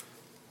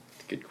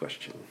 Good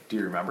question. Do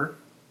you remember?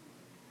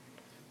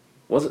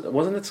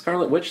 Wasn't it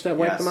Scarlet Witch that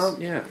wiped them out?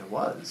 Yeah, it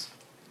was.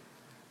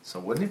 So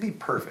wouldn't it be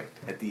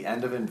perfect at the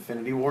end of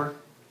Infinity War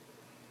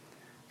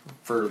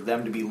for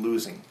them to be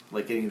losing,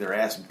 like getting their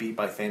ass beat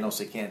by Thanos?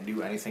 They can't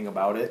do anything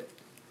about it,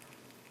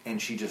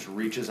 and she just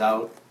reaches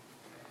out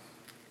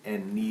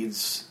and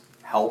needs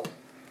help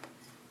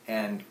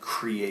and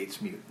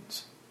creates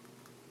mutants,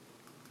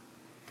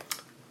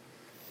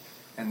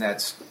 and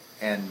that's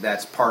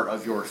part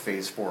of your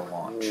Phase 4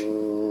 launch.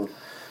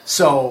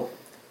 So,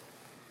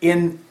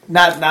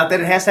 not that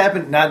it has to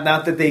happen,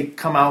 not that they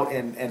come out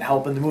and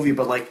help in the movie,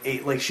 but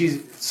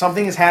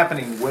something is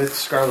happening with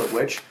Scarlet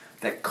Witch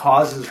that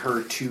causes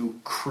her to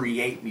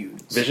create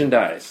mutants. Vision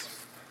dies.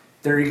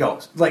 There you go.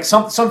 Like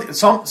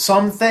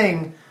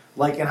something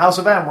like in House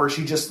of M, where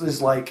she just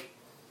is like,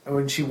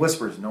 when she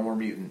whispers, "No more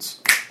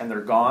mutants," and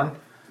they're gone.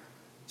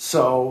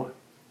 So,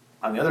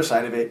 on the other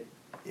side of it,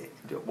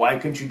 why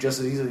couldn't you just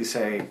as easily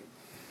say,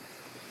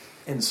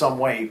 in some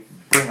way,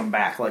 bring them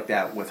back like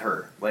that with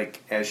her?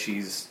 Like, as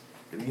she's,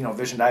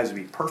 Vision dies would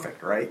be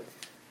perfect, right?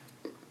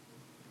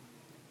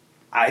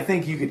 I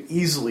think you could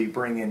easily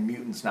bring in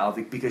mutants now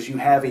because you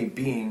have a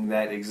being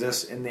that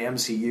exists in the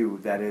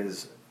MCU that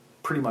is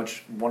pretty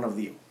much one of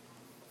the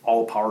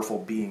all-powerful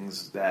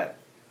beings that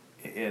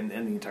in the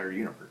entire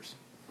universe.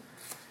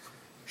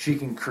 She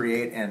can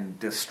create and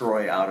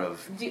destroy out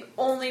of the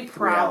only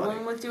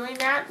problem with doing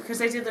that,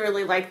 because I did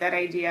really like that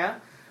idea,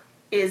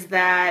 is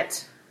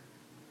that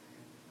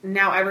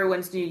now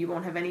everyone's new. You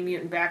won't have any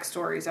mutant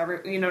backstories.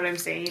 You know what I'm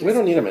saying? We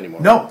don't need them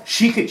anymore. No,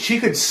 she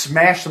could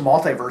smash the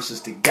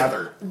multiverses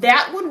together.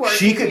 That would work.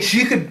 She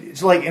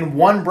could like in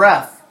one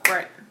breath.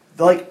 Right.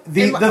 Like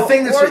the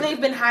thing that's, or they've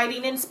been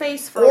hiding in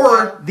space for a while.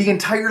 while. The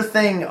entire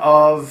thing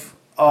of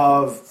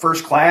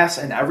First Class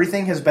and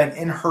everything has been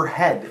in her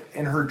head,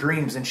 in her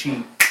dreams, and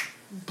she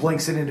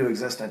blinks it into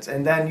existence.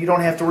 And then you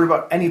don't have to worry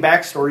about any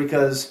backstory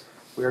because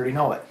we already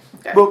know it.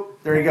 Okay. Boop,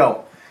 there you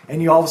go.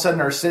 And you all of a sudden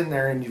are sitting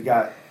there and you've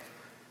got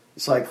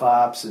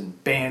Cyclops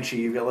and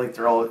Banshee, you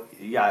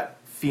got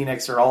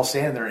Phoenix, they're all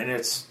standing there, and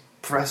it's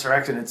Professor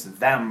X and it's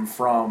them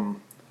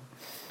from.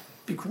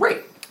 Be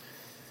great.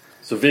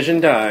 So Vision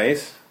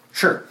dies.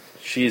 Sure.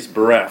 She's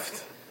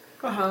bereft.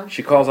 Uh-huh.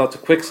 She calls out to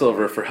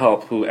Quicksilver for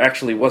help, who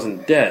actually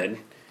wasn't dead.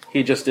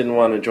 He just didn't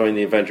want to join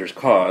the Avengers'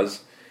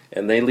 cause,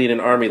 and they lead an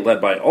army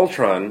led by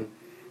Ultron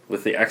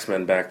with the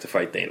X-Men back to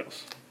fight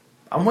Thanos.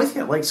 I'm with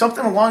you, like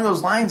something along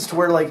those lines, to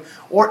where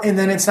and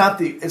then it's not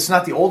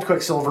the old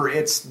Quicksilver,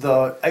 it's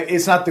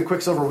not the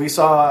Quicksilver we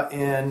saw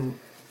in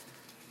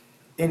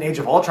Age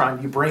of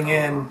Ultron. You bring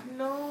in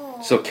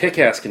so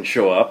Kick-Ass can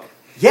show up.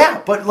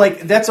 Yeah, but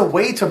that's a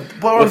way to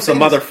with the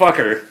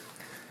motherfucker.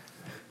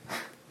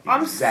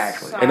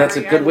 Exactly, sorry, and that's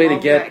a good way to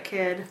get. That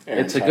kid.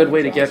 It's a good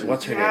way to get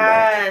what's her name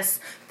back.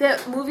 Yes,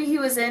 the movie he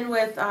was in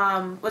with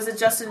was it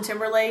Justin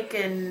Timberlake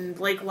and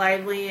Blake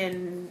Lively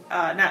and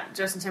not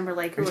Justin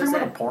Timberlake? Who was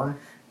it? About porn?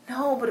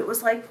 No, but it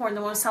was like porn. The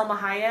one with Selma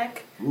Hayek.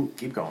 Ooh,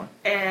 keep going.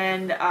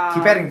 And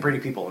keep adding pretty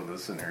people into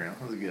this scenario.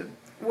 That was good.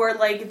 Where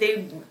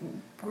they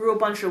grew a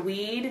bunch of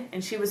weed,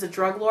 and she was a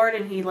drug lord,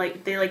 and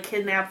they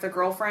kidnapped the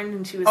girlfriend,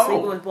 and she was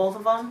sleeping with both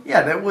of them.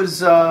 Yeah, that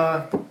was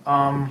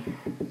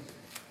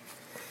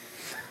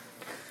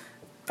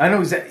I know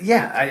exactly.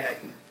 Yeah,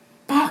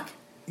 fuck.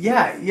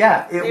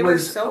 Yeah. It They was were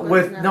so good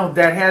with in that. no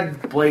that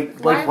had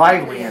Blake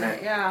Lively in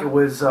it. Yeah. It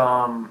was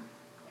damn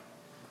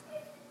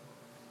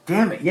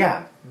it,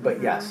 yeah.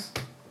 But yes.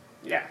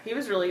 Yeah, he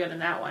was really good in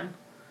that one.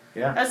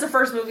 Yeah. That's the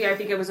first movie I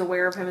think I was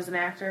aware of him as an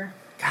actor.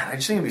 God, I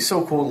just think it'd be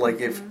so cool. Like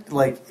if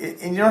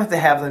and you don't have to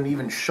have them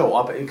even show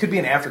up. It could be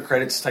an after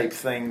credits type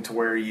thing to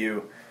where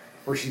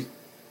she's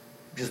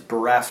just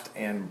bereft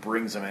and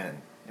brings them in.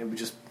 It would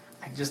just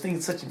I just think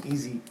it's such an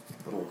easy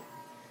little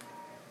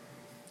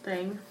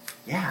Thing.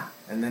 yeah.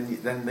 And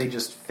then they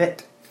just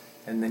fit.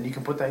 And then you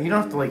can put that. You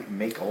don't have to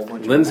make a whole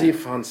bunch. Lindsay of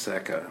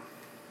Fonseca.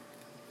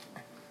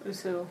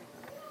 Who's who?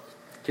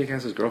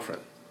 Kick-Ass's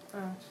girlfriend. Oh.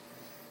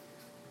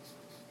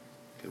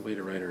 Good way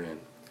to write her in.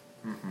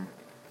 Mm-hmm.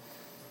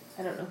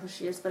 I don't know who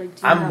she is, but I do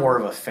I'm know. more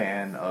of a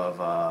fan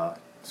of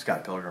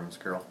Scott Pilgrim's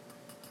girl.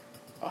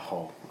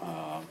 Oh,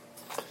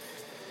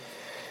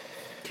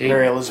 Kate,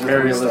 Mary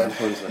Elizabeth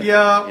Winstead.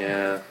 Yeah.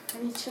 Yeah.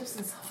 I need chips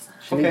and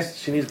salsa.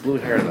 She needs blue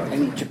hair though. I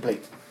need your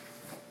plate.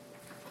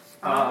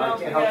 I don't know if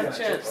we got that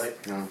chips.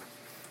 chip, No.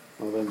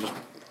 Well, then just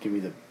give me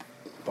the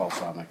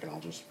balsamic and I'll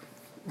just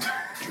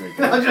drink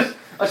it. I'll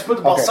just put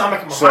the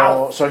balsamic in my so,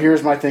 mouth. So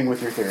here's my thing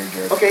with your theory,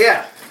 Jared. Okay,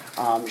 yeah.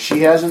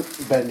 She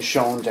hasn't been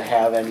shown to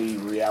have any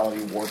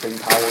reality warping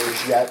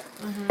powers yet.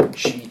 Mm-hmm.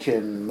 She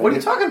can... What are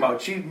you talking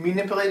about? She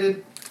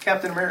manipulated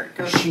Captain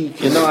America? She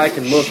can, I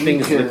can move she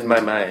things can- with my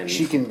mind.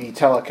 She can be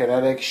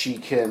telekinetic. She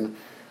can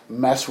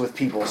mess with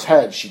people's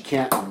heads. She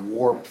can't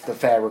warp the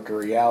fabric of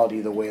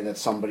reality the way that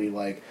somebody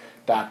like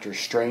Doctor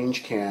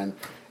Strange can.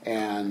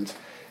 And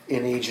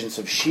in Agents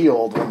of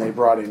S.H.I.E.L.D., when they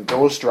brought in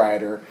Ghost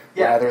Rider,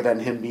 rather than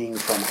him being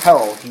from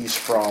hell, he's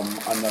from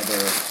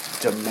another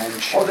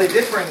dimension. Oh, they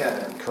did bring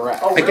that in.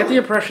 Correct. Oh, I get the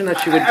impression that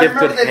she would give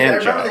good hand I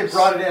remember they jobs.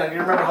 brought it in. I didn't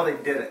remember how they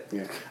did it.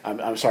 Yeah.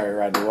 I'm sorry,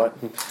 Rodney, what?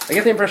 I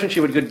get the impression she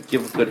would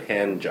give good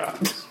hand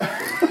jobs.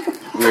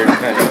 Weird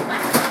kind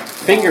of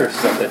finger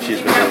stuff that she's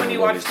You been know doing. when in you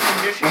watch movies. The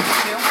Magician too?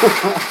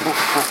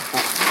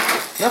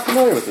 Not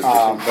familiar with it,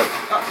 but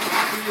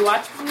Did you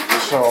watch The Magician?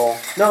 So,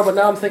 no. But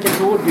now I'm thinking,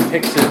 who would be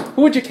picked?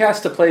 Who would you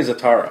cast to play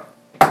Zatara?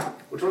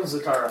 Which one's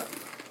Zatara?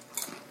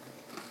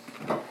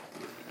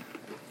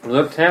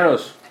 Look,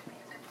 Thanos.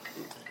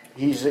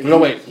 he's No,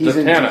 wait, he's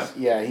in Zatanna. DC.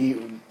 Yeah,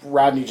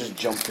 Rodney just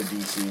jumped to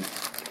DC.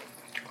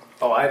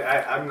 Oh,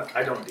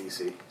 I don't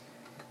DC.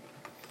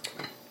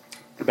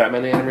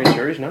 Batman the animated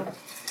series? No.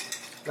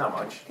 Not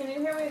much. Can you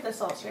hear me? The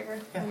salt shaker.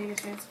 Yeah. When you get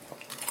a chance.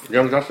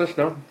 Young Justice?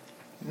 No.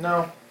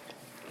 No.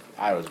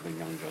 I was a big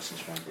Young Justice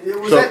fan.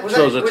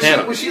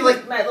 Zatanna. Was she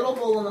like my little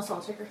bowl in the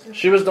salt shaker too?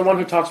 She was the one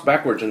who talks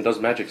backwards and does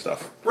magic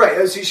stuff.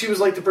 right? She was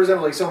like the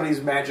presenter, like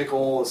somebody's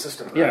magical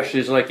assistant. Right? Yeah,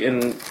 she's like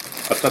in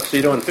a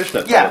tuxedo and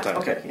fishnets Yeah. all the time.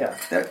 Okay. Yeah.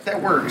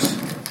 That works.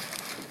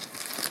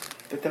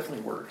 That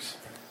definitely works.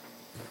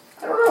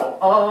 I don't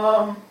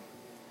know.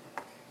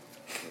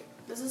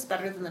 This is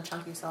better than the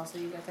chunky salsa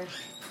you got there.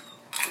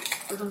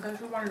 For some guys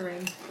who are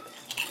wondering.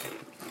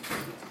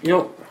 You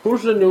know,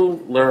 who's the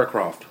new Lara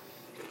Croft?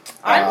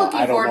 I'm looking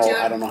I don't forward know. to it.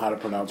 I don't know how to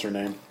pronounce her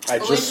name. I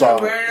Elisa just saw.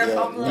 Werner,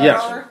 something like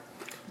Yes.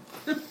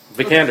 that.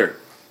 Vikander.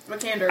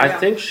 Vikander, I yeah.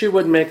 think she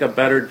would make a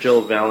better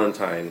Jill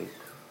Valentine.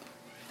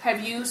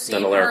 Have you seen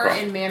Than Lara her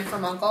Croft. in Man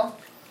from U.N.C.L.E.?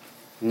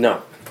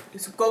 No.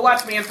 So go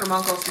watch Man from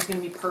U.N.C.L.E. She's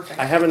going to be perfect.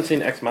 I haven't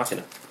seen Ex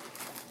Machina.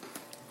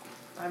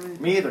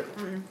 Me either.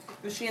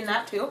 Is she in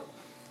that too?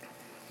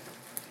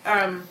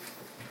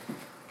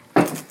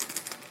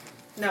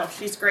 No,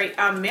 she's great.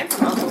 Man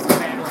from U.N.C.L.E. is a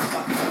fabulous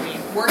fucking movie.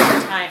 Worth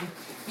your time.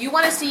 You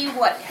want to see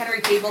what Henry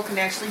Cavill can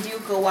actually do?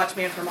 Go watch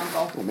Man from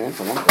U.N.C.L.E. Oh, man,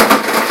 for one.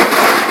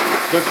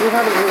 Does she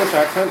have an English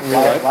accent in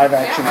real life? Live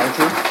action Yeah.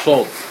 Archer.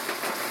 Sold.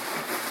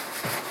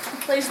 He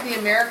plays the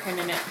American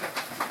in it.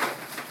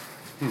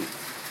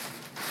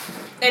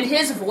 And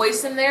his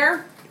voice in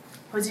there,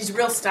 because he's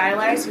real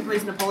stylized, he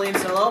plays Napoleon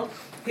Solo,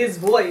 his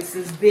voice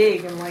is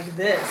big and like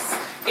this.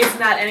 It's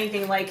not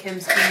anything like him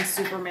being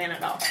Superman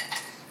at all.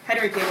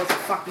 Henry Cavill's a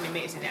fucking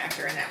amazing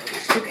actor in that movie.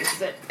 She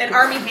faces it. And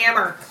Armie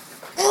Hammer.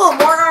 Oh,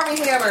 more Armie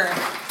Hammer.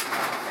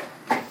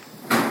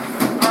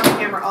 Armie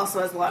Hammer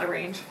also has a lot of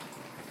range.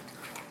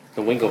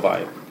 The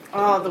Winklevi.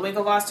 Oh, the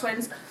Winklevoss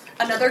twins.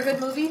 Another good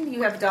movie,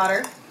 you have a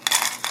daughter,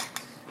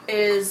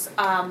 is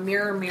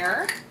Mirror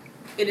Mirror.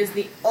 It is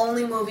the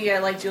only movie I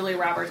like Julia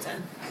Roberts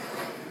in.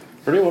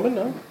 Pretty Woman,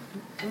 no?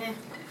 Eh.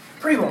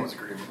 Pretty Woman's a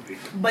great movie.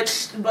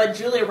 But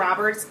Julia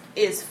Roberts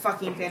is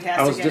fucking fantastic.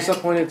 I was in it.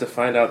 disappointed to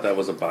find out that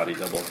was a body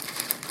double.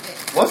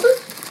 Was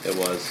it? It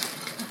was.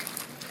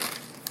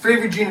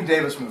 Favorite Gina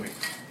Davis movie.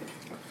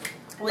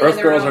 League Earth of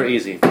Their Girls Own. are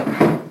easy.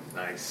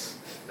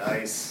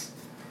 Nice.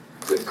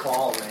 Good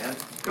call, man.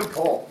 Good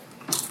pull.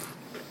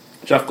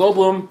 Jeff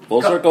Goldblum,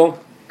 full circle.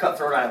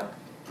 Cutthroat Island.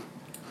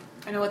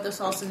 I know what this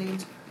also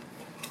means.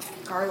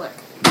 Garlic.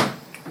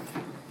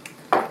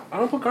 I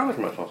don't put garlic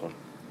in my salsa.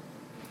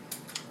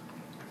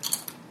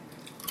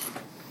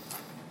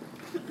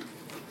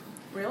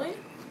 Really?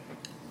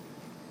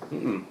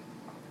 Mm-mm.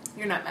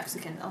 You're not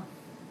Mexican, though.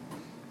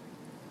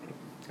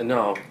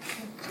 No.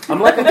 I'm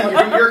like a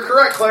You're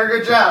correct, Claire.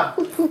 Good job.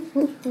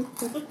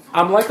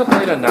 I'm like a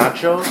plate of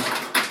nachos.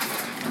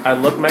 I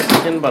look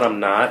Mexican, but I'm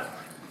not.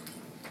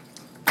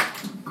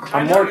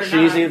 I'm more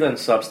cheesy than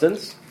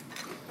substance.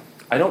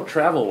 I don't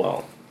travel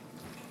well.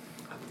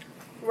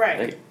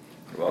 Right. Hey,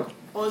 Well,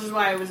 this is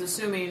why I was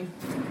assuming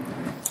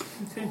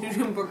you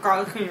didn't put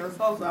garlic in your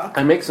salsa.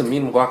 I make some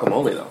mean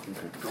guacamole, though.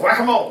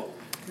 Guacamole.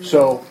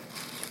 So,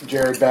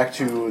 Jared, back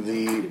to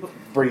the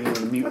bringing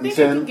the I mutants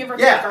think I can in. give her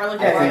Yeah.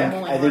 garlic I and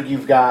think, guacamole. I think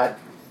you've got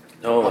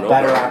No, a no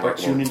better guacamole.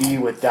 opportunity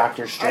with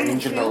Doctor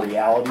Strange and the too.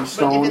 Reality But if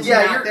Stone it's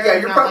Yeah, not you're- there, yeah, it's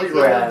you're not probably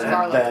like right. it's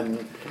garlic.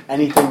 than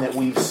anything that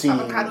we've seen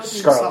Avocados and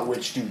Scarlet salt.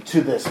 Witch do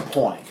to this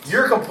point.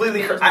 You're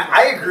completely correct.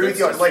 I agree with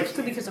you. Like,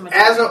 Because I'm a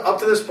up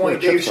to this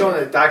point, Yeah, they've chips shown on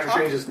that Doctor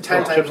Strange is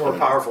 10 Yeah, times chips more on it.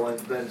 powerful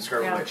than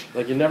Scarlet Yeah. Witch.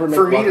 Like, you never make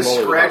For me to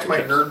guacamole scratch without my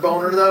chips. nerd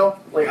boner, though,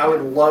 like, I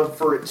would love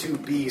for it to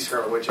be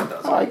Scarlet Witch. It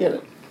does. Oh, I get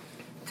it.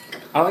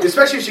 I like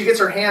Especially if she gets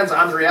her hands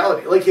on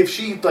reality. Like, if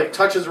she, like,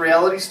 touches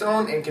Reality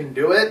Stone and can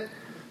do it,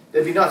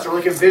 that'd be nuts. Or,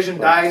 like, if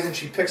Vision dies and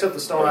she picks up the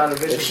stone out of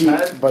Vision's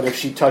head. But if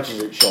she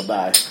touches it, she'll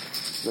die.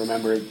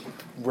 Remember,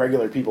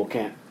 regular people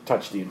can't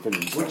touch the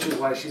Infinity Stone. Which is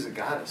why she's a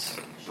goddess.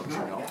 Don't you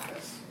know?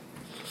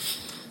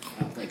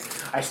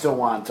 I still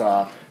want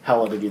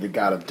Hela to be the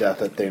god of death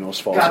that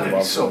Thanos falls God, in that'd be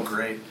love so with.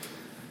 great.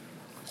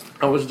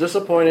 I was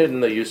disappointed in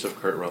the use of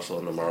Kurt Russell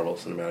in the Marvel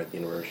Cinematic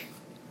Universe.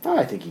 Oh,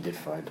 I think he did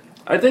fine.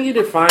 I think he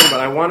did fine, but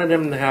I wanted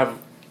him to have.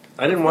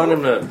 I didn't want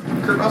him to.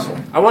 Kurt Russell.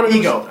 I wanted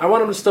Ego. I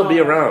want him to still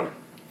be around.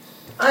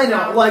 I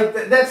know,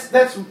 like,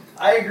 that's,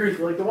 I agree with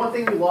you. Like, the one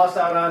thing we lost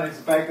out on is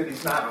the fact that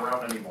he's not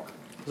around anymore.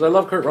 Because I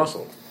love Kurt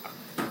Russell.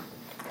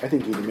 I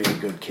think he'd have made a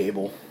good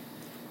Cable.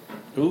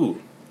 Ooh.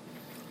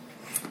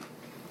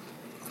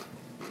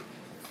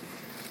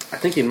 I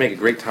think he'd make a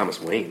great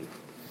Thomas Wayne.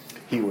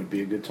 He would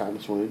be a good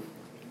Thomas Wayne.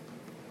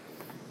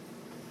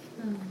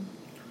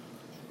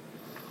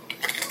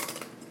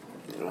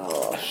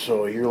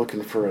 So you're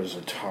looking for a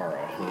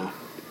Zatara, huh?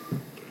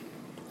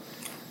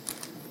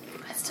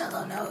 I still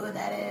don't know who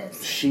that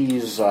is.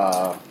 She's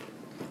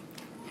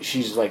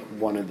like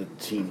one of the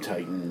Teen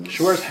Titans.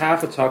 She wears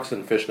half a tux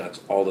and fishnets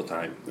all the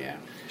time. Yeah.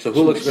 So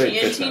who looks Is great she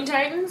in in Teen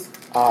fishnets?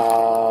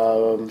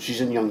 Titans?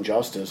 She's in Young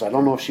Justice. I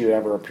don't know if she would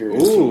ever appear in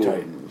Teen Ooh.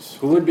 Titans.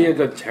 Who would be a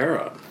good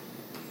Terra?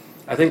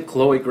 I think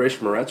Chloe Grace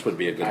Moretz would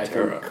be a good I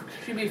Terra. think-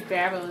 She'd be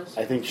fabulous.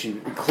 I think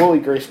Chloe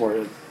Grace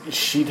Moretz.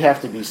 She'd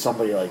have to be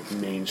somebody like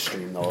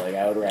mainstream though. Like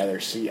I'd rather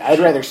see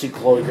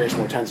Chloe Grace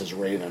Moretz as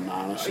Raven,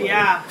 honestly.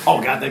 Yeah.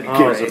 Oh, God, that'd be Oh,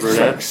 great. as a It's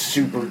brunette? like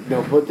super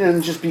no, but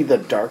then just be the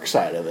dark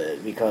side of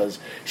it because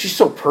she's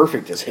so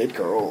perfect as Hit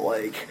Girl.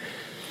 Like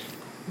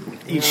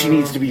she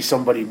needs to be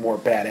somebody more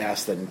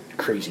badass than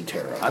Crazy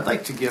Terra. I'd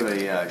like to give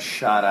a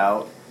shout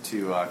out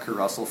to Kurt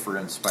Russell for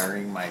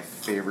inspiring my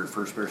favorite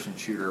first-person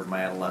shooter of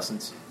my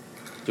adolescence.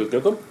 Duke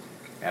Nukem?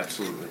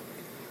 Absolutely.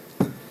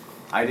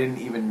 I didn't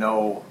even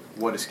know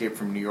what Escape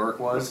from New York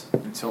was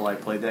until I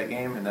played that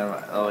game, and then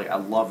I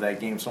love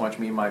that game so much.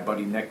 Me and my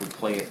buddy Nick would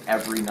play it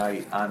every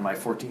night on my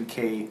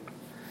 14K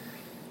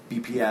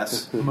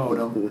BPS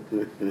modem.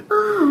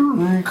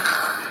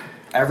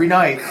 Every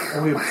night,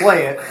 and we would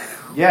play it.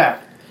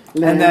 Yeah.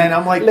 And then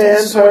I'm like,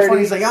 this is so much fun.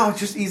 He's like, oh,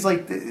 he's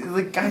like,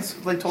 the guy's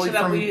like totally Shut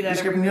up, from we do that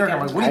Escape every from New York. I'm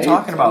like, weekend. what are you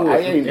talking about? I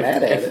ain't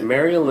mad at If it.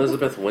 Mary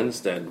Elizabeth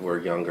Winstead were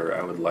younger,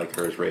 I would like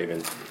her as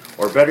Raven.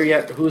 Or better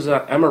yet, who's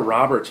Emma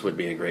Roberts would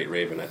be a great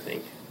Raven, I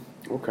think.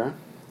 Okay.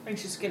 I think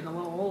she's getting a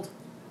little old.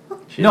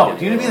 She's No,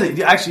 getting do you know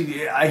be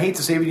actually? I hate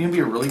to say, but you know, be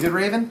a really good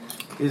Raven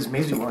is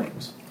Maisie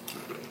Williams,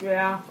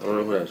 Yeah. I don't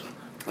know who that is.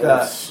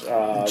 That's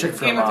the chick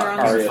from Game of Thrones.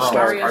 Arya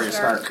Stark. Arya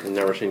Stark. I've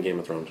never seen Game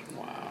of Thrones.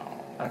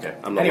 Okay,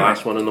 I'm the Anyway,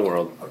 last one in the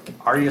world.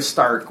 Arya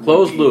Stark. would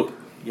Closed be- loop.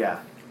 Yeah,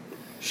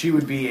 she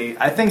would be.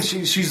 I think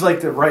she's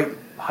like the right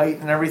height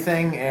and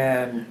everything,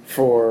 and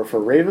For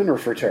Raven or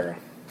for Terra?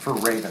 for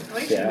Raven. I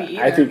think Yeah, she'd be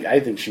either. I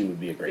think she would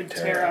be a great Good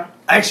Terra. Tara.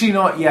 Actually, you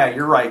know what? Yeah,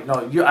 you're right. No,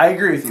 I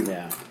agree with you.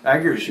 Yeah, I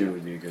agree with she you.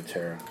 would be a good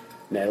Terra.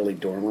 Natalie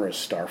Dormer as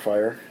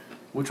Starfire.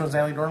 Which one's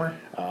Natalie Dormer?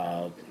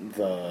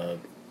 The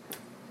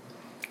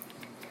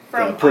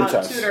From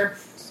princess. Tudor.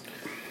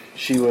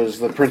 She was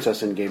the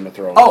princess in Game of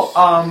Thrones.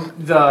 Oh,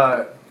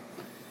 the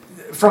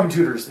from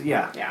Tudors.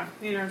 Yeah, Yeah,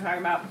 you know what I'm talking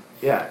about.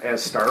 yeah,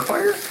 as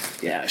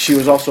Starfire. yeah. She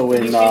was also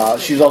in.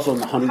 She was also in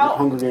the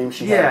Hunger Games.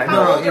 She Yeah. had-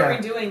 How No, old yeah. are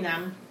we doing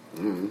them?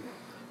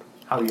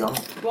 How young?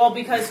 Well,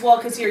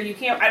 because here you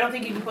can't. I don't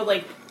think you can put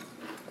like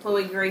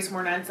Chloe Grace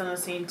Moretz on the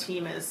same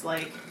team as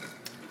like,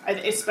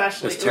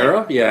 especially Is Terra?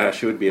 Like, yeah,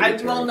 she would be a I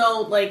good Terra. will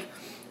know like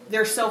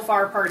they're so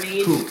far apart in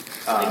age. Who?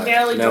 Like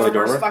Natalie Natalie Dormer's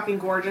Dormer? fucking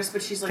gorgeous,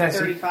 but she's Can I like see?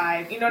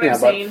 35. You know what Yeah,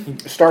 I'm but saying?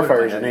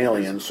 Starfire's an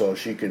alien, so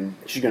she's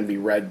gonna be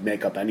red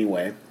makeup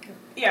anyway.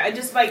 Yeah, I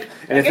just like.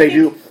 And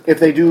like, if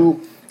they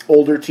do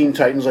older Teen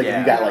Titans, like if Yeah,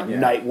 you got like yeah.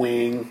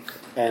 Nightwing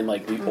and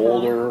like the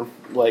older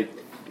like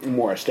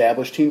more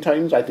established Teen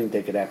Titans, I think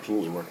they could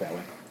absolutely work that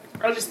way.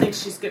 I just think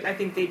she's good. I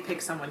think they'd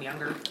pick someone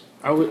younger.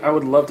 I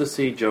would love to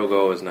see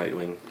Jogo as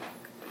Nightwing.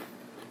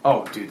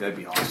 Oh, dude, that'd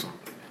be awesome.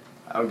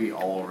 I would be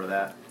all over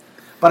that.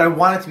 But I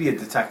want it to be a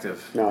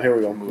detective. No, here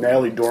we go.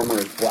 Natalie Dormer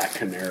is Black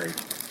Canary.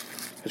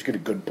 Let's get a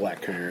good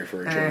Black Canary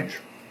for a change.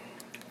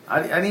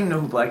 I didn't even know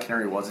who Black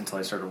Canary was until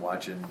I started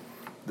watching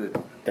the...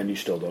 Then you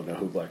still don't know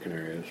who Black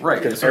Canary is.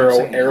 Right. Because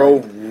Arrow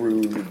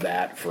ruined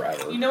that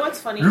forever. You know what's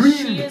funny?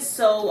 She is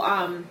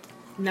so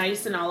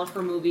nice in all of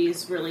her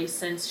movies, really,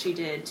 since she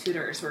did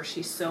Tudors, where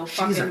she's so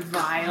fucking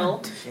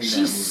vile.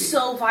 She's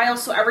so vile,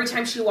 so every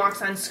time she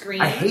walks on screen...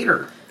 I hate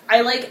her.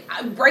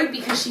 Right,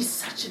 because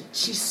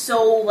she's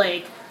so,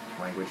 like...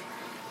 Language.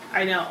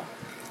 I know.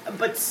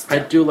 But still.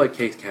 I do like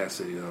Kate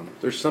Cassidy, though.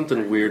 There's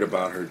something weird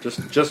about her.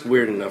 Just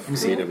weird enough for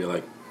me to be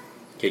like,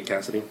 Kate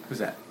Cassidy? Who's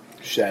that?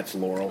 That's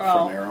Laurel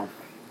from Arrow.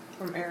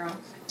 From Arrow.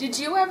 Did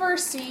you ever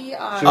see...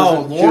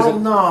 Laurel,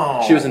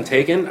 no. She was in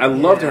Taken? I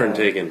loved her in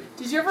Taken.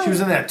 Did you ever... She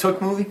was in that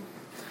Took movie?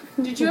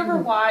 Did you ever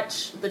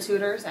watch The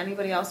Tudors?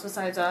 Anybody else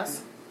besides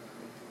us?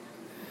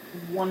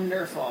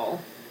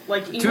 Wonderful.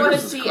 Like, you want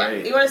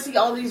to see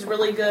all these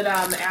really good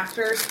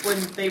actors when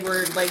they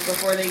were, like,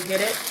 before they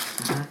hit it.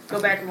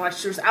 Go back and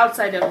watch Tudors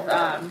outside of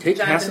Kate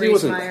Jonathan Cassidy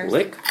was in Rhys-Meyers.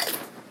 Click?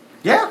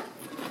 Yeah.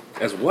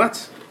 As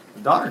what?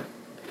 The daughter.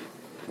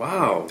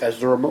 Wow. As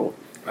the remote.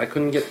 I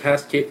couldn't get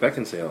past Kate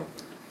Beckinsale.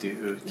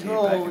 Dude, Kate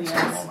Beckinsale. Beckinsale.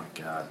 Yes. Oh,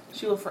 my God.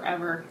 She will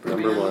forever be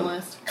Number on the one.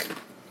 list.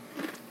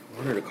 I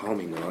want her to call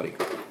me naughty.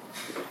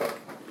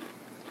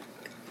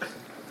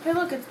 Hey,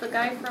 look, it's the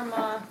guy from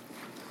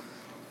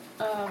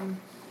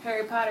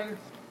Harry Potter.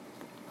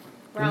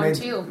 Round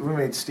 2. We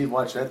made Steve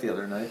watch that the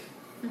other night.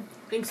 I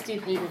think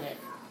Steve hated it.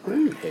 I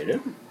didn't hate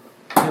it.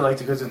 He liked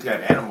it because it's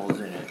got animals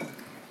in it.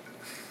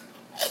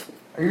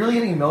 Are you really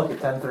getting milk at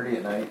 10:30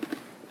 at night?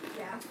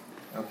 Yeah.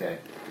 Okay.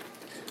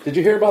 Did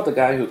you hear about the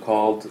guy who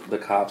called the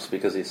cops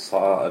because he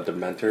saw a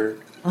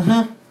Dementor?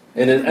 Mm-hmm.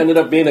 And it ended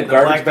up being a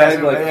garbage bag,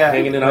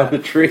 hanging it on the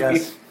tree.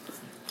 Yes.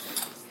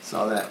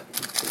 Saw that.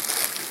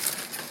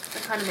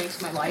 It kind of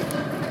makes my life.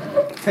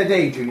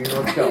 Today, Junior,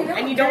 let's go.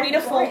 And you don't need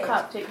a full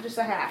cup. Take just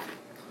a half.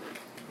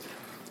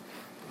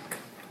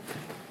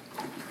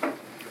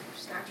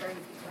 Just not trying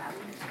to be loud.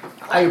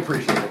 I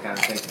appreciate it, Con.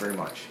 Thank you very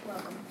much.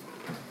 Welcome.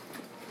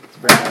 It's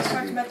very nice of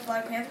Talked you. about the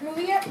Black Panther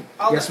movie yet?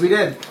 Yes, we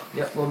did.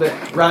 Yep, a little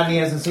bit. Rodney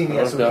hasn't seen it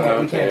yet,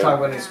 so we can't talk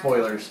about any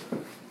spoilers.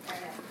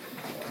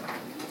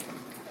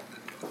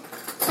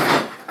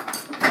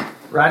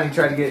 Rodney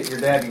tried to get your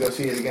dad to go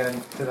see it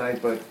again tonight,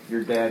 but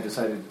your dad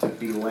decided to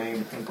be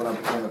lame and put on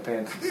pajama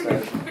pants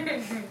instead.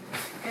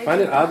 Find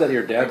it odd that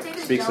your dad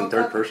speaks in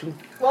third person?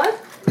 What?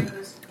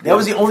 That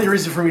was the only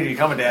reason for me to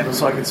become a dad, was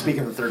so I could speak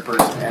in the third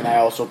person. And I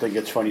also think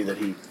it's funny that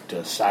he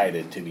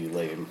decided to be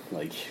lame.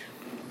 Like,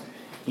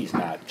 he's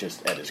not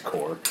just at his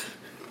core.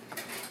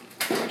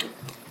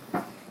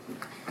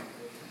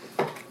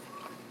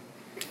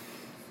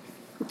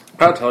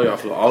 I'll tell you,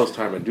 after all this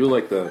time, I do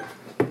like the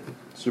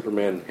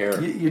Superman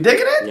hair. You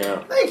digging it?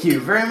 Yeah. Thank you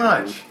very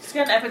much. He's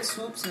got an epic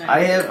swoops now.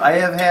 I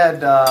have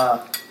had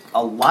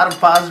a lot of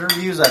positive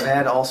reviews. I've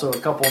had also a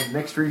couple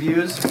mixed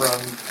reviews from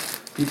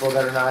people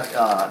that are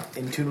not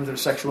in tune with their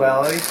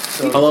sexuality.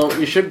 So, Although,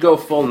 you should go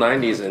full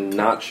 90s and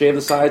not shave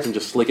the sides and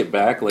just slick it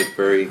back, like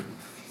very...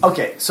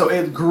 okay, so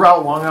it grew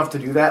out long enough to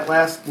do that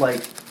last,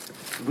 like,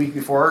 week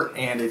before,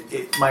 and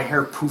my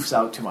hair poofs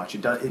out too much.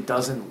 It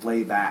doesn't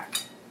lay back.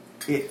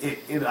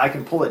 I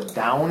can pull it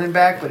down and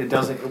back, but it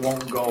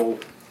won't go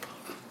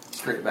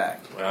straight back.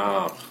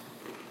 Wow.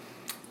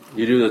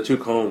 You do the two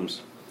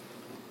combs.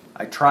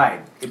 I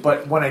tried,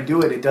 but when I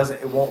do it,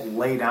 it won't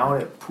lay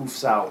down. It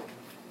poofs out.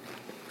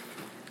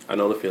 I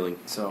know the feeling.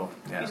 So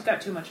yeah, He's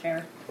got too much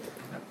hair.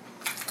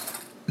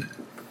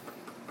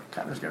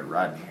 Connor's got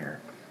Rodney hair.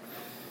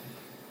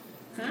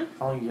 How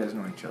long you guys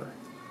know each other?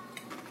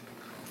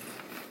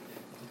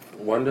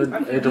 When did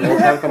Age of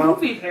Ultron come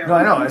out? Hair. No,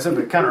 I know. I said,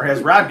 but Connor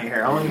has Rodney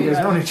hair. How long you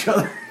guys known each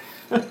other?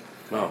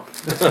 Oh.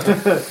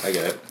 I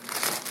get it.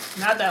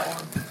 Not that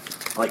long.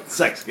 Like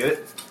sex, get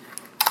it?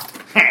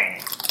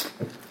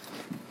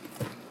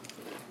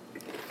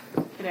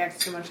 It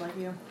acts too much like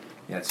you.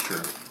 Yeah, it's true.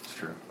 It's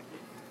true.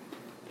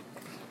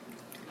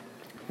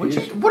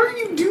 What are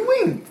you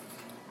doing?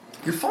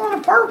 You're falling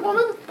apart,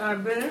 woman.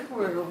 I've been in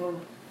for a whole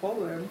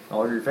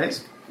All over your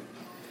face?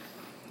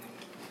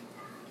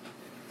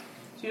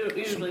 It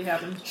usually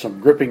happens. Some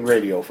gripping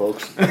radio,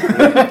 folks.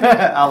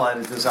 I'll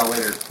edit this out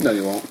later. No,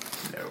 you won't.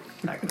 No,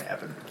 not going to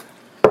happen.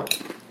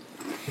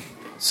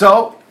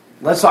 So,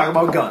 let's talk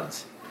about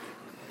guns.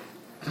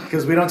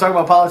 Because we don't talk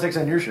about politics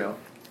on your show.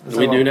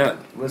 We do not.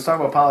 Let's talk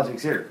about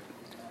politics here.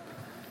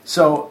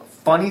 So,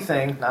 funny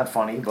thing, not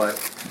funny, but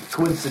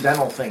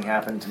coincidental thing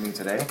happened to me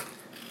today.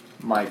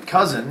 My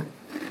cousin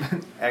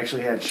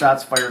actually had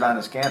shots fired on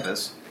his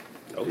campus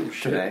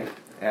today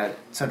at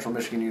Central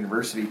Michigan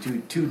University.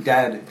 Two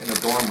dead in a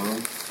dorm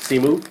room.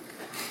 Simu?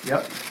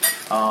 Yep.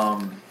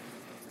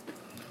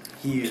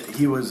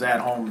 He was at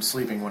home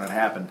sleeping when it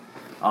happened.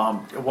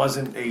 It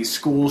wasn't a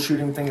school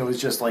shooting thing. It was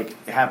just like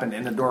it happened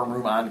in the dorm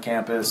room on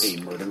campus. A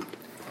murder.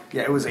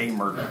 Yeah, it was a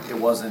murder. It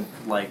wasn't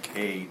like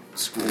a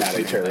school Not a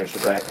shooting terrorist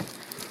thing. attack.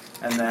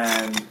 And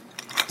then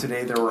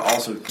today there were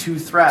also two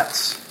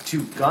threats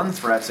to gun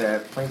threats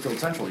at Plainfield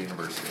Central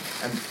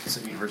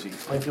University,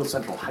 Plainfield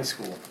Central High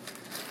School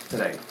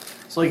today.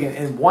 So like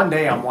in one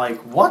day, I'm like,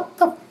 what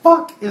the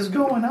fuck is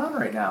going on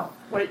right now?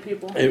 White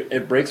people.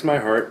 It breaks my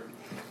heart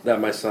that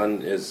my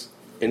son is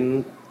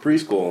in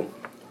preschool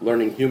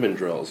learning human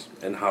drills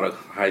and how to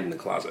hide in the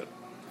closet.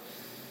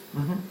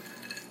 Mm-hmm.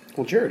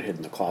 Well, Jared hid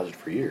in the closet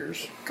for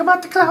years. Come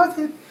out the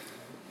closet.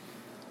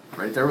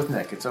 Right there with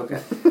Nick. It's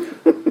okay.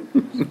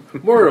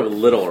 More of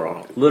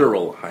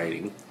literal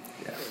hiding.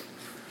 Yeah.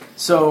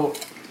 So,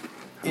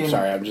 I'm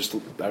sorry.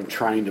 I'm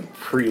trying to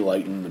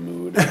pre-lighten the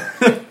mood.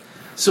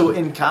 So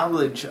in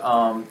college,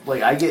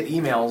 like I get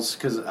emails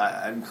because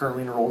I'm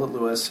currently enrolled at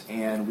Lewis,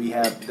 and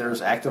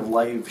there's active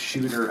live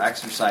shooter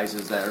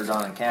exercises that are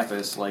done on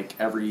campus like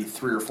every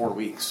 3 or 4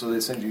 weeks. So they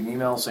send you an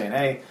email saying,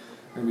 "Hey,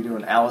 we're gonna be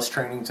doing Alice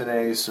training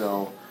today."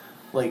 So,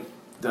 like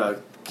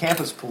the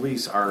campus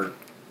police are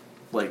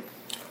like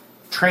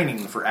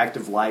training for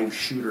active live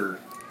shooter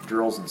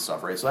drills and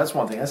stuff, right? So that's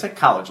one thing. That's at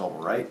college level,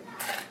 right?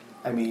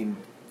 I mean,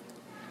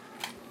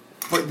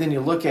 but then you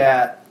look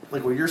at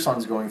like what your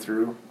son's going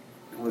through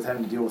with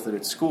having to deal with it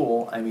at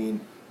school. I mean,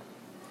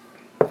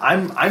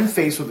 I'm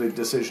faced with a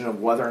decision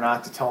of whether or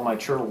not to tell my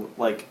child,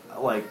 like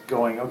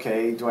going,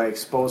 okay, do I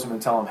expose him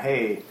and tell him,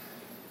 hey,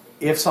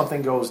 if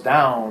something goes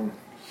down,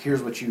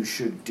 here's what you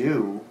should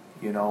do,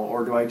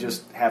 or do I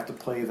just have to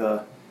play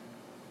the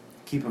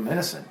keep him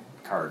innocent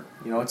card?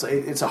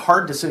 It's a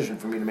hard decision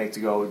for me to make,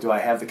 to go, do I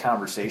have the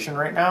conversation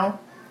right now?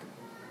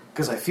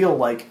 Because I feel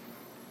like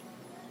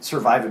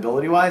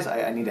survivability-wise,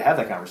 I need to have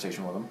that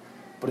conversation with him.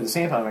 But at the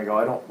same time, I go,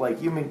 I don't,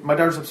 like, you mean, my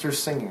daughter's upstairs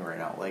singing right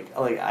now. Like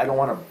I don't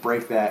want to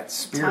break that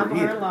spirit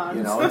either.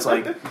 It's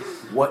like,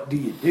 what do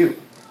you do?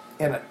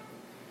 And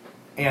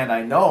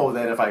I know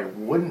that if I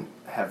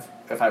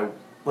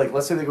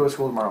let's say they go to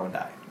school tomorrow and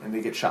die, and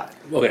they get shot.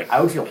 Okay. I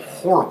would feel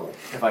horrible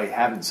if I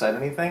haven't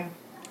said anything.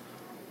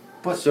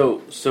 But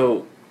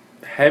So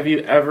have you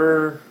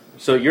ever...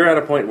 So you're at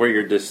a point where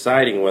you're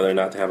deciding whether or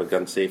not to have a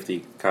gun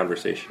safety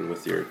conversation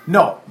with your...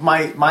 No,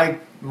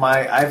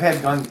 I've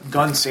had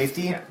gun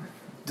safety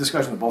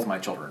discussion with both my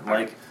children.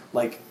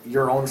 Like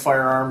your own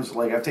firearms.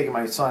 Like I've taken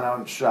my son out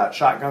and shot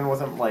shotgun with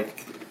him.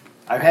 Like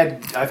I've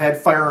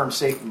had firearm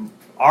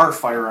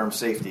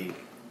safety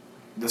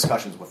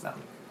discussions with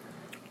them.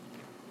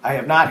 I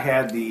have not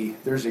had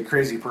there's a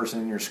crazy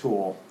person in your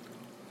school,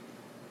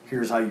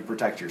 here's how you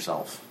protect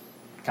yourself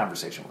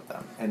conversation with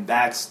them. And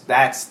that's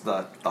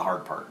the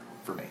hard part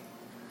for me,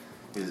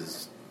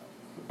 is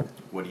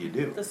what do you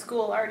do? The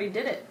school already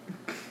did it.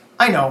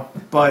 I know,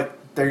 but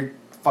they're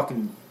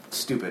fucking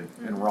stupid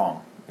and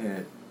wrong. And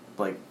it,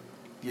 like,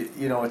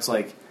 it's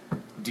like,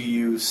 do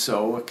you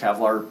sew a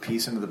Kevlar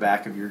piece into the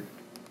back of your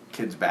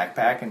kid's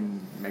backpack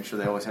and make sure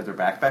they always have their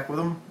backpack with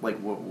them? Like,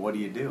 what do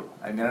you do?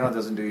 I mean, I know it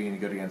doesn't do you any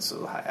good against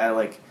the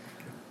high.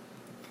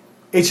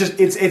 It's just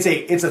it's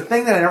a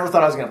thing that I never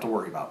thought I was gonna have to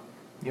worry about.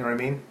 You know what I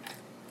mean?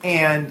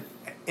 And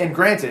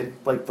granted,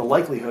 like the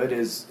likelihood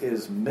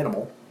is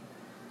minimal,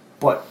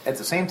 but at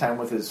the same time,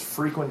 with as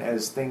frequent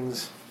as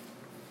things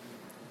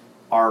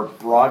are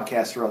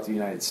broadcast throughout the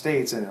United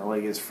States, and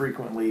like as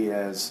frequently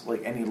as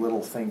like any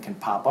little thing can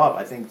pop up,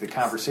 I think the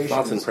conversation.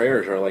 Thoughts and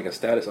prayers are like a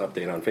status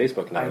update on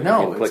Facebook now. I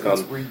know, you can click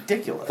it's on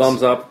ridiculous.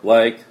 Thumbs up,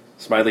 like,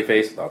 smiley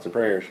face, thoughts and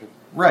prayers.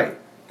 Right,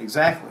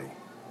 exactly.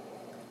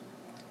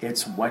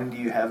 It's when do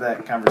you have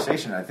that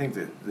conversation? I think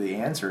that the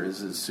answer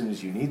is as soon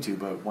as you need to,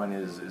 but when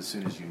is as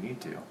soon as you need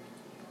to?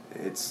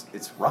 It's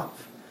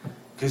rough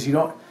because you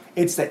don't.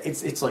 It's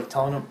like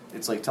telling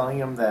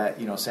them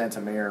that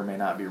Santa may or may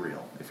not be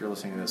real. If you're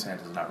listening to this,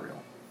 Santa's not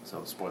real.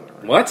 So spoiler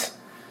alert. What?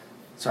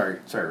 Sorry,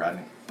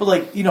 Rodney. But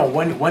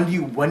when do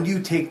you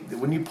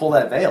pull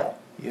that veil?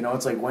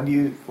 It's like, when do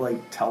you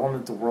tell them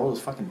that the world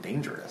is fucking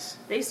dangerous?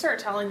 They start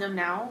telling them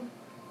now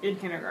in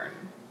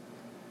kindergarten,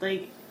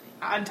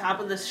 on top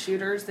of the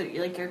shooters that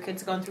your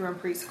kids going through in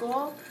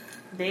preschool.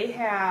 They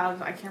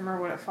have, I can't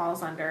remember what it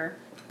falls under,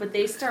 but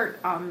they start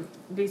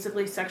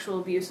basically sexual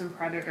abuse and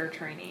predator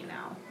training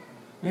now.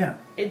 Yeah.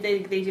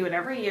 They do it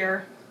every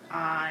year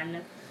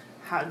on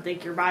how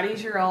your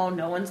body's your own,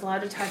 no one's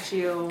allowed to touch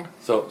you.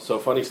 So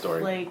funny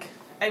story.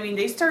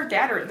 They start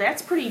that.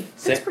 That's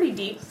pretty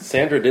deep.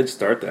 Sandra did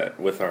start that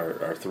with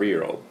our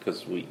 3-year-old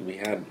because we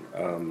had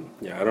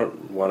I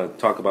don't want to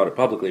talk about it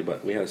publicly,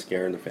 but we had a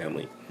scare in the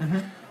family.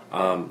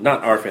 Mm-hmm.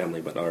 Not our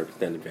family, but our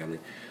extended family.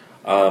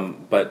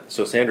 But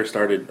so Sandra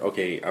started,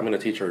 okay, I'm going to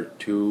teach her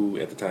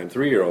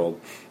 3-year-old,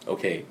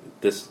 okay,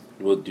 this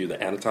will do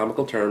the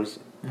anatomical terms.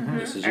 Mm-hmm.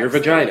 This is your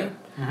vagina.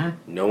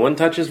 Mm-hmm. No one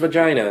touches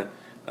vagina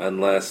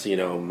unless,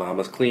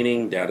 mama's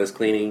cleaning, dad is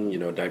cleaning,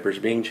 diapers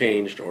being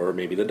changed, or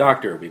maybe the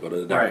doctor. We go to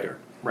the doctor.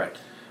 Right.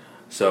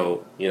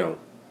 So,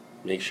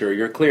 make sure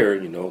you're clear,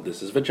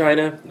 this is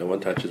vagina, no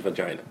one touches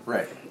vagina.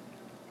 Right.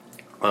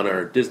 On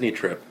our Disney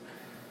trip,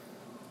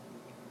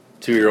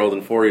 2-year-old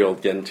and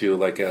 4-year-old get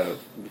into a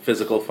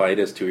physical fight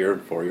as 2-year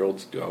and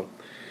 4-year-olds go.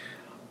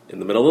 In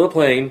the middle of the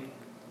plane,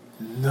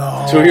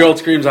 no. 2-year-old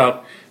screams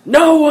out,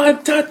 "No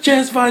one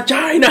touches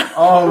vagina!"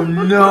 Oh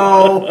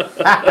no!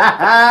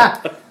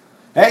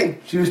 Hey,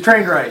 she was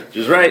trained right. She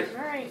was right.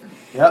 Right.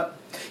 Yep.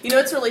 You know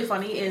what's really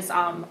funny is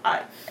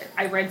I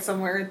read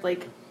somewhere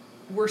like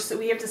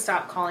we have to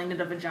stop calling it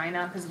a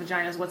vagina because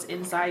vagina is what's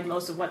inside.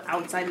 Most of what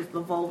outside is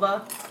the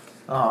vulva.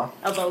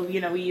 Although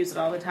we use it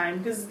all the time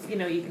because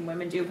even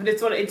women do. But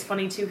it's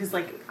funny too because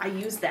like I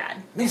use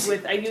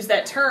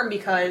that term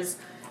because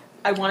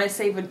I want to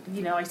say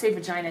I say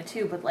vagina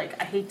too, but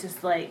like I hate to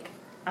like.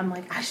 I'm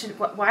like,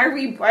 why are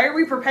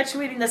we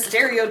perpetuating the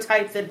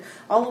stereotype that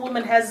all a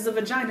woman has is a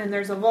vagina and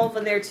there's a vulva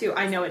there too?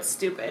 I know it's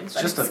stupid.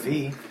 It's just a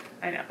V.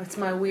 I know, it's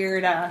my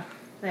weird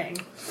thing.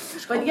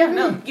 But yeah,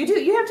 no, you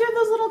have to have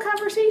those little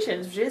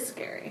conversations, which is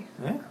scary.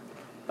 Yeah.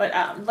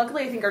 But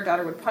luckily I think our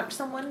daughter would punch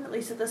someone, at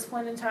least at this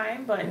point in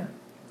time. But,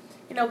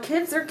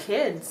 kids are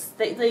kids.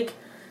 They, like,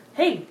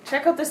 hey,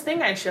 check out this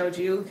thing I showed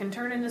you. It can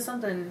turn into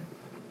something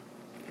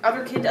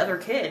other kid to other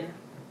kid.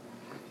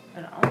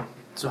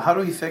 So how do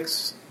we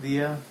fix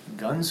the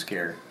gun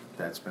scare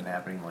that's been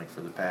happening like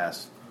for the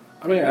past?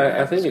 I mean,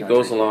 I think it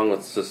goes along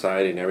with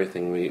society and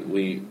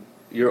everything.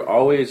 You're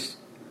always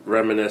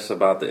reminisce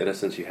about the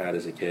innocence you had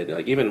as a kid.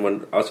 Like even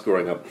when us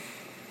growing up,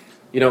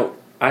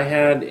 I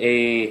had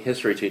a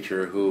history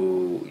teacher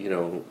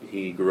who,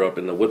 he grew up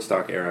in the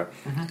Woodstock era.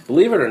 Mm-hmm.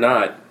 Believe it or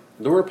not,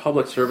 there were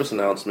public service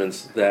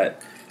announcements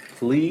that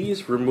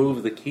please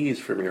remove the keys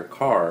from your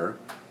car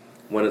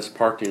when it's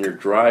parked in your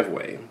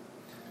driveway,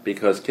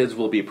 because kids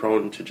will be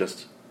prone to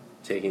just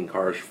taking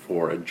cars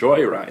for a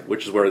joyride,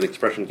 which is where the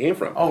expression came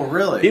from. Oh,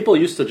 really? People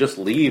used to just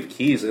leave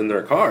keys in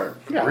their car.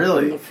 Yeah,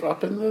 really?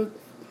 Up in the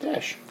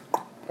dash.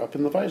 Up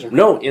in the visor.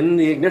 No, in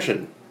the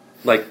ignition.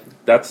 Like,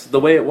 that's the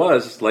way it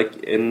was,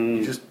 like,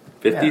 in 50s,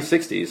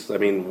 60s. I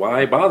mean,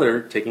 why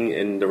bother taking,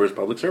 and there was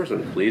public service,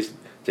 and please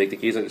take the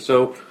keys.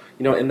 So,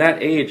 in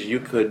that age,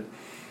 you could,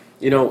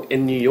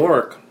 in New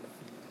York,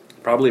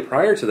 probably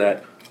prior to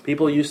that,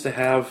 people used to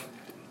have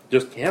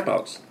just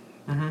campouts.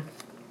 Mm-hmm.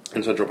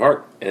 In Central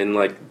Park, and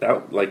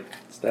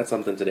that's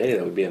something today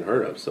that would be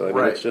unheard of. So I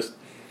mean, It's just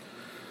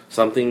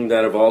something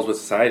that evolves with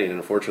society, and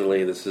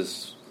unfortunately, this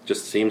is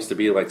just seems to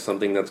be like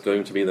something that's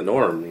going to be the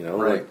norm.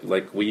 Right.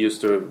 Like we used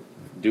to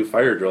do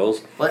fire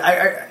drills.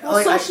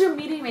 Social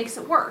media makes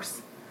it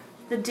worse.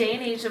 The day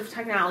and age of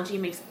technology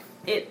makes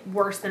it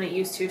worse than it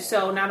used to.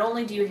 So not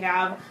only do you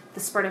have the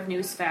spread of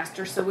news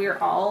faster, so we are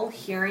all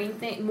hearing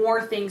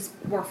more things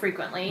more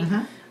frequently,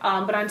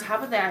 but on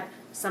top of that,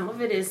 some of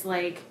it is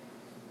like.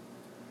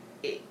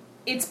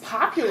 It's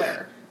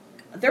popular.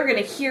 They're gonna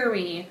hear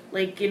me.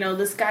 Like,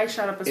 this guy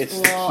shot up a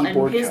school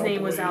and his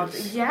name was out.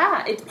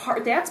 Yeah,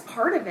 that's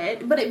part of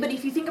it. But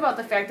if you think about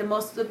the fact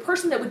that the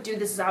person that would do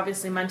this is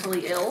obviously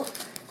mentally ill,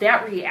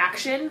 that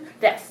reaction,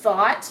 that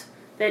thought,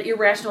 that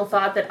irrational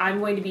thought that I'm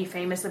going to be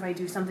famous if I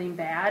do something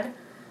bad,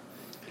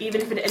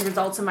 even if it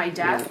results in my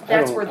death,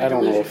 that's where the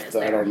delusion is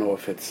there. I don't know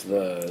if it's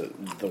the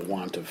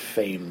want of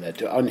fame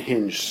that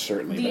unhinged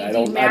certainly, but I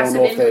don't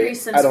know if they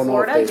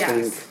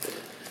think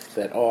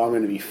that, I'm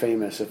going to be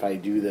famous if I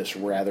do this,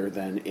 rather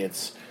than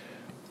it's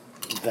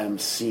them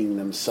seeing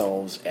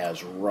themselves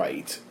as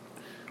right.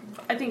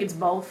 I think it's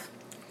both.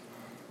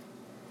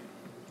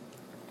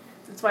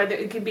 That's why,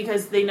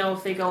 because they know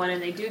if they go in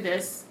and they do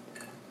this,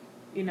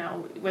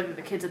 whether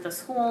the kids at the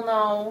school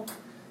know.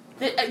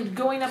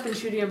 Going up and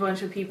shooting a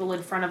bunch of people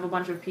in front of a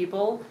bunch of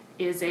people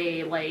is a,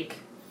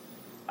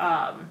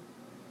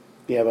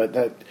 yeah, but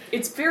that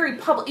it's very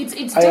public.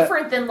 It's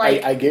different than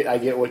like I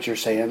get what you're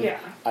saying. Yeah.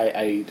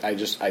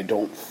 I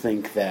don't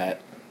think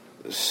that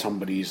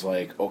somebody's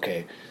like,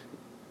 okay,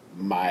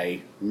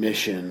 my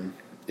mission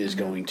is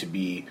going to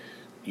be,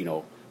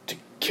 to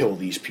kill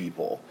these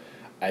people.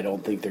 I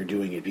don't think they're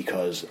doing it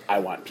because I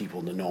want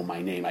people to know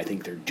my name. I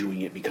think they're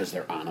doing it because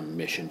they're on a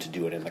mission to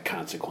do it, and the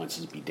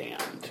consequences be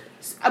damned.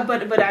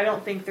 But I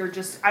don't think they're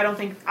just. I don't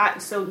think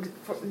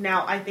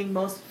now. I think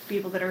most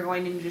people that are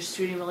going and just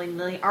shooting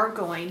willy-nilly aren't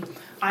going.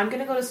 I'm going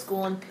to go to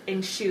school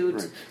and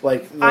shoot.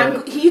 Right.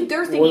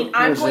 They're thinking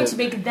I'm going to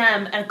make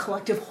them a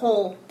collective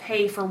whole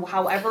pay for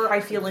however I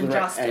feel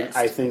injustice. And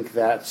I think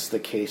that's the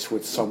case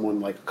with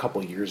someone like a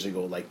couple years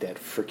ago, like that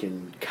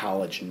freaking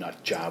college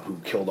nut job who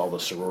killed all the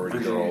sorority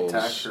girls.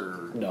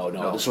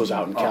 No, this was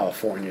out in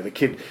California. The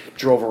kid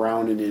drove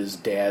around in his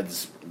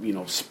dad's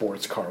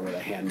sports car with a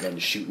handgun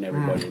shooting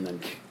everybody, and then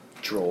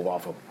drove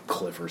off a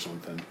cliff or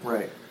something.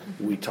 Right.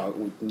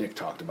 Nick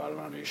talked about it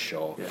on his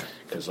show,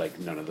 because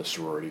none of the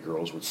sorority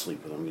girls would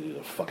sleep with him. He was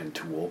a fucking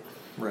tool.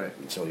 Right.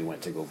 And so he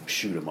went to go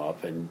shoot him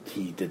up, and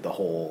he did the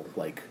whole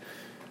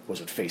was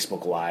it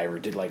Facebook Live, or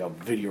did a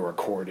video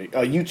recording?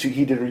 YouTube.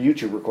 He did a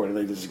YouTube recording.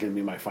 This is going to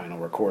be my final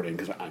recording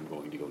because I'm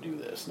going to go do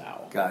this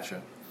now.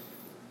 Gotcha.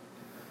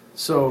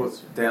 So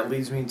that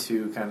leads me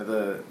to kind of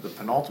the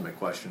penultimate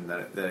question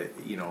that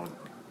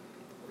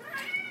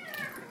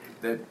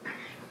that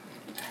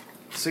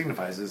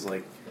signifies is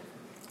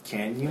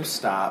can you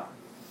stop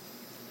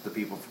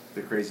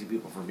the crazy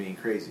people from being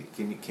crazy?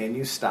 Can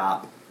you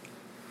stop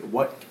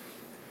what?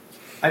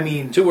 I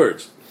mean, 2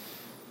 words: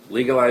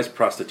 legalize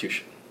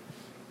prostitution.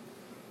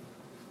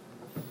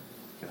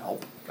 Can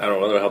help. I don't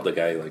know whether it'll help the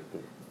guy.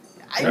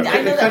 I know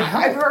that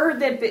I've heard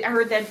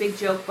that big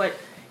joke, but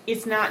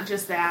it's not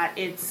just that.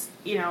 It's,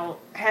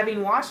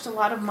 having watched a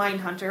lot of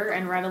Mindhunter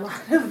and read a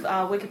lot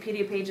of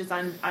Wikipedia pages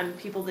on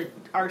people that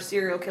are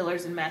serial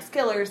killers and mass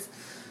killers,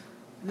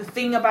 the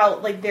thing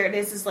about,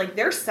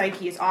 their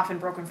psyche is often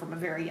broken from a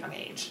very young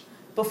age.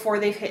 Before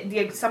they've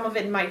hit, some of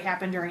it might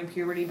happen during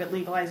puberty, but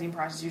legalizing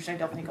prostitution I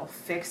don't think will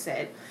fix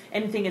it.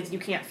 And the thing is, you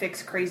can't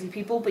fix crazy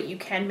people, but you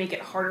can make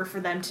it harder for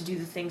them to do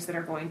the things that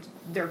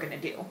they're going to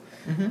do.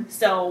 Mm-hmm.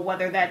 So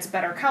whether that's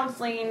better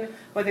counseling,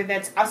 whether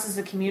that's us as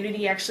a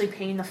community actually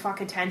paying the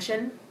fuck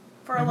attention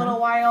for a little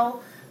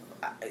while,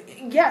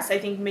 yes, I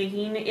think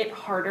making it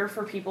harder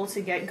for people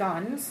to get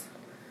guns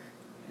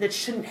that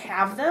shouldn't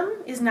have them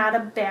is not a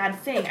bad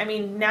thing. I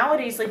mean,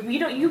 nowadays,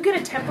 you get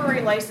a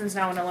temporary license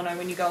now in Illinois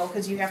when you go,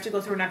 because you have to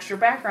go through an extra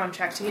background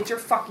check to get your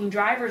fucking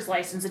driver's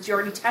license that you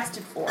already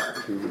tested for.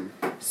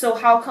 Mm-hmm. So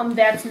how come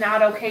that's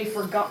not okay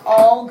for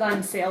all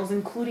gun sales,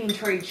 including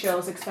trade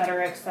shows, et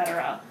cetera, et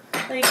cetera?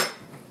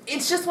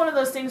 It's just one of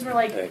those things where,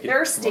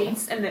 there are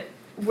states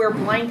where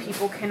blind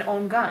people can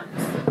own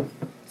guns.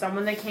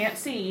 Someone that can't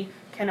see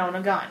can own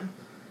a gun.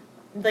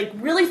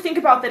 Really think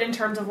about that in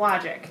terms of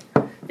logic.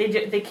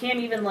 They can't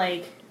even,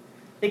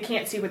 they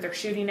can't see what they're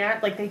shooting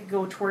at. They could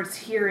go towards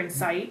here in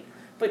sight.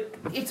 But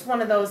it's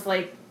one of those,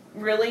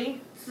 really?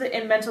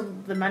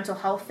 The mental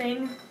health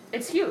thing,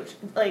 it's huge.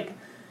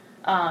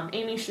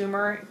 Amy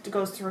Schumer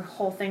goes through a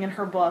whole thing in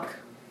her book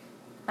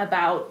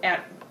about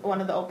at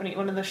one of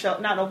the show,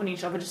 not opening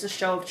show, but just a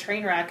show of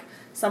Trainwreck,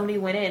 somebody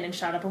went in and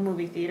shot up a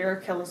movie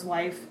theater, killed his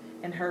wife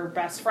and her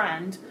best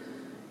friend,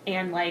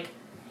 and,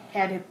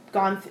 had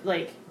gone,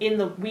 in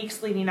the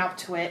weeks leading up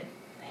to it,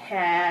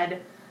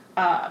 had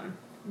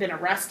been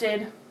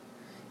arrested,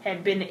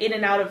 had been in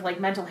and out of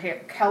mental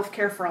health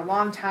care for a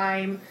long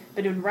time,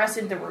 been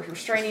arrested, there were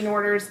restraining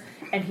orders,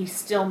 and he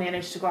still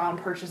managed to go out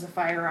and purchase a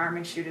firearm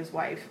and shoot his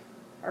wife,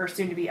 or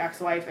soon-to-be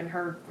ex-wife, and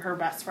her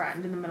best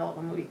friend in the middle of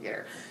a movie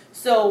theater.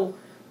 So,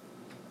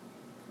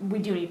 we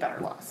do need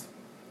better laws.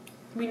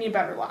 We need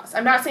better laws.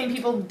 I'm not saying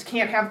people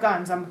can't have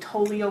guns. I'm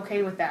totally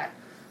okay with that.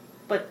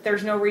 But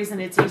there's no reason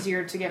it's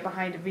easier to get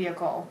behind a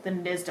vehicle than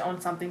it is to own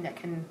something that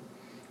can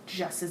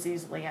just as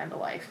easily end a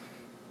life.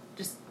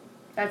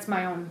 That's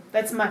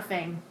my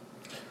thing.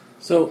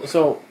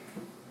 So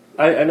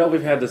I know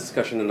we've had this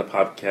discussion in the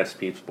podcast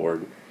peeps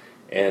board,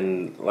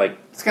 and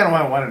it's kind of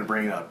why I wanted to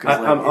bring it up, because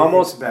I'm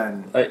almost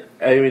been. I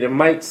mean, it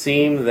might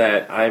seem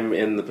that I'm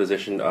in the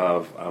position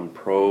of I'm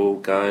pro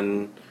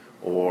gun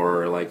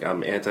or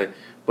I'm anti,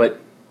 but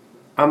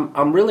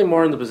I'm really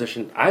more in the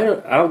position.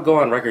 I'll go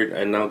on record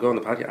and I'll go on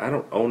the podcast. I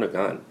don't own a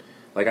gun.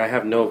 I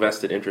have no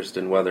vested interest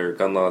in whether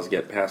gun laws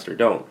get passed or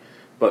don't.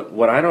 But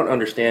what I don't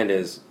understand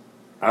is,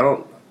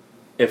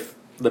 if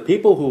the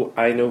people who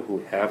I know who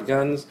have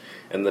guns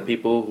and the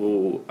people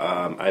who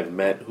I've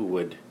met who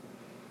would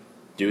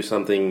do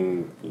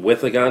something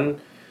with a gun,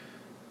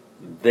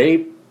 they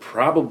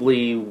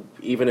probably,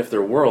 even if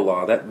there were a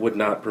law, that would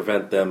not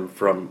prevent them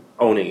from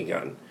owning a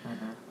gun.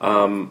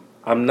 Mm-hmm.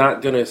 I'm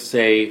not going to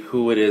say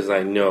who it is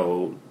I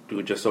know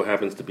who just so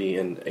happens to be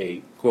in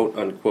a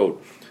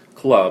quote-unquote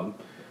club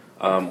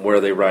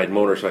where they ride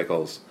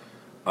motorcycles,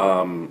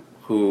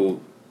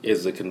 who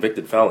is a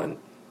convicted felon.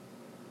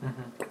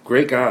 Mm-hmm.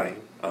 Great guy,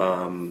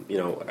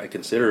 I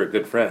consider a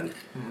good friend,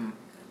 mm-hmm.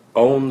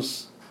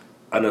 owns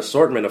an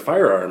assortment of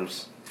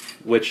firearms,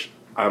 which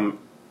I'm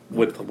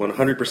with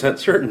 100%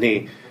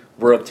 certainty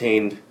were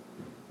obtained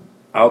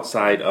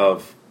outside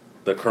of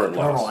the current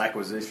laws. Normal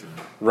acquisition.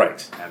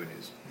 Right.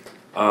 Avenues.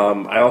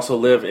 I also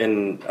live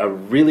in a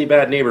really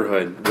bad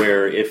neighborhood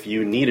where if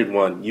you needed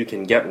one, you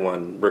can get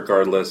one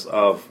regardless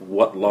of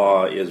what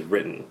law is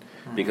written.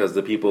 Mm-hmm. Because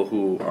the people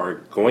who are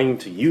going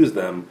to use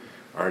them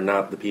are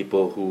not the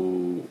people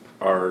who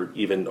are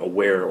even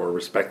aware or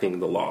respecting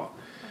the law.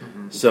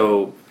 Mm-hmm.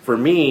 So for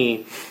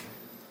me,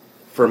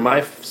 for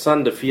my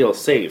son to feel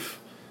safe,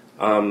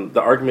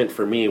 the argument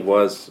for me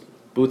was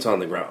boots on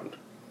the ground.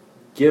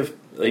 Give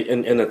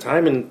in a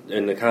time in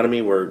an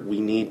economy where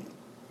we need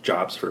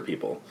jobs for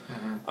people.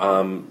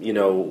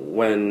 Mm-hmm.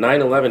 When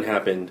 9/11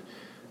 happened,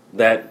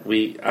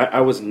 I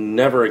was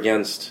never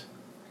against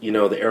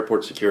the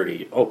airport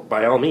security. Oh,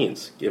 by all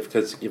means,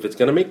 because if it's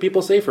going to make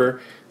people safer,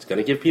 it's going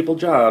to give people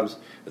jobs.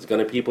 It's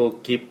going to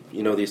keep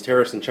these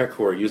terrorists in check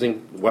who are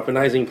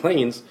weaponizing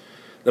planes.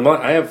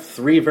 I have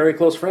 3 very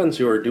close friends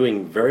who are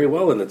doing very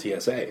well in the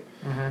TSA,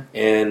 mm-hmm.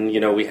 and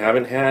we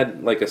haven't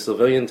had a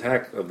civilian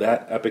attack of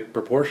that epic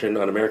proportion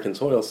on American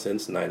soil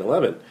since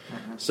 9/11.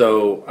 Mm-hmm.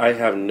 So I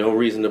have no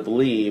reason to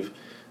believe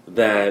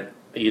that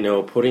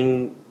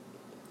putting,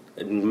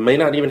 it may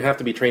not even have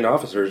to be trained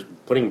officers,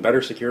 putting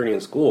better security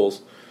in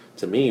schools,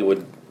 to me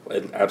would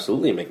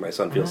absolutely make my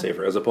son feel mm-hmm.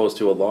 safer, as opposed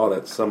to a law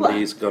that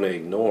somebody's going to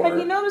ignore. Have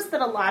you noticed that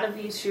a lot of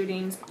these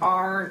shootings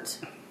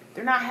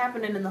they're not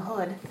happening in the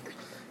hood?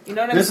 You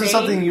know what I'm saying? This is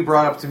something you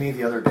brought up to me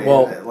the other day.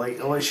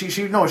 Well, she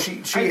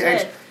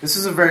actually, this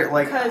is a very,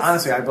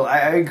 honestly,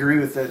 I agree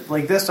with it.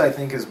 This, I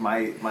think, is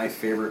my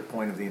favorite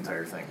point of the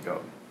entire thing.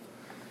 Go.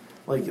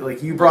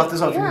 You brought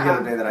this up to me the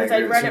other day that I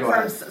agree with. I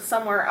read it from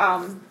somewhere,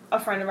 a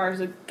friend of ours,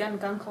 a gun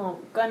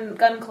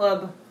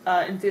club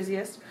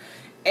enthusiast,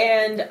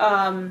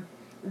 and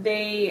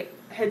they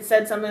had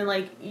said something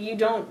like, "You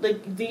don't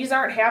like these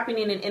aren't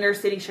happening in inner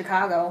city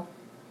Chicago.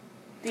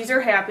 These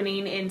are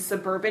happening in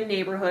suburban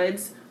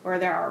neighborhoods where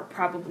there are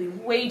probably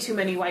way too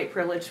many white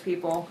privileged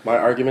people." My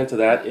argument to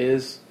that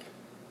is,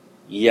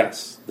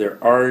 yes, there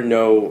are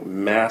no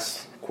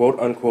mass,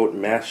 quote-unquote,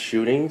 mass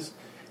shootings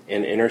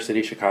in inner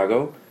city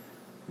Chicago,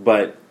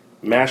 but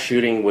mass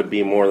shooting would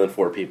be more than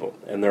 4 people.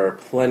 And there are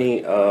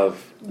plenty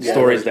of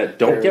stories that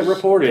don't get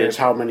reported. There's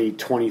how many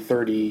 20,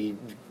 30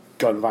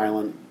 gun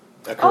violent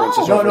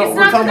occurrences. No, it's we're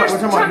not talking that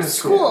about there's in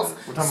schools.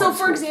 schools. So,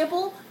 for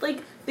example,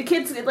 like, the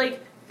kids, like,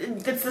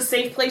 it's the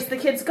safe place the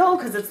kids go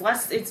because it's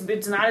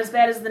not as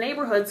bad as the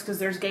neighborhoods because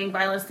there's gang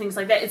violence, things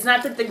like that. It's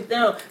not that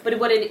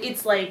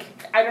it's like,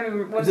 I don't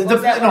even, what was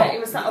that? No, it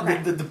was not,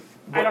 okay.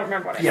 I don't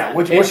remember what I yeah,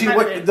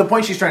 said. the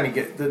point she's trying to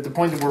get, the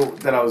point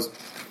that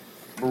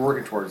we're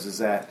working towards is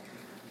that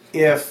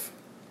if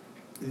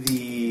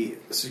the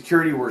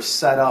security were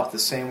set up the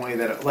same way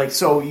that, like,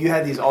 so you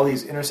had all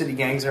these inner city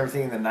gangs and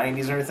everything in the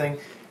 90s and everything,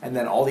 and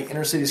then all the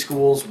inner city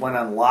schools went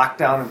on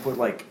lockdown and put,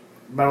 like,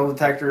 metal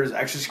detectors,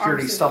 extra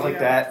security, stuff like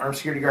that, armed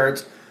security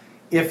guards.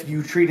 If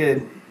you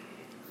treated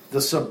the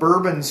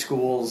suburban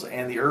schools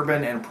and the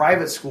urban and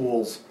private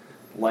schools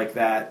like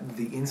that,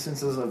 the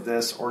instances of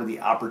this or the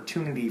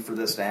opportunity for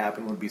this to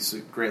happen would be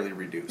greatly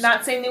reduced.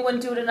 Not saying they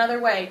wouldn't do it another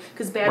way,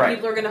 because bad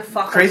people are going to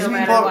fuck crazy up no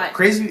people, matter what.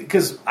 Crazy,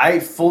 because I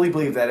fully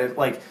believe that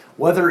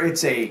whether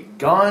it's a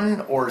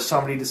gun or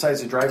somebody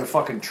decides to drive a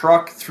fucking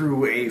truck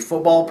through a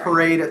football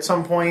parade at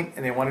some point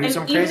and they want to do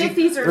something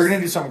crazy, they're going to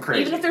do something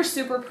crazy. Even if they're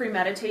super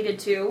premeditated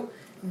too,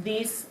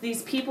 these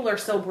people are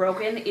so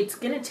broken, it's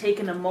going to take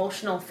an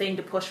emotional thing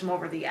to push them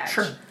over the edge.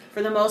 Sure.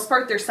 For the most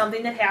part, there's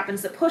something that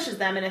happens that pushes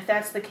them, and if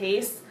that's the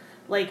case,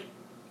 like,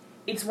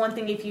 it's one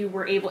thing if you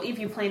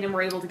planned and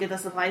were able to get the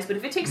supplies, but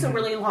if it takes a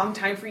really long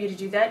time for you to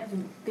do that,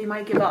 they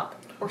might give up,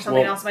 or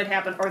something else might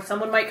happen, or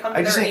someone might come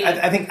to their aid.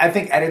 I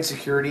think added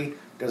security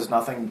does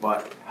nothing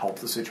but help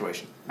the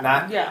situation.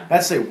 Not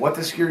to say what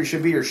the security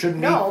should be or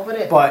shouldn't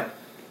be, but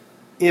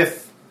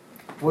if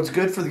what's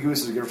good for the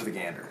goose is good for the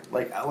gander.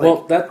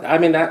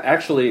 That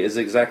actually is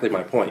exactly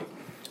my point.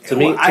 To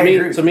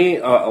me,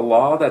 a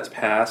law that's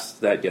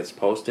passed that gets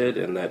posted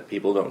and that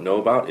people don't know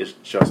about is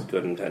just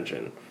good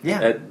intention.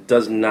 Yeah, it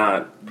does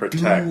not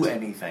protect do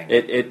anything.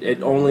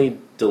 It only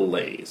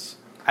delays.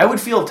 I would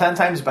feel 10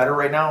 times better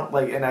right now,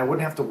 and I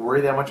wouldn't have to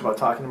worry that much about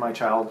talking to my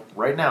child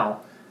right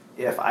now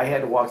if I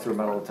had to walk through a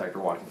metal detector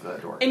walking through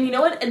that door. And you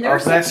know what? And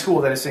that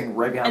school that is sitting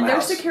right behind my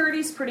house. And their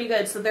security's pretty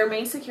good. So their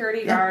main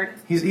security guard,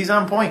 he's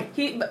on point.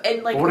 But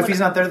what if he's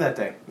not there that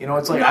day?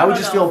 It's like I would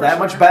just feel that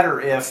much better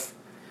if.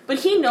 But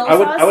he knows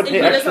us. I would and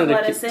pay he extra doesn't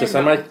let us in. to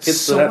send my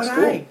kids to that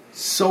school.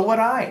 So would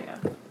I.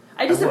 Yeah.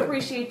 I just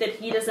appreciate that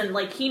he doesn't,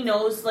 he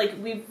knows,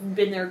 we've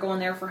been there, going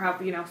there for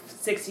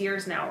 6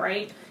 years now,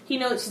 right? He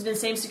knows he's been the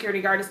same security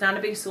guard. It's not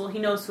a big school. He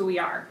knows who we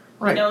are.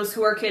 Right. He knows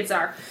who our kids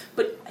are.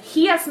 But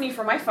he asked me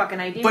for my fucking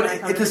ID. But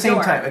at the same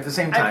time,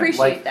 I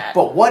appreciate that.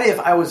 But what if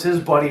I was his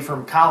buddy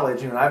from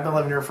college? I've been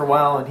living here for a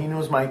while, and he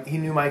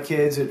knew my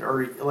kids,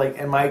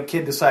 and my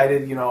kid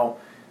decided,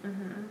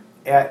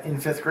 in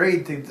 5th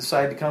grade, to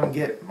decide to come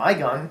get my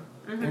gun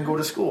and go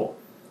to school.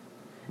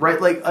 Right?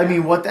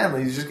 What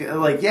then? He's just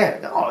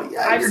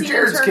you're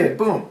Jared's kid.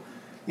 Boom.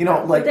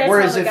 But that's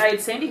whereas how the guy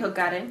at Sandy Hook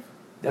got in.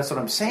 That's what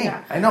I'm saying.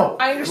 Yeah. I know.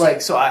 I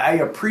understand. So I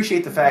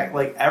appreciate the fact,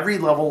 every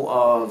level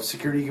of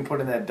security you can put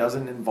in that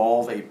doesn't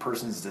involve a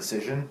person's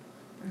decision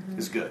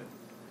is good.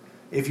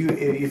 If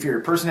you're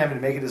a person having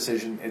to make a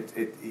decision,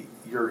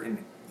 you're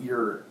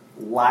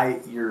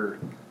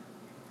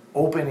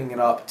opening it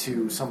up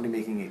to somebody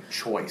making a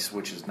choice,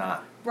 which is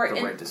not the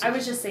right decision. I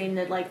was just saying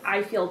that,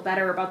 I feel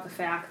better about the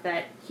fact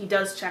that he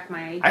does check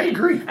my ID. I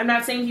agree. I'm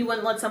not saying he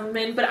wouldn't let someone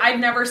in, but I've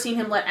never seen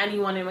him let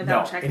anyone in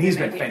without checking and he's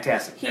my been ID.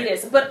 fantastic. He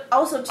is. But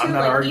also, too,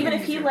 even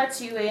if he here.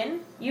 lets you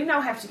in, you now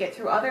have to get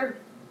through other...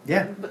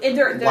 Yeah.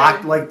 They're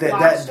locked, locked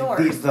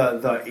doors.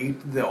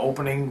 The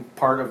opening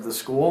part of the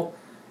school,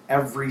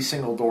 every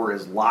single door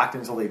is locked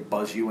until they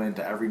buzz you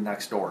into every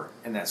next door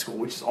in that school,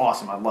 which is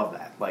awesome. I love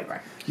that.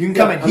 You can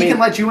come in. He can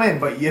let you in,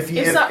 but if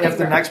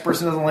the next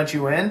person doesn't let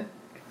you in,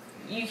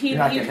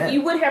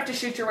 you would have to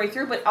shoot your way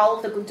through. But all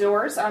of the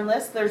doors on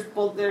this, there's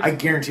I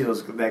guarantee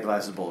that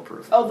glass is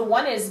bulletproof. Oh, the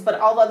one is, but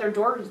all the other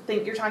doors.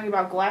 You're talking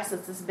about glass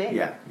that's this big.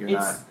 Yeah,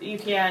 not. You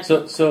can't.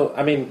 So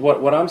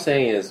what I'm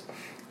saying is,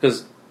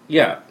 because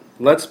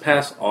let's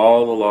pass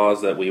all the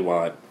laws that we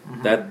want.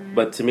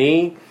 But to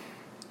me,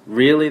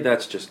 really,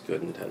 that's just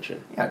good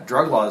intention. Yeah,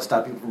 drug laws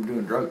stop people from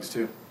doing drugs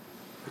too.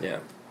 Yeah.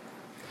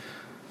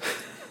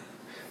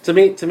 To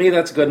me,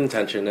 that's good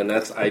intention, and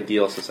that's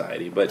ideal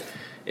society. But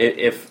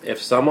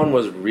if someone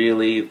was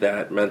really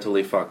that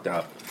mentally fucked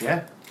up,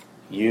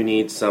 you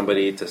need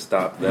somebody to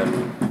stop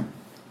them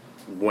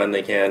when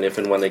they can, if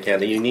and when they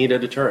can. You need a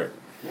deterrent.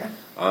 Yeah.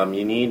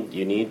 You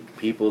need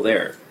people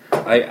there.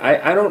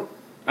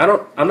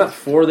 I'm not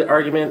for the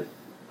argument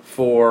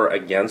for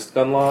against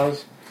gun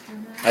laws,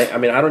 I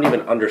mean, I don't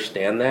even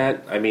understand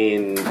that. I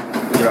mean,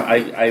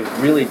 I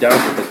really doubt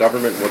that the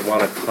government would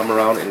want to come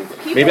around and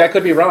maybe I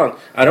could be wrong.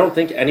 I don't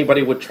think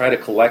anybody would try to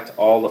collect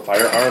all the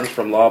firearms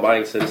from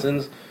law-abiding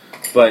citizens,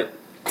 but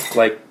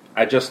like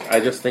I just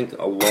think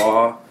a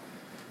law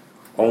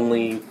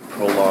only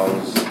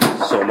prolongs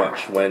so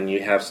much when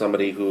you have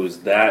somebody who's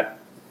in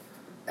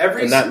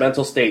that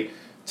mental state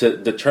to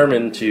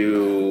determine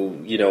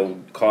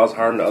to cause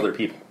harm to other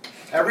people.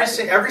 Every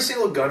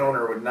single gun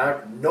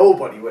owner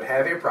nobody would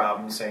have a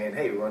problem saying,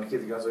 hey, we want to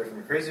keep the guns away from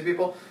the crazy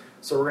people,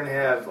 so we're going to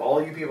have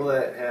all you people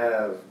that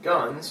have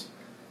guns,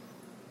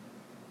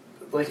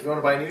 like if you want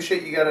to buy new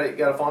shit, you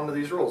gotta fall under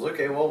these rules.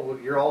 Okay, well,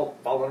 you're all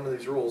following under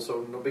these rules,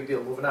 so no big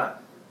deal, moving on,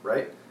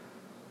 right?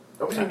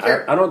 Nobody's going to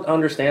care. I don't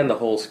understand the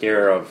whole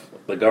scare of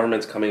the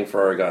government's coming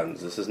for our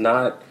guns. This is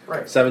not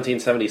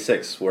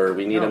 1776 where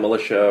we need a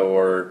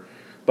militia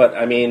but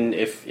I mean,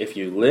 if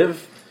you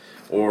live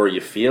or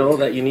you feel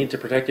that you need to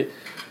protect it.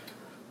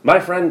 My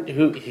friend,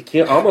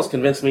 he almost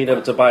convinced me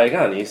to buy a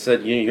gun. He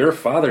said, "You're a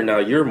father now.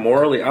 You're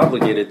morally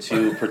obligated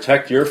to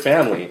protect your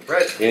family.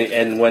 Right.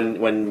 And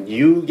when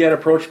you get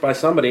approached by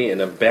somebody in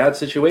a bad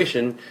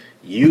situation,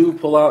 you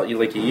pull out.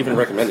 You even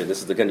recommended this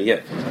is the gun you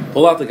get.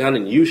 Pull out the gun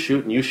and you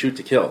shoot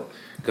to kill.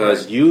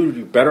 Because you're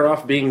better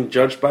off being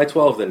judged by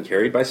 12 than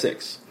carried by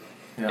 6.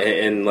 Yeah.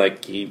 And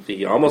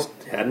he almost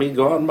had me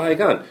go out and buy a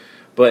gun,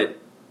 but."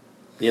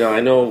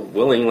 I know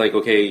Willing,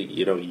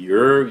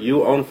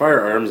 you own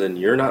firearms and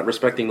you're not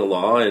respecting the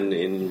law,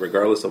 and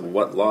regardless of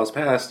what laws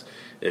passed,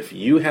 if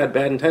you had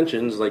bad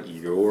intentions,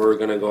 you're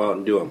going to go out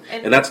and do them.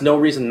 And that's no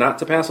reason not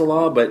to pass a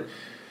law, but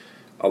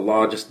a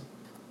law just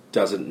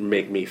doesn't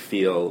make me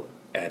feel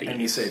at ease.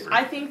 Any safer.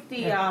 I think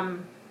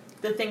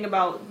the thing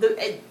about,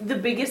 the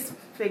biggest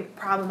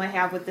problem I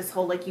have with this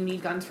whole, you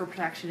need guns for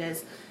protection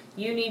is,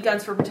 you need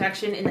guns for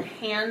protection in the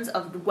hands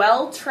of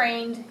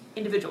well-trained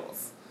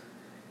individuals.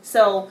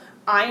 So,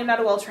 I am not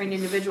a well-trained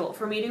individual.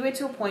 For me to get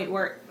to a point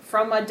where,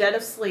 from a dead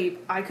of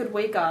sleep, I could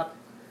wake up,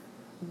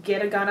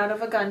 get a gun out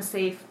of a gun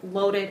safe,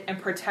 load it,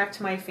 and protect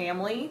my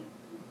family,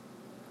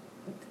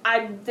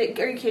 are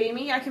you kidding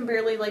me? I can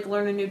barely,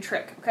 learn a new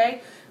trick,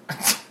 okay?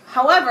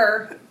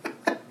 However,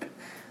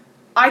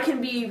 I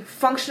can be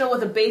functional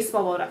with a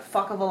baseball bat a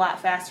fuck of a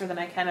lot faster than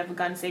I can have a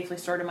gun safely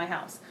stored in my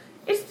house.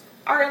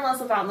 Our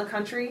in-laws live out in the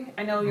country.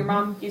 I know your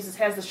mom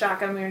has the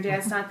shotgun when your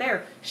dad's not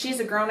there.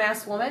 She's a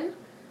grown-ass woman.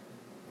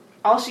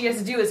 All she has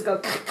to do is go,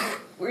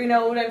 you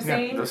know what I'm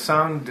saying? The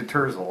sound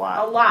deters a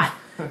lot. A lot.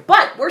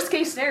 But, worst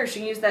case scenario, she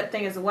can use that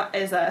thing as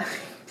a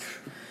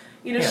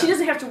she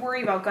doesn't have to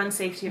worry about gun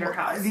safety at her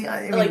house.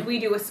 Like we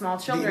do with small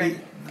children.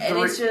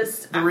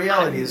 The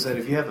reality is that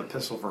if you have a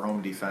pistol for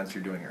home defense,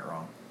 you're doing it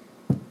wrong.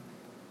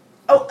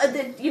 Oh,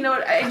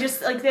 I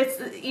just,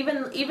 that's,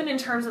 even in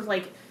terms of,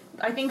 I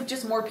think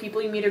just more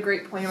people, you made a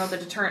great point about the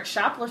deterrent.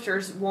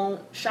 Shoplifters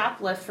won't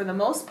shoplift for the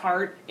most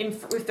part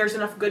if there's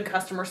enough good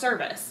customer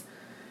service.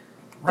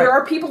 Right. There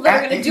are people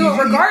that are going to do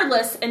it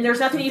regardless, and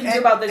there's nothing you can do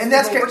about this. And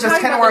that's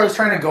kind of where I was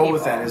trying to go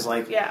with that. Is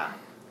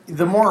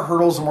the more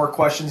hurdles, the more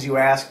questions you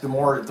ask, the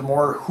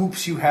more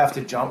hoops you have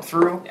to jump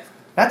through. Yeah.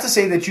 Not to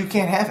say that you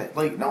can't have it.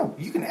 No,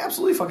 you can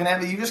absolutely fucking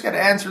have it. You just got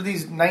to answer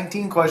these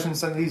 19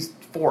 questions and these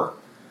 4.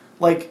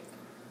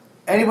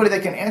 Anybody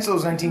that can answer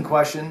those 19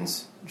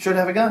 questions should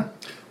have a gun.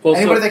 Well,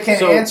 anybody that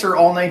can't answer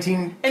all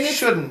 19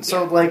 shouldn't.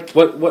 So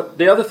what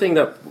the other thing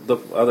the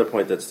other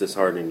point that's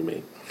disheartening to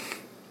me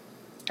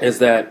is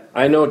that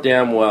I know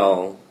damn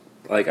well,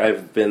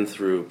 I've been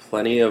through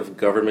plenty of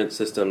government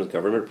systems,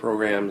 government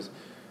programs,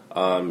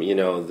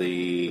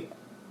 the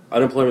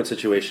unemployment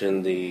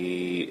situation,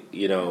 the,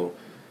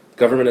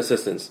 government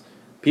assistance.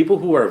 People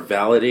who are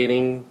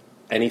validating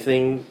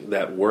anything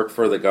that work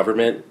for the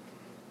government,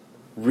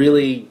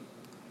 really,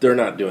 they're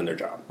not doing their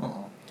job.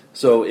 Uh-huh.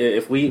 So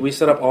if we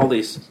set up all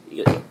these,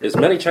 as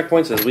many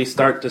checkpoints as we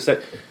start to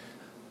set,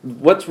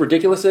 what's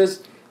ridiculous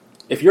is,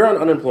 if you're on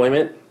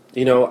unemployment,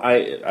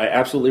 I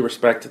absolutely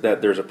respect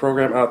that there's a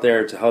program out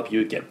there to help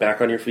you get back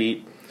on your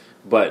feet,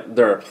 but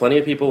there are plenty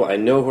of people I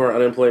know who are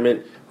on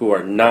unemployment who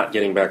are not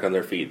getting back on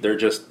their feet. They're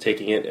just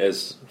taking it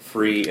as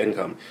free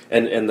income.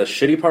 And the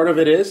shitty part of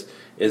it is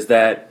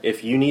that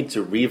if you need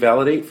to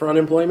revalidate for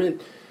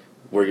unemployment,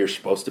 where you're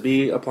supposed to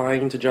be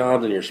applying to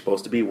jobs and you're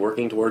supposed to be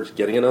working towards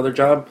getting another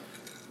job,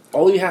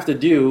 all you have to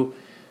do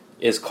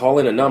is call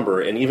in a number,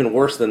 and even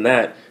worse than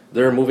that,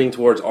 they're moving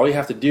towards all you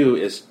have to do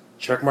is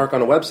check mark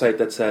on a website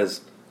that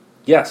says,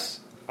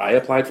 yes, I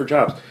applied for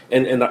jobs.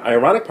 And the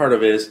ironic part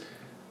of it is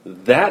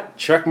that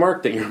check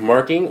mark that you're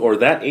marking or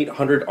that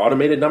 800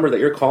 automated number that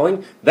you're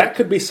calling, that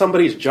could be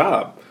somebody's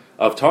job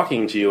of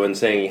talking to you and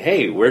saying,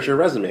 hey, where's your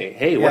resume?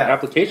 Hey, what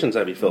applications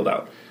have you filled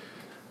out?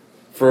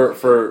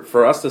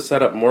 For us to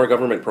set up more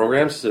government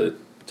programs to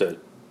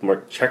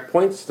more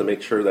checkpoints to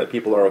make sure that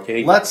people are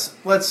okay. Let's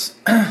put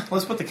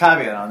the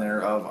caveat on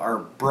there of our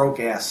broke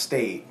ass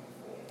state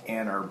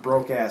and our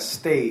broke ass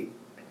state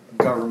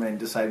government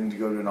deciding to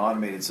go to an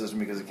automated system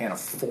because it can't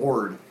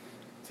afford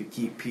to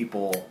keep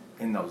people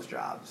in those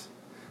jobs.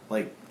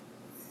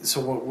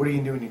 So what do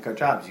you do when you cut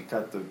jobs? You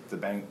cut the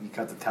bank, you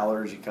cut the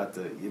tellers, you cut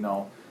the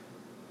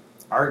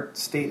our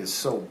state is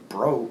so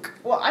broke.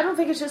 Well, I don't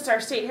think it's just our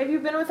state. Have you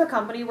been with a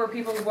company where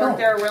people work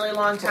there a really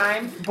long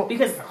time?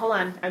 Because, hold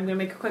on, I'm going to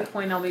make a quick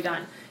point and I'll be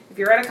done. If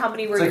you're at a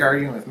company where it's like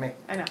arguing with me.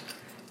 I know.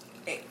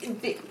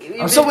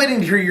 I'm still waiting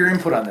to hear your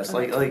input on this.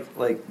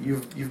 Like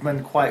you've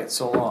been quiet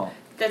so long.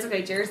 That's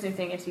okay. Jared's new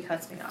thing is he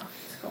cuts me off.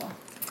 It's cool.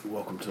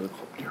 Welcome to the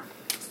club, dear.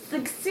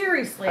 Like,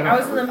 seriously, I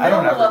was in the middle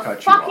of a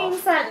fucking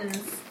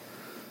sentence.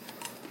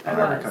 I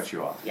never cut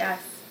you off.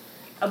 Yes.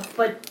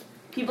 But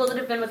people that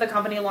have been with a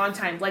company a long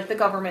time, like the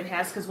government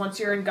has, because once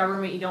you're in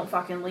government, you don't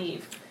fucking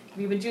leave. If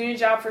you've been doing a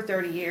job for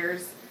 30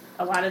 years,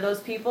 a lot of those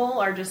people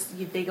are just,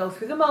 they go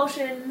through the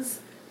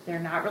motions. They're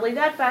not really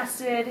that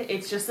vested.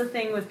 It's just a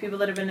thing with people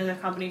that have been in the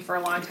company for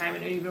a long time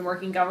and you've been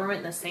working government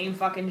in the same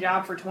fucking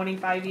job for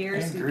 25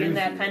 years, you get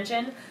that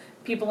pension.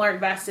 People aren't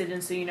vested,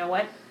 and so you know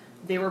what?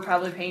 They were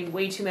probably paying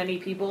way too many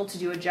people to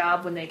do a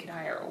job when they could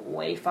hire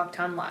way fuck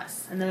ton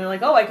less. And then they're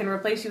like, oh, I can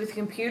replace you with a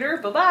computer.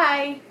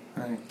 Bye-bye.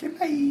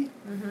 Goodbye.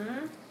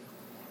 Mm-hmm.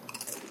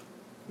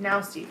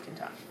 Now Steve can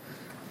talk.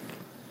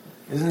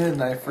 Isn't it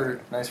nice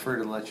for her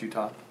to let you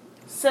talk?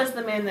 Says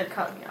the man that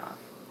cut me off.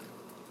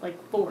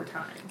 Like 4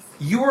 times.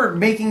 You were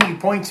making a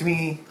point to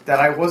me that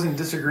I wasn't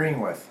disagreeing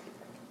with.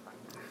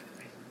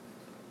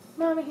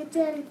 Mommy and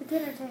Daddy at the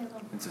dinner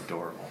table. It's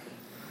adorable.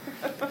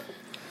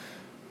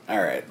 All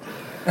right.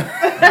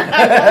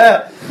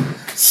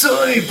 So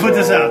let me put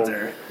this out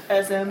there.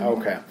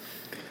 Okay.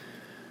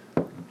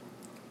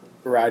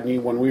 Rodney,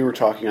 when we were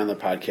talking on the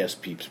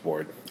podcast Peeps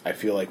board, I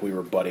feel like we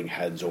were butting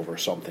heads over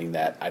something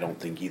that I don't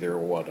think either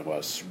one of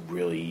us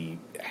really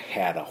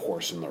had a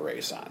horse in the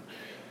race on.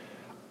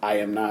 I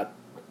am not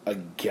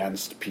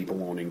against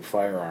people owning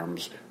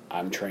firearms.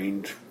 I'm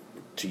trained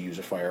to use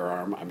a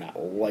firearm. I'm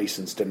not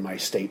licensed in my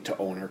state to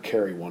own or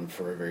carry one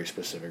for a very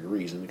specific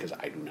reason, because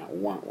I do not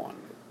want one.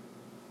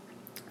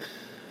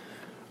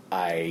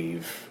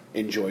 I've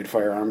enjoyed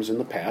firearms in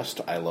the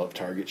past. I love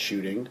target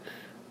shooting.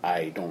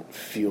 I don't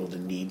feel the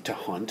need to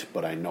hunt,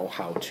 but I know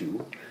how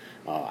to.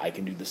 I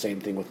can do the same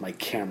thing with my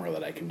camera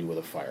that I can do with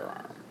a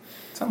firearm.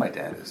 That's how my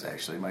dad is,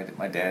 actually.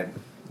 My dad...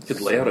 You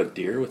could lay out a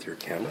deer with your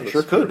camera. I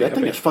sure could. That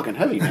thing is fucking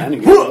heavy, man.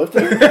 You can lift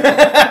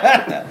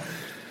it.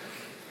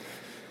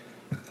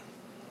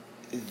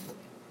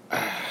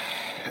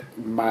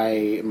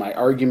 My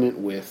argument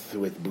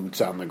with boots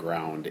on the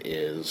ground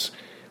is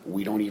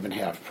we don't even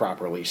have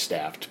properly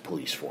staffed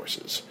police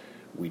forces.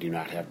 We do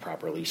not have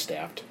properly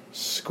staffed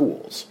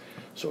schools.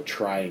 So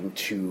trying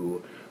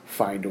to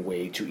find a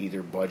way to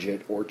either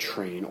budget or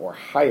train or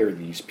hire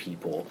these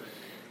people,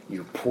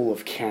 your pool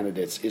of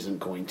candidates isn't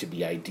going to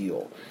be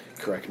ideal.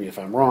 Correct me if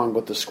I'm wrong,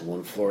 but the school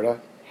in Florida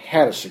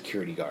had a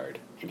security guard,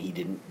 and he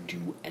didn't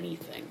do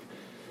anything.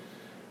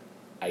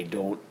 I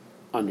don't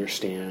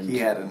understand.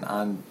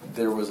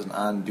 There was an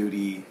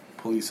on-duty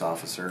police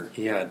officer.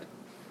 He had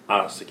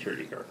a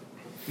security guard.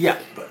 Yeah,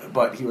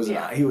 but he was an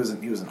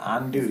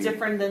on duty. It's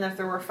different than if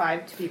there were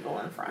 5 people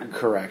in front.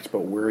 Correct,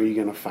 but where are you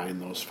going to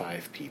find those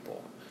 5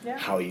 people? Yeah.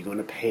 How are you going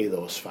to pay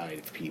those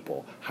 5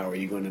 people? How are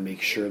you going to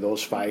make sure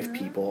those 5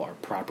 people are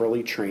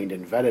properly trained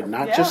and vetted,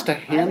 not just to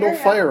handle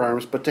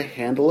firearms, but to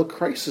handle a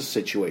crisis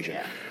situation?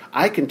 Yeah.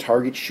 I can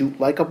target shoot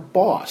like a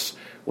boss.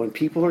 When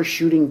people are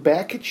shooting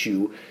back at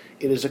you,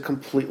 it is a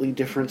completely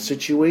different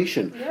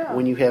situation. Yeah.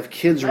 When you have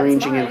kids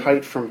ranging in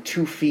height from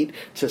 2 feet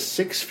to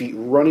 6 feet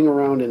running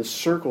around in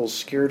circles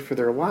scared for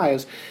their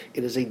lives,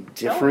 it is a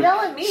different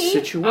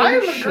situation.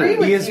 I'm agreeing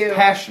with he is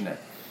passionate.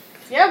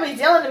 Yeah, but he's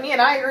yelling at me, and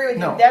I agree with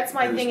you. That's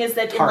my thing, is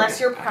that unless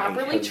you're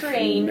properly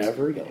trained... I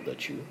never yelled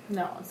at you.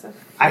 No, it's a...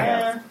 I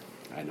have.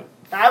 I know.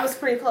 I was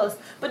pretty close.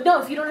 But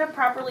no, if you don't have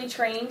properly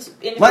trained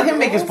individuals... Let him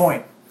make his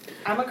point.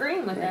 I'm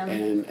agreeing with him.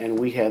 And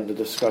we had the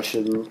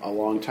discussion a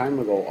long time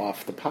ago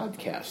off the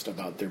podcast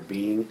about there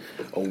being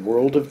a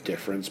world of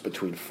difference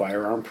between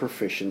firearm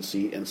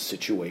proficiency and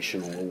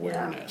situational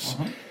awareness.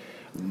 Yeah.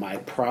 My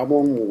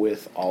problem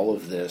with all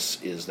of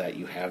this is that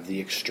you have the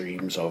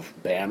extremes of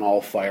ban all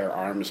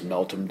firearms,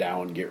 melt them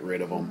down, get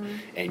rid of them,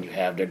 and you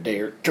have the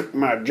 "they took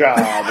my job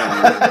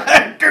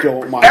and can't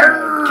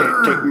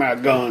take my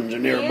guns,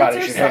 and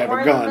everybody should have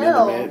a gun."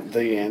 And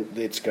the end,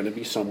 it's going to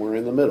be somewhere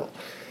in the middle.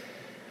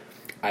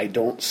 I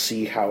don't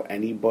see how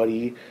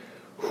anybody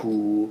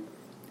who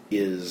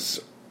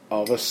is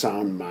of a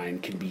sound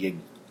mind can be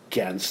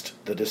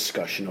against the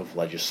discussion of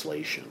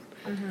legislation.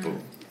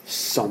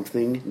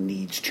 Something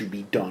needs to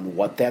be done.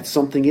 What that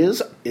something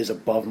is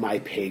above my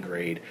pay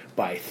grade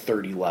by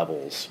 30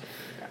 levels.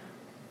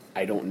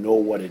 I don't know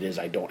what it is.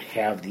 I don't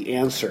have the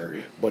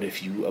answer. But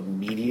if you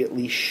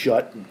immediately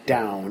shut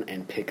down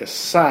and pick a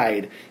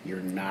side,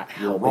 you're not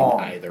helping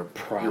either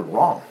problem. You're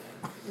wrong.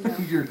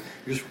 You're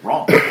just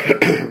wrong.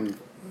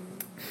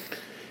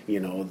 You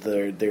know,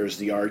 there's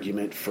the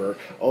argument for,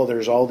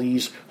 there's all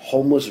these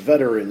homeless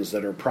veterans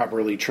that are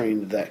properly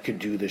trained that could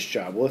do this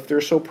job. Well, if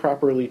they're so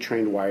properly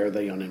trained, why are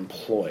they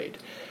unemployed?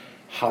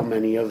 How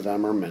many of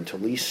them are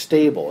mentally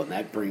stable? And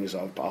that brings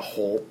up a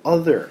whole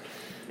other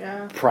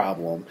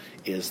problem,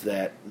 is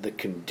that the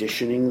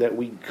conditioning that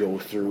we go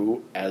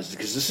through,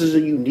 because this is a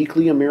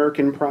uniquely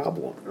American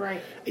problem.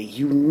 Right. A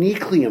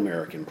uniquely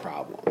American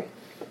problem.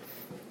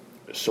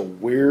 So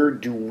where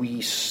do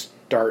we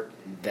start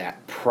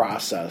that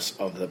process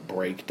of the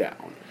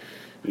breakdown?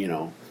 You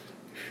know,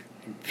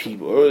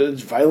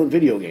 it's violent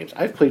video games.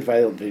 I've played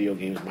violent video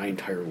games my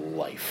entire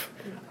life.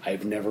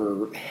 I've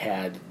never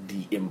had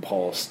the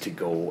impulse to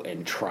go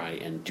and try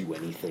and do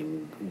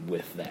anything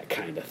with that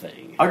kind of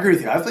thing. I agree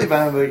with you. I've played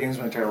violent video games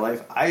my entire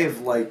life. I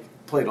have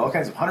played all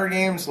kinds of hunter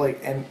games,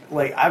 and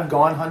I've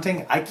gone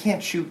hunting. I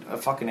can't shoot a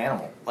fucking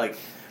animal.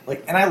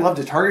 And I love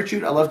to target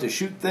shoot. I love to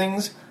shoot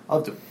things. I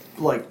love to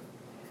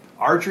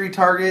archery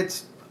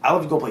targets. I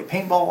love to go play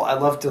paintball. I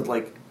love to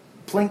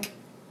plink.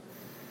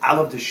 I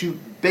love to shoot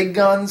big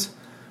guns.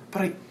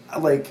 But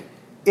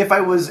if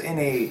I was in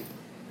a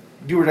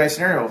do or die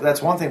scenario,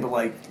 that's one thing.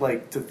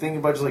 But to think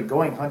about just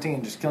going hunting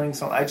and just killing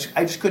something,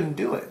 I just couldn't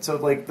do it. So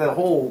the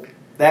whole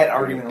that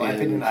argument, in my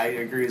opinion, I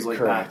agree is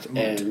correct.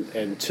 Not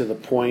and to the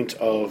point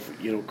of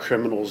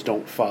criminals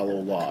don't follow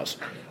laws.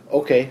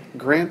 Okay,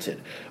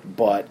 granted,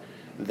 but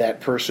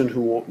that person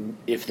who,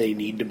 if they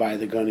need to buy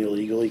the gun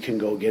illegally, can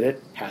go get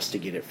it, has to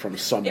get it from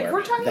somewhere.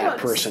 That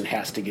person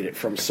has to get it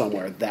from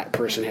somewhere. That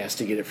person has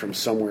to get it from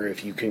somewhere.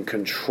 If you can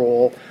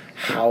control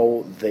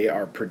how they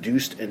are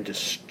produced and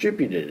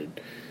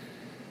distributed.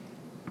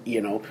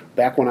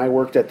 Back when I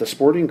worked at the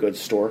sporting goods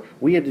store,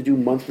 we had to do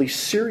monthly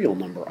serial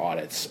number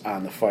audits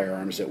on the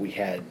firearms that we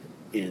had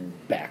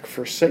back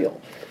for sale.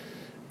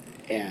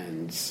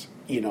 And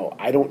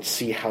I don't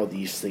see how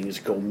these things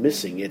go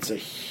missing. It's a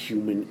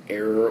human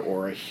error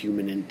or a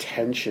human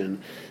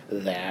intention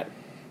that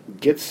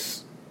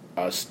gets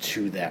us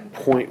to that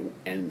point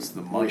and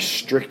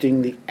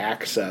restricting the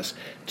access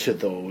to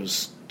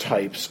those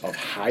types of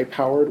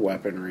high-powered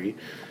weaponry.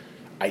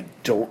 I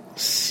don't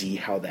see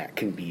how that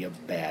can be a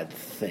bad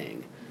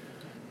thing.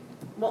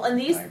 Well, and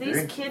these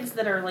kids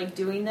that are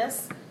doing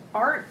this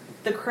aren't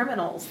the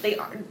criminals. They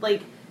aren't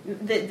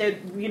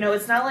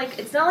it's not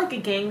like a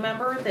gang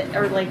member that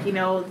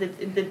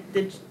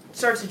that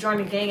starts to join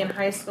a gang in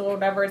high school or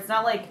whatever. It's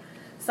not like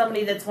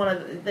somebody that's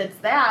that's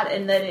that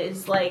and that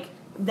is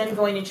then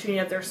going and shooting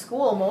up their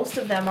school. Most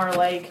of them are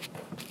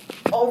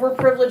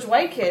overprivileged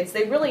white kids.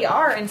 They really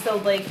are, and so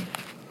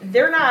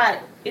they're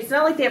not. It's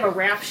not like they have a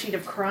rap sheet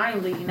of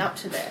crime leading up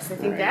to this. I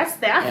think that's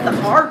the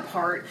hard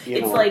part.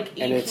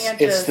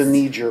 It's the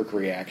knee-jerk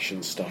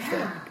reaction stuff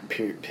that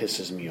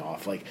pisses me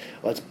off.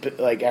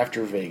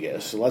 After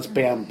Vegas, let's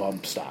ban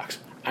bump stocks.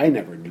 I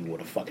never knew what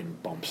a fucking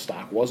bump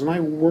stock was, and I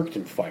worked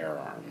in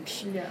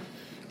firearms. Yeah.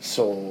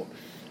 So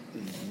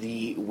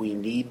we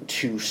need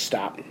to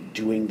stop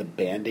doing the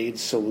Band-Aid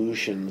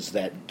solutions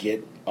that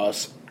get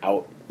us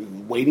out.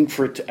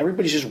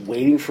 Everybody's just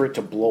waiting for it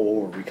to blow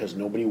over because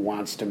nobody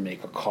wants to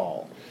make a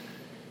call.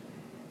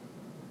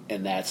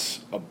 And that's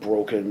a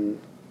broken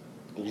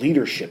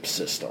leadership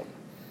system.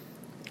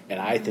 And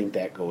I think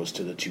that goes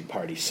to the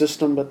two-party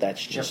system, but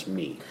that's just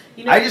me.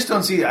 I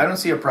don't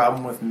see a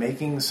problem with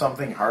making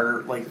something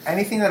harder.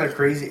 Anything that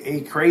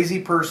a crazy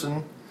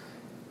person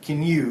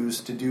can use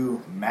to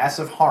do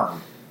massive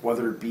harm,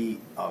 whether it be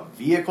a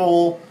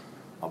vehicle,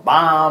 a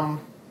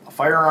bomb, a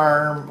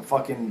firearm, a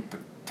fucking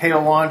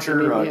potato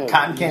launcher, a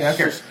cotton candy, I don't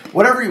care.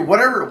 Whatever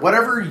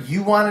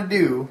you want to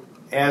do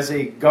as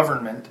a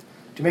government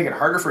to make it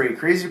harder for a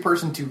crazy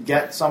person to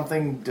get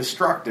something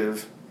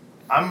destructive,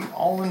 I'm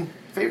all in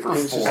favor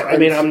of. I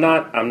mean, I'm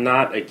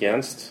not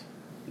against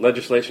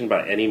legislation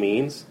by any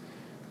means,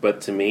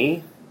 but to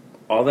me,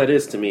 all that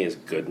is to me is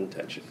good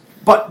intention.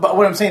 But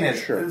what I'm saying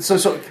is, sure.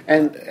 So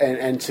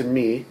and to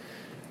me,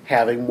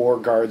 having more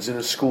guards in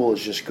a school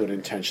is just good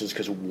intentions,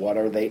 because what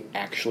are they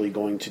actually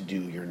going to do?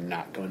 You're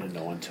not going to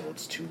know until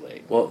it's too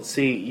late. Well,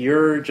 see,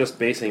 you're just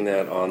basing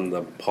that on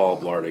the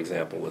Paul Blart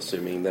example,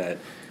 assuming that,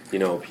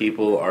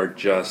 people are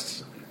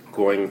just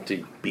going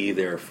to be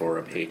there for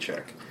a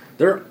paycheck.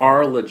 There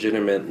are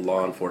legitimate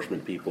law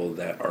enforcement people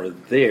that are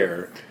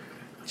there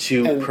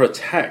to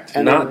protect,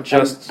 not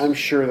just... I'm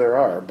sure there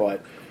are,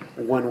 but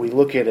when we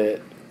look at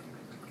it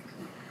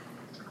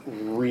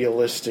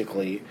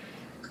realistically,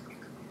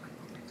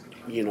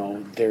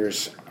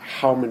 there's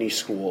how many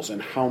schools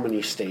and how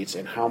many states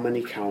and how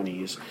many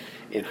counties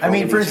and how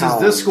many for instance,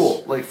 towns. This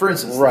school,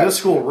 this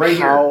school right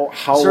here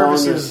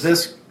services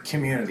this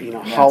community.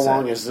 How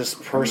long is this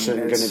person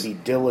going to be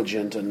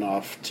diligent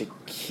enough to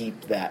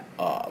keep that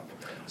up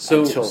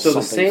until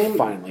something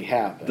finally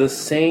happens? The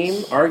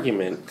same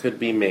argument could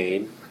be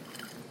made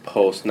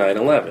post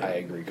 9/11. I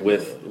agree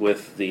completely.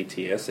 with the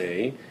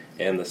TSA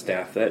and the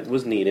staff that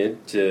was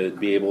needed to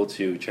be able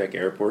to check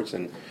airports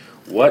and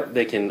what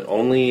they can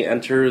only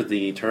enter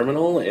the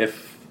terminal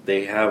if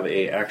they have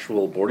a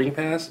actual boarding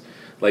pass.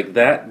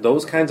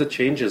 Those kinds of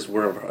changes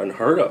were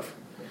unheard of.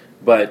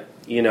 But,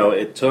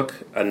 it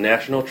took a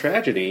national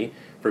tragedy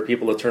for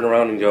people to turn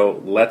around and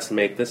go, let's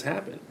make this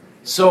happen.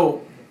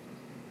 So,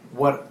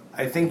 what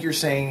I think you're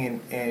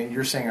saying and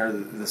you're saying are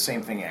the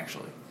same thing,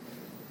 actually.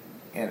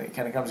 And it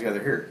kind of comes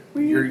together here.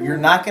 You're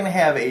not going to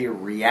have a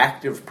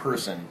reactive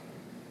person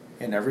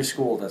in every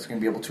school that's going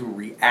to be able to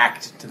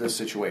react to this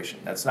situation.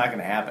 That's not going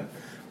to happen.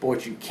 But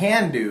what you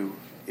can do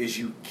is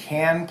you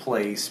can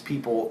place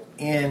people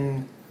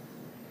in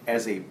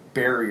as a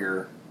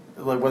barrier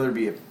like whether it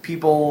be a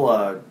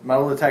people,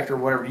 metal detector,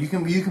 whatever, you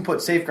can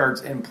put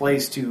safeguards in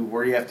place to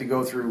where you have to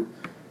go through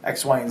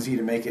X, Y, and Z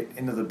to make it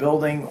into the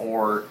building,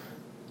 or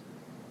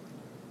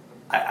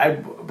I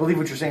believe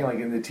what you're saying, like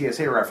in the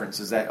TSA reference,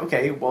 is that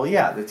okay? Well,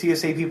 yeah, the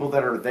TSA people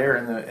that are there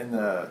in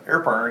the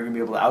airport are going to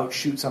be able to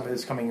outshoot somebody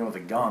that's coming in with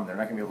a gun. They're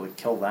not going to be able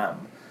to kill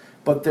them,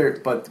 but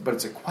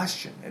it's a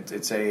question.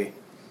 It's a,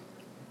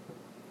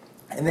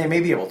 and they may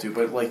be able to,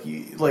 but like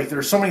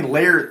there's so many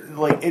layers.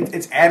 Like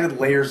it's added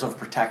layers of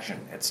protection.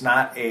 It's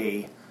not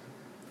a,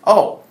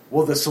 oh,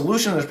 well, the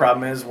solution to this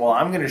problem is, well,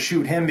 I'm going to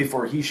shoot him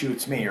before he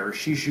shoots me or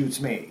she shoots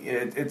me.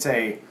 It's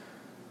a,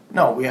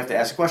 no, we have to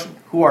ask a question.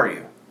 Who are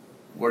you?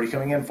 What are you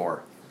coming in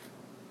for?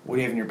 What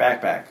do you have in your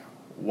backpack?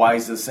 Why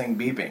is this thing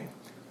beeping?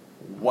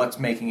 What's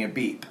making it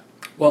beep?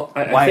 Well,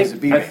 Why is it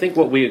beeping? I think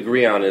what we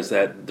agree on is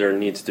that there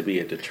needs to be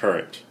a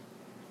deterrent.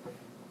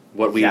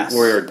 What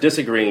we're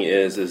disagreeing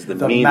is the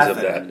means of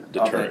that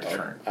deterrent.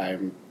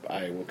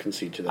 I will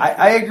concede to that.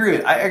 I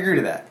agree. I agree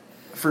to that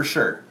for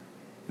sure.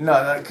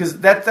 No, because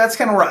that's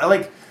kind of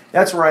where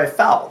that's where I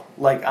fell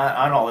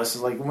on all this.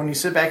 Is like when you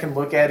sit back and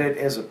look at it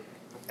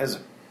as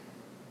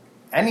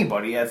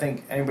anybody, I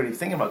think anybody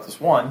thinking about this,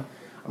 one,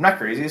 I'm not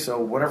crazy, so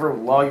whatever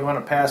law you want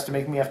to pass to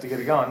make me have to get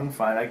a gun,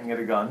 fine, I can get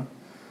a gun.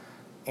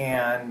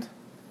 And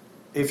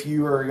if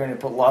you are going to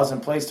put laws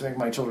in place to make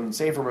my children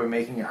safer by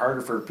making it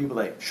harder for people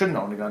that shouldn't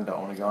own a gun to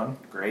own a gun,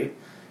 great.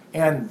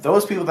 And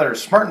those people that are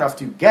smart enough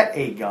to get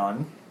a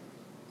gun,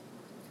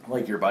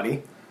 like your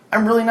buddy,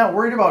 I'm really not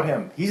worried about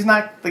him. He's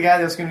not the guy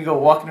that's going to go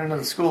walking into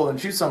the school and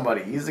shoot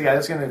somebody. He's the guy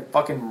that's going to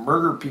fucking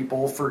murder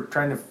people for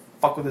trying to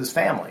fuck with his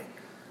family.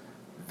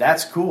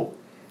 That's cool.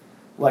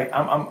 Like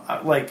I'm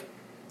like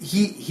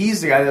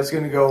he's the guy that's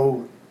going to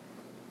go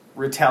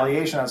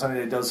retaliation on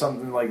somebody that does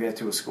something like that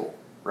to a school,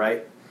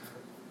 right?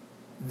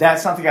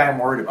 That's not the guy I'm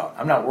worried about.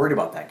 I'm not worried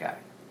about that guy.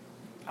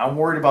 I'm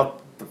worried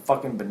about the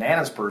fucking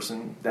bananas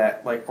person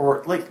that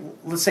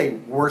let's say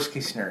worst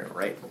case scenario,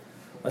 right?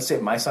 Let's say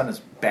my son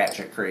is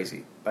batshit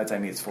crazy by the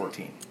time he's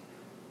 14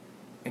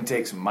 and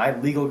takes my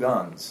legal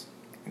guns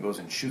and goes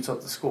and shoots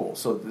up the school.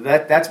 So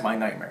that's my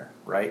nightmare,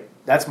 right?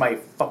 That's my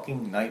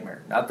fucking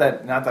nightmare. Not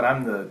that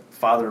I'm the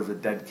father of the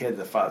dead kid.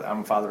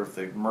 I'm the father of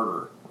the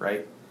murderer,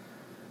 right?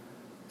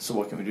 So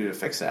what can we do to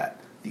fix that?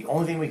 The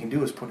only thing we can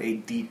do is put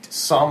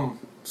some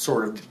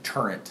sort of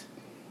deterrent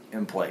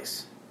in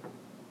place.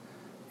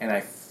 And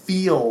I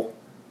feel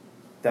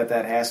that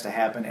has to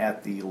happen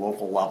at the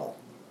local level.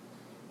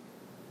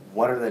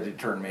 Whatever the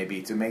deterrent may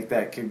be to make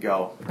that kid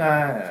go, I'm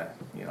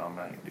not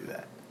going to do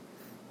that.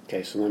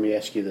 Okay, so let me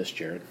ask you this,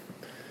 Jared.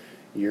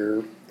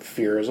 Your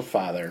fear as a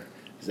father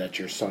is that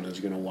your son is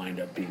going to wind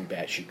up being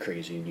batshit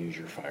crazy and use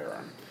your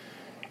firearm.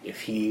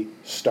 If he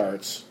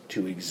starts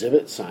to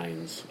exhibit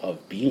signs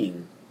of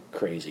being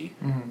crazy,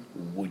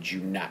 would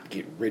you not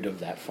get rid of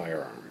that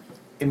firearm?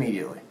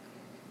 Immediately.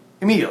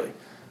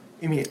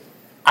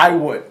 I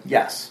would,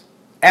 yes.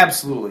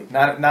 Absolutely.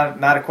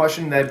 Not a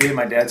question. That'd be in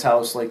my dad's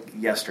house like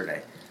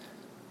yesterday.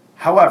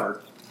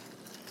 However,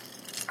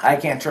 I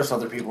can't trust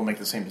other people to make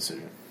the same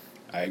decision.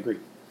 I agree.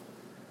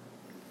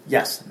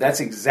 Yes, that's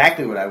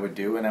exactly what I would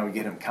do, and I would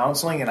get him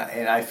counseling, and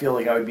I feel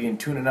like I would be in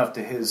tune enough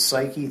to his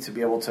psyche to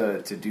be able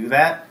to do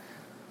that.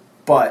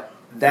 But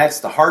that's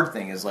the hard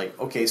thing is like,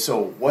 okay,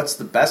 so what's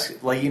the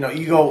best? Like,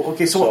 you go,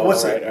 okay, so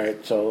what's it? All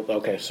right.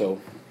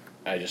 So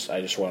I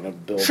just want to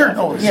build. Sure.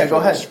 No. Yeah. Go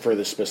ahead. For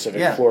the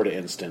specific Florida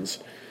instance,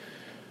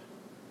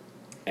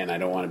 and I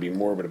don't want to be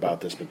morbid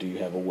about this, but do you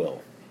have a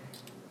will?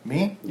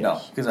 Me? Yes.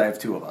 No, because I have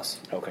two of us.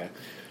 Okay.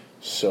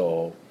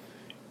 So,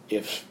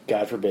 if,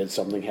 God forbid,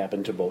 something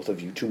happened to both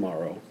of you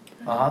tomorrow,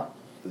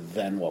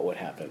 then what would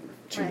happen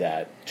to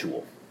that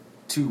tool?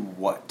 To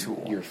what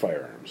tool? Your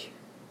firearms.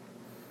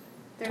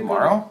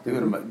 Tomorrow? It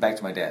would have back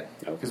to my dad.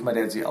 Because my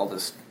dad's the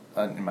eldest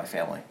in my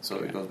family, so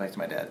it goes back to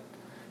my dad.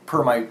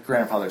 Per my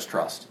grandfather's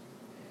trust.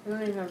 We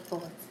don't even have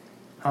bullets.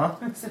 Huh?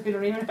 So we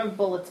don't even have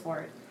bullets for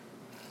it.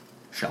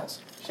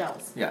 Shells.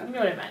 Yeah. You know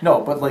what I meant.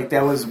 No, but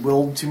that was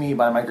willed to me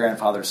by my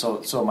grandfather,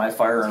 so my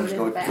firearms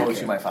go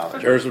to my father.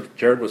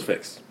 Jared was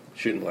fixed.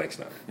 Shooting blanks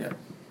now. Yeah.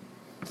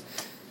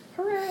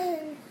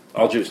 Hooray!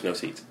 All juice, no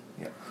seeds.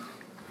 Yeah.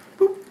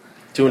 Boop.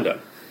 2 and done.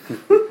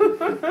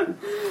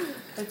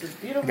 That's a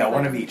beautiful. Got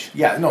one of each.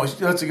 Yeah. No,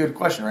 that's a good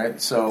question,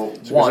 right? So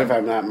one. If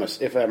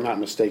I'm not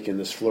mistaken,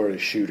 this Florida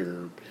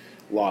shooter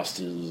lost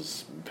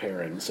his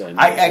parents and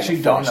I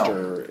actually don't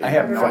know. I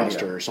have no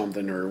idea. Or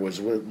something, or was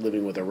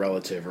living with a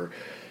relative, or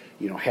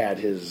had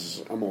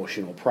his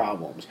emotional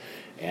problems,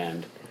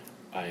 and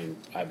I'm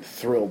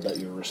thrilled that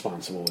you're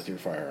responsible with your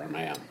firearm.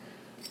 I am.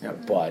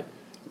 Yep. But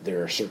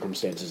there are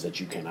circumstances that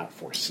you cannot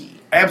foresee.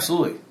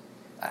 Absolutely.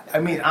 I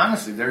mean,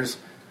 honestly, there is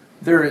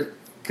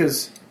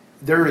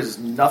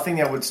nothing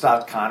that would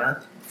stop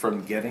Connor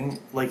from getting,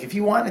 if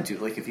he wanted to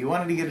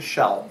get a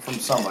shell from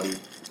somebody.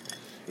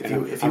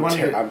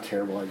 I'm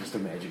terrible. I just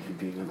imagine him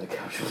being on the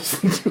couch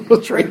listening to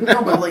us right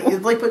now.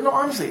 But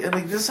honestly,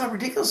 this is how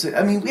ridiculous it is.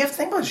 I mean, we have to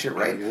think about this shit,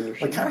 right?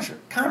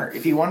 Connor,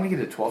 if he wanted to get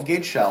a 12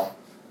 gauge shell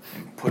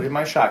and put it in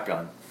my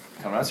shotgun,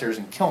 come downstairs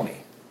and kill me,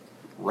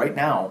 right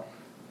now,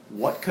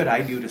 what could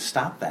I do to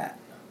stop that?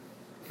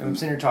 And I'm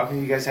sitting here talking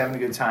to you guys, having a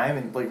good time,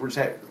 and like we're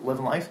just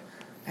living life.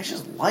 That's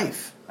just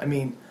life. I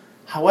mean,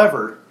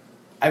 however,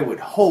 I would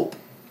hope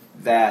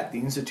that the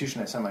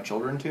institution I send my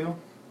children to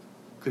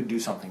could do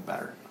something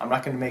better. I'm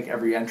not going to make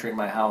every entry in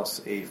my house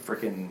a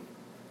freaking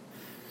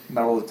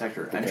metal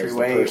detector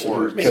entryway. Because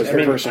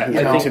the person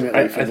who's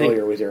intimately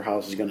familiar with your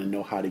house is going to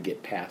know how to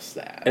get past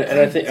that. And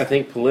I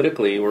think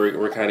politically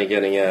we're kind of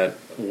getting at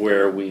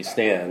where we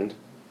stand,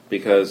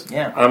 because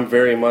I'm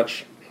very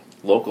much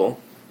local.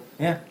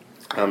 Yeah.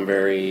 I'm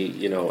very,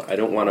 I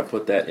don't want to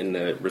put that in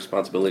the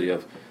responsibility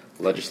of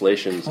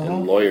legislations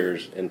and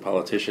lawyers and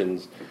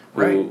politicians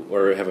who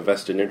or have a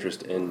vested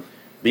interest in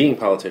being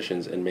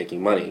politicians and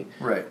making money.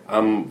 Right.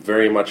 I'm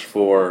very much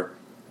for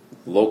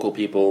local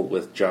people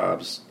with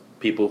jobs,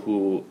 people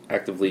who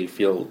actively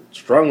feel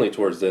strongly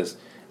towards this,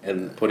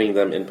 and putting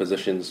them in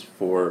positions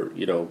for,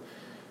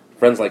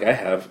 friends like I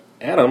have.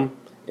 Adam,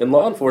 in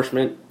law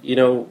enforcement,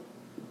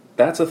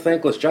 that's a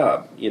thankless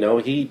job.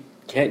 He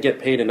can't get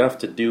paid enough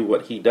to do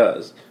what he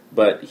does,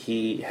 but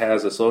he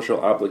has a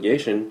social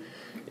obligation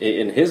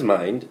in his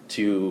mind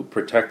to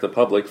protect the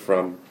public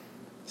from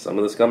some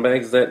of the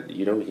scumbags that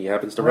he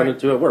happens to run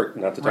into at work.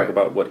 Not to talk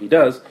about what he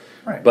does,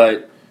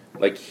 but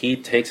like he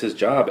takes his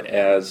job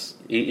as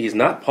he's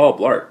not Paul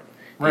Blart.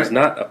 He's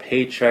not a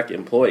paycheck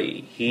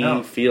employee.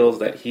 He feels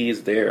that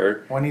he's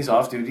there when he's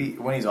off duty.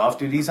 When he's off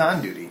duty, he's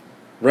on duty.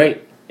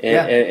 Right.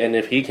 And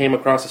if he came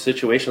across a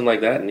situation like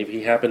that, and if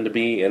he happened to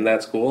be in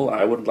that school,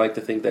 I would like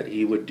to think that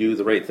he would do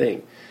the right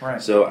thing.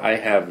 Right. So I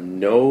have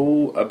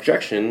no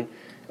objection,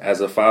 as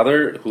a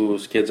father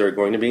whose kids are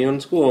going to be in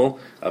school,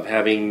 of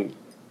having,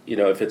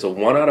 if it's a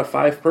 1 out of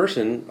 5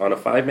 person on a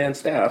 5-man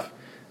staff,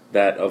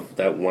 that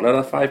 1 out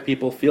of 5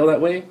 people feel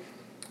that way,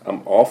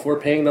 I'm all for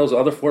paying those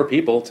other 4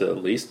 people to at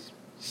least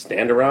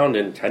stand around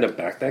and kind of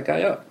back that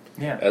guy up.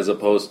 Yeah. As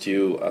opposed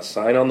to a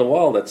sign on the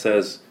wall that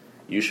says,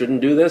 you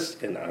shouldn't do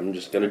this, and I'm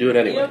just going to do it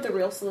anyway. You know what the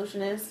real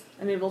solution is?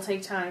 I mean, it will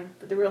take time,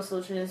 but the real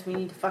solution is we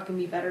need to fucking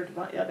be better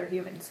to other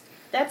humans.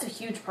 That's a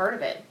huge part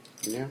of it.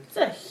 Yeah. It's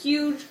a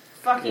huge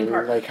fucking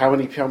part. Like, how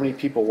many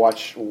people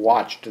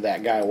watched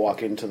that guy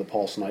walk into the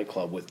Pulse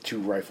nightclub with 2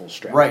 rifles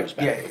strapped to his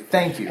back? Yeah,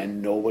 thank you.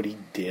 And nobody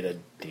did a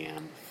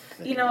damn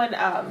thing.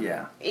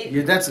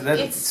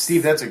 And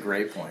Steve, that's a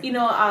great point.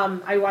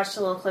 I watched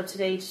a little clip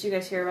today. Did you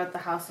guys hear about the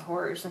House of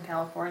Horrors in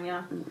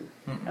California?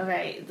 Mm-hmm.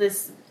 Okay,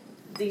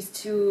 these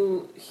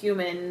 2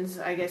 humans,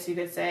 I guess you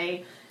could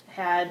say,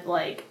 had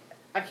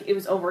it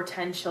was over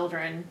 10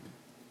 children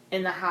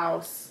in the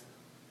house,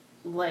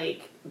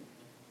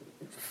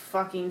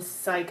 fucking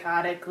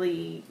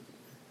psychotically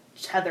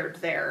tethered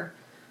there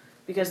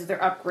because of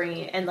their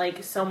upbringing,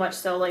 and so much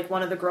so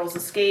one of the girls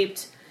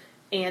escaped,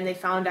 and they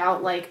found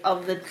out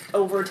of the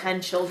over 10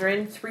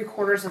 children,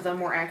 3/4 of them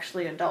were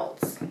actually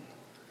adults,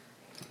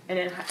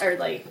 and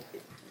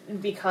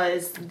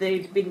because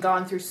they'd been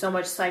gone through so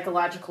much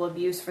psychological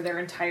abuse for their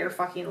entire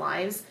fucking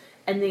lives,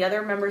 and the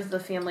other members of the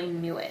family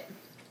knew it.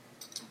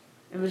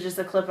 It was just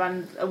a clip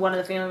on one of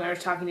the family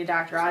members talking to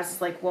Dr.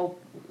 Oz. It's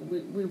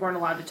we weren't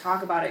allowed to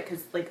talk about it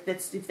because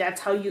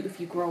that's how if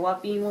you grow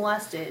up being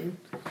molested,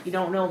 you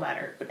don't know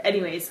better. But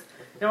anyways,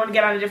 I don't want to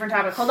get on a different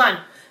topic. Hold on.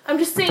 I'm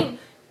just saying,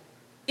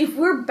 if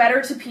we're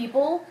better to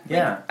people,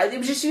 it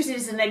was just used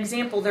as an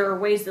example. There are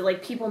ways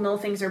that people know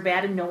things are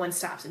bad and no one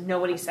stops it.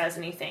 Nobody says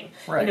anything.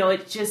 Right.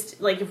 It's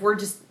just if we're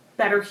just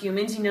better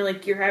humans,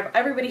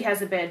 everybody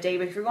has a bad day,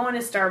 but if you're going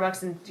to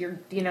Starbucks and your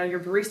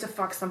barista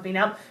fucks something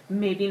up,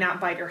 maybe not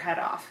bite your head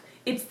off.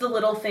 It's the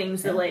little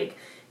things that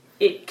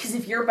because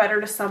if you're better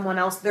to someone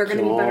else, they're going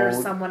to be better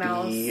to someone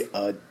else. Don't be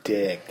a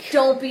dick.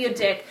 Don't be a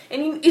dick.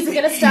 And is it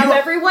going to stop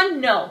everyone?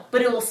 No,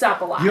 but it will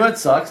stop a lot. You know what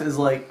sucks is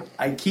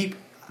I keep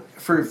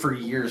for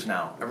years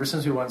now, ever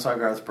since we went and saw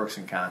Garth Brooks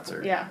in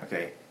concert. Yeah.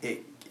 Okay.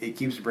 It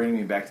keeps bringing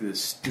me back to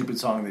this stupid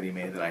song that he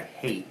made that I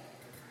hate.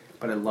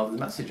 But I love the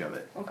message of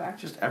it. Okay.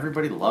 Just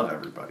everybody love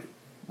everybody.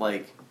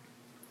 We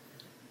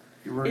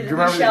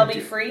shall be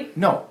free?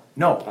 No.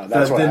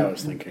 That's what I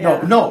was thinking.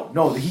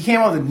 No. He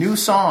came out with a new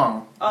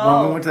song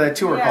when we went to that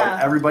tour called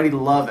Everybody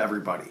Love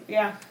Everybody.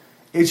 Yeah.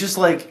 It's just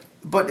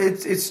but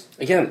it's...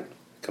 Again,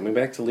 coming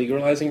back to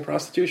legalizing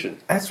prostitution.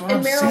 That's what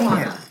I'm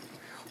saying.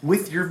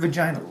 With your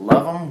vagina.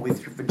 Love them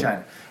with your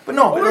vagina. But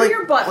no, or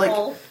your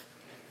butthole.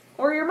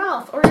 Or your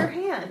mouth. Or your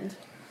hand.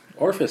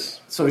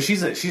 Orifice. So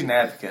she's an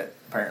advocate,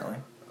 apparently.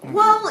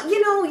 Well,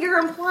 you're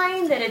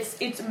implying that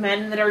it's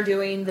men that are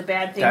doing the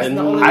bad things. I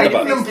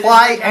didn't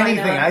imply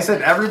anything. I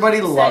said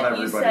everybody love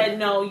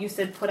everybody. You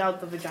said put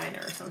out the vagina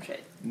or some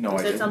shit. No, you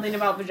said something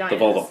about vaginas. The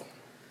vulva.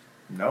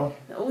 No.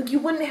 You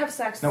wouldn't have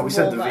sex with the vulva.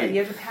 Said the V.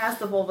 You have to pass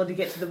the vulva to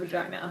get to the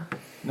vagina.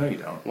 No, you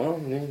don't. Well,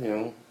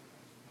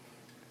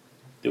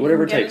 do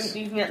whatever it takes.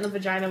 You can get in the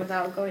vagina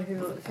without going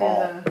through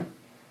the...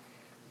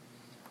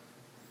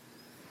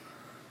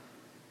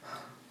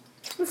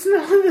 That's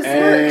not how this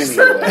works.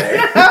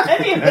 I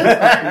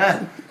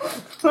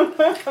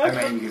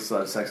mean, you can still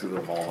have sex with a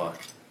vulva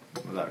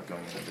without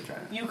going in the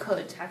vagina. You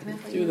could,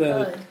 technically. Do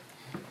that.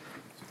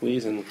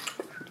 Squeeze and...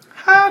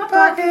 Hot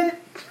pocket!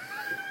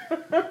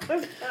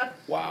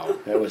 Wow,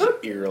 that was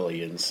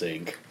eerily in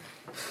sync.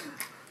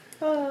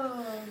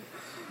 Oh.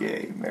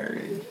 Yay,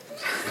 married.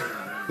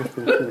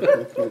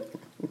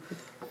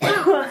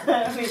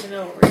 I don't even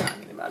know what we're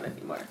talking about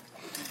anymore.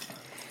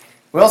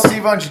 Well,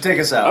 Steve, why don't you take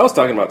us out? I was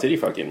talking about titty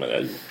fucking,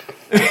 but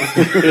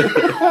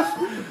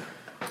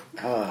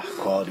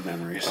Quality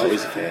memories.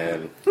 always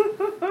can.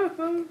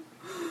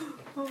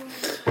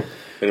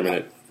 Wait a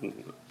minute.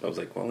 I was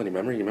like, quality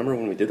memory? You remember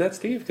when we did that,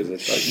 Steve? Because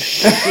it's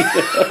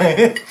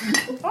like...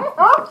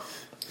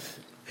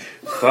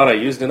 Thought I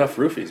used enough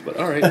roofies, but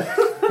alright.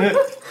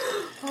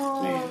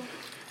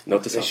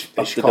 Note to self,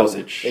 up the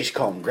dosage. They should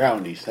call them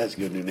groundies. That's a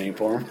good new name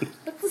for them.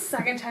 That's the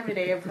second time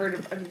today I've heard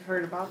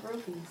about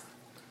roofies.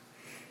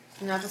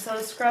 An episode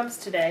of Scrubs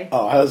today.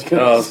 Oh, I was going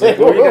to Like,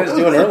 what were you guys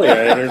doing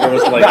earlier? There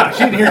was like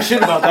She didn't hear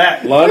shit about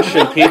that. lunch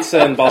and pizza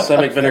and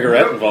balsamic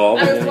vinaigrette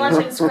involved. I was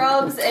watching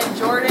Scrubs, and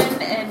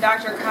Jordan and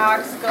Dr.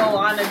 Cox go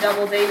on a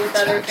double date with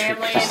other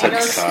family,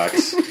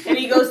 and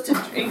he goes to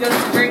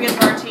drink his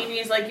martini.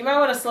 He's like, "You might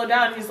want to slow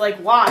down." He's like,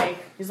 "Why?"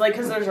 He's like,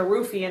 "Because there's a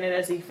roofie in it."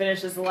 As he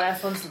finishes the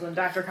last one, so then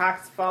Dr.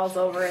 Cox falls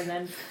over, and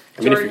then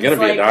I mean, if you're going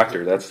to be a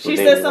doctor, that's the she name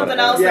says you wanna something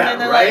have. else, Yeah, and then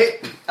they're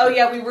right? like, "Oh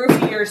yeah, we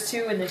roofie yours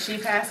too," and then she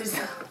passes.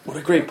 What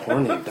a great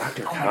porn name,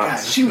 Dr. Oh my God,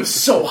 Cox. she was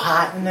so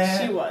hot in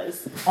that. She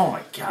was. Oh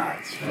my God.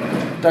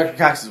 Dr.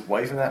 Cox's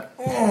wife in that.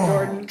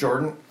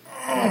 Jordan.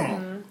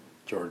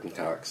 Jordan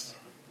Cox.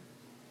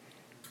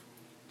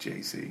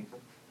 JC.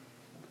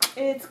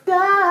 It's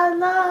God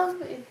love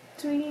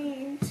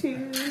between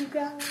two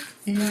guys.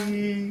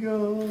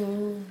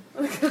 Ego.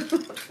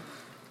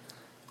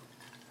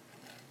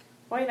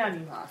 Why not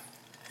you off?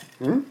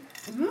 Why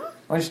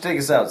don't you take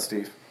us out,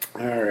 Steve?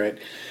 All right.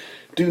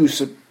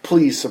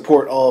 Please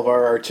support all of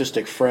our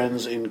artistic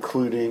friends,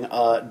 including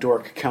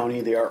Dork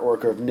County, the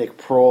artwork of Nick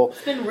Prohl.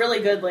 It's been really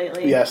good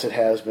lately. Yes, it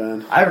has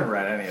been. I haven't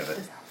read any of it.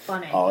 It's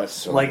funny. Oh, it's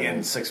so Like good.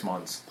 in 6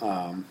 months.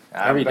 I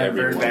I've read been a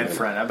every very one bad of it.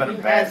 friend. I've been a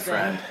He bad has been.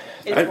 friend.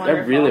 It's I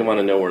wonderful. really want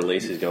to know where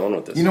Lacey's going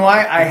with this. You know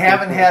why? I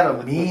haven't had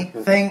a me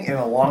thing in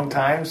a long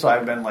time, so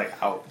I've been like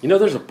out. You know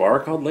there's a bar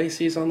called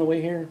Lacey's on the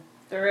way here?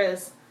 There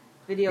is.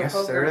 Video Yes,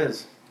 poker. there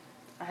is.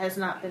 I has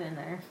not been in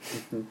there.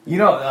 You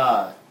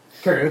know,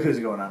 karaoke is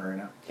going on right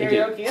now.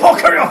 Karaoke. Oh,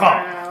 karaoke!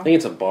 I think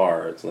it's a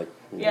bar. It's like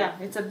Yeah,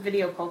 it's a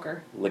video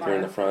poker. liquor bar.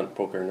 in the front,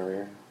 poker in the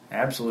rear.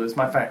 Absolutely. It's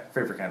my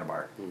favorite kind of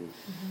bar.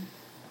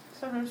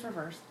 Sometimes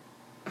reverse.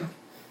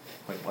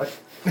 Wait, what?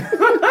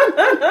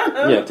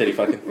 Yeah, titty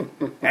fucking.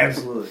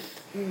 Absolutely.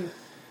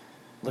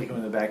 Lick him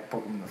in the back,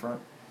 poke him in the front.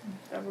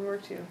 That would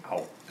work too.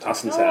 Ow.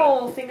 Toss and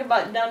saddle. No, think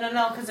about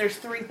no, because there's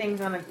 3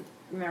 things on it.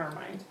 Never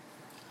mind.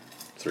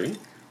 3?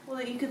 Well,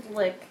 that you could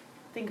lick.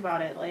 Think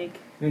about it, like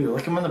You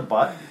lick him in the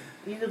butt,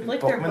 you could lick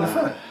poke their him in the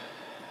front.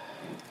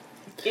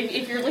 butt.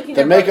 If you're licking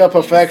The their makeup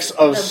butt, effects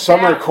of the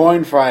Summer back-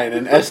 Coin Find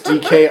and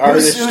SDK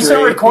Who's our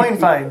Artistry. coin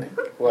find?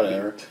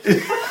 Whatever.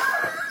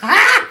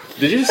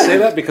 Did you just say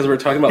that because we were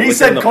talking about He liquor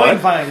said in the coin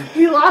butt? find.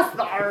 He lost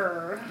the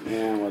R.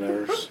 Yeah,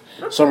 whatever.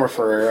 Summer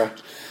Ferreira.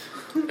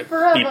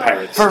 Forever. Be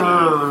pirates.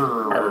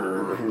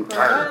 Arr.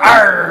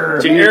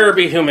 To err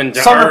be human,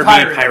 to Summer err be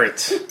pirate.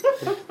 pirate.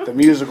 The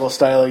musical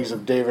stylings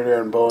of David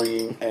Aaron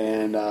Bowie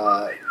and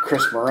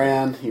Chris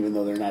Moran, even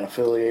though they're not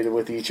affiliated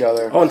with each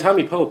other. Oh, and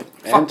Tommy Pope.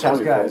 And Fuck Tommy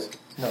those guys. Pope.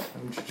 No,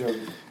 I'm just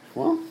joking.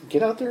 Well,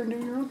 get out there and do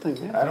your own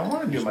thing, man. I don't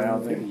want to do my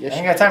own thing. Yes, I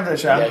ain't got time for that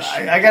shit. Yes,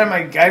 I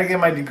gotta get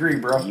my degree,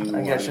 bro. I ain't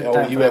got shit.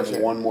 Time you for have that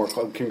shit. one more.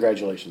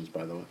 Congratulations,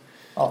 by the way.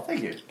 Oh,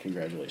 thank you.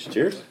 Congratulations.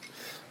 Cheers.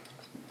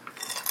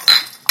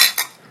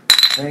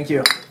 Thank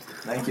you.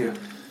 Thank you.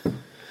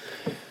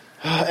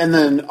 And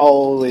then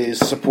always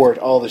support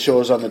all the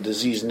shows on the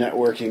Disease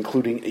Network,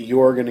 including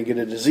You're Gonna Get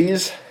a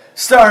Disease.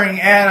 Starring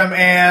Adam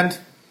and...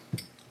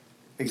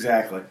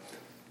 Exactly.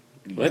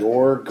 What?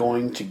 You're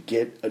Going to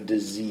Get a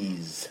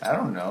Disease. I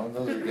don't know.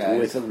 Those are guys.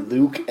 With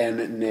Luke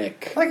and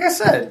Nick. Like I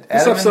said,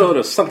 This Adam episode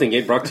of Something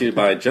Gate brought to you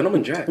by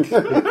Gentleman Jack.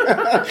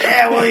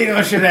 Yeah, well, you know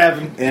what should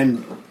happen.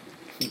 And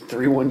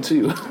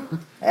 312.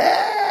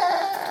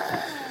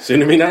 Soon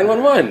to be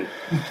 911.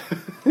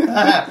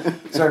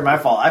 Sorry, my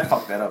fault. I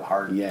fucked that up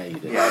hard. Yeah, you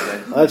did. Yeah, I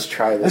did. Let's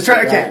try this. Let's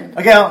try it again.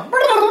 Okay.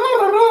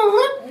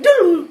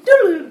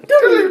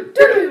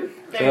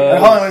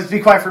 Hold on, let's be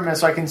quiet for a minute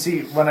so I can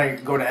see when I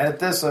go to edit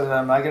this. So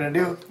I'm not going to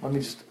do. Let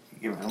me just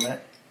give it a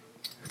minute.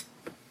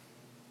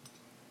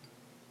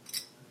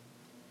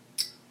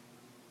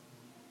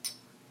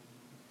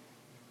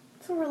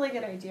 It's a really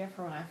good idea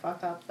for when I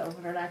fuck up, though,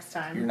 for next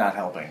time. You're not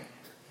helping.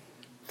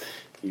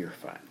 You're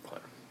fine,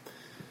 Claire.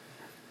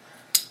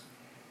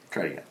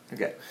 Try it again.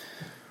 Okay.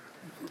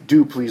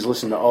 Do please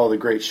listen to all the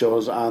great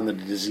shows on the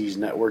Disease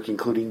Network,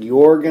 including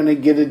You're Gonna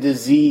Get a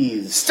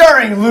Disease.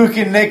 Starring Luke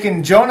and Nick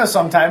and Jonah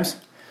sometimes.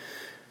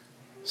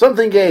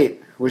 Something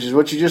Gate, which is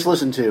what you just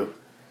listened to.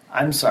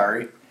 I'm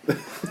sorry.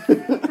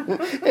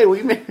 Hey,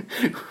 we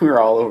were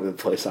all over the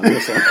place on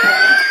this one.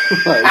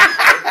 Like,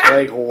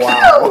 Like,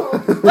 wow.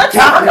 Let's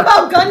talk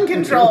about gun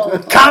control.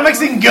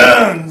 Comics and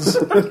guns.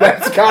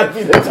 That's gotta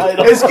be the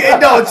title. It's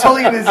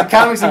totally is.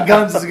 Comics and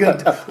guns is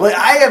good. Like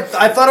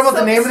I thought about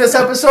the name of this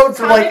episode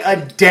for like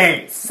a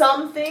day.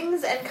 Some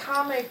things and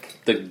comic.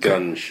 The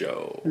gun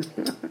show.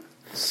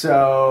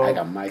 So I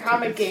got my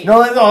comic tickets. gate. No,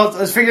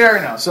 let's figure it out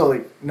right now. So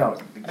like, no,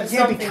 it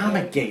can't be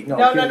comic gate. No.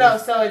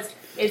 So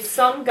it's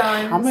some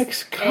guns.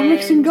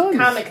 Comics and guns.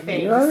 Comic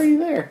things. You're already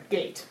there.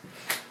 Gate.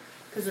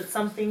 Because it's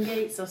something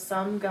gate, so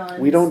some guns.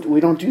 We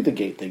don't do the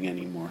gate thing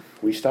anymore.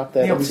 We stopped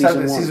that. Yeah, we stopped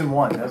at season season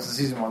 1. That was the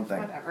season 1 thing.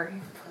 Whatever,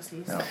 you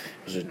pussies. No. It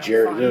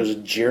was a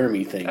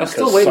Jeremy thing. I was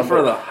still waiting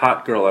for the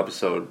hot girl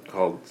episode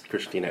called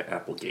Christina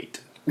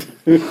Applegate.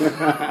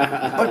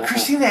 But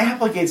Christina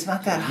Applegate's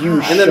not that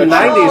hot. In the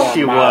 90s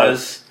she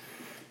was.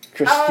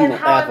 Christina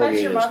How I Met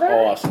Applegate Your is Mother?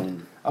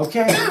 awesome.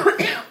 Okay.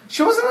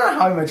 She wasn't on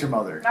How I Met Your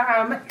Mother. Not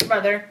How I Met Your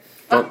Mother.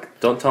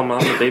 Don't tell Mom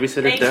the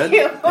babysitter's Thank dead.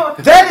 you.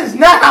 That is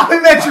not How I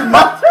Met Your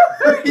Mother.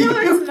 No, You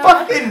it's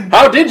not. fucking.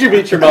 How did you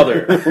meet your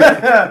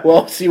mother?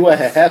 Well, see what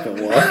happened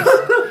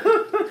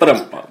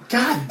was.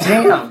 God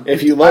damn.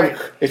 If you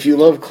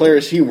love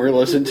Claire's humor,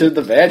 listen to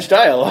the Badge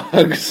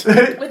Dialogues.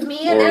 With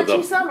me and Or Empty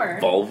the Summer.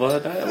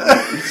 vulva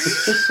dialogue.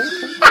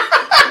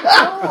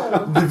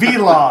 No. The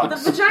vlogs.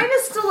 The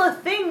vagina's still a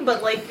thing,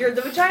 but like the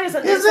vagina's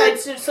on the Is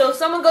inside. So if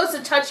someone goes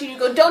to touch you, you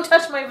go, "Don't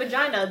touch my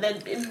vagina." Then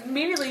it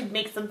immediately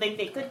makes them think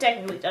they could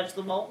technically touch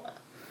the vulva.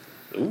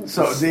 Ooh.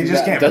 So they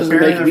just That can't doesn't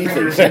bury make their me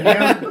fingers think in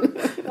that. you.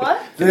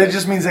 What? That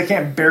just means they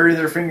can't bury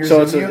their fingers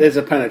So in you. it's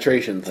a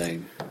penetration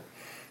thing.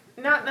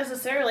 Not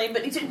necessarily,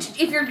 but if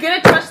you're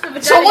gonna touch the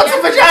vagina, So what's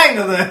a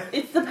vagina then?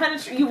 It's the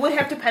penetrate. You would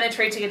have to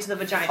penetrate to get to the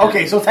vagina.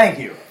 Okay, so thank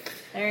you.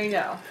 There you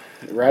go.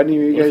 Rodney,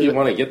 are you What guys? if you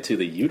want to get to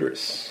the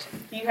uterus?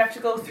 You have to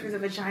go through the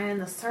vagina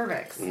and the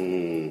cervix.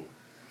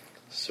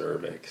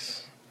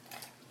 Cervix.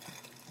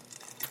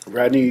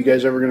 Rodney, you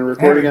guys ever going to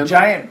record Have a again?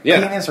 giant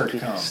Yeah. penis or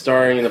cum?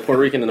 Starring the Puerto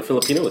Rican and the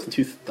Filipino with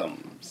 2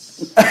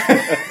 thumbs.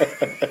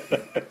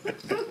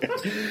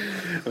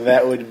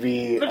 That would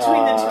be Between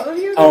the two of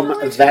you? There's only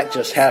two that thumbs?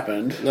 just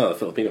happened. No, the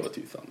Filipino with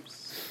 2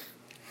 thumbs.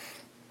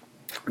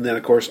 And then,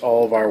 of course,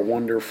 all of our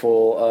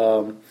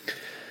wonderful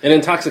And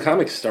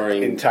Intoxicomics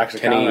starring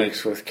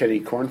Intoxicomics with Kenny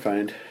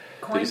Cornfind.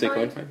 Did you say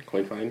Coinfind?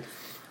 Coinfind?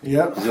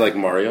 Yep. Is he like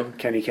Mario?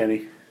 Kenny.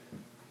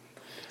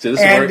 See, this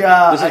And, is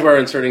where we're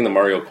inserting the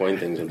Mario coin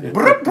things into it.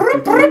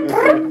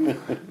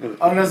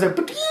 I'm gonna say.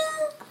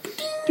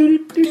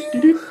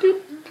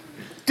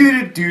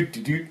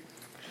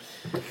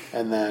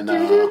 And then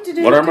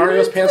What are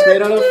Mario's pants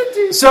made out of?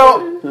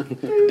 So,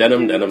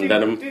 Denim, denim,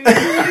 denim.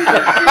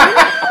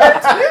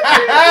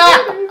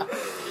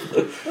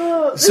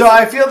 so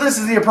I feel this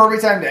is the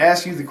appropriate time to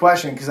ask you the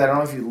question because I don't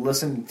know if you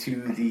listened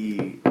to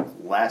the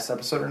last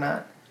episode or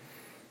not.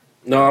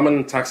 No, I'm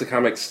in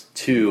Intoxicomics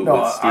 2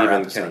 with Steve our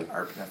and episode.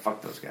 Kenny.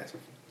 Fuck those guys.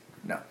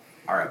 No,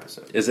 our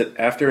episode. Is it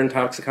after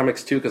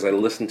Intoxicomics 2? Because I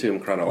listened to him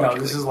chronologically.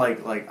 No, this is like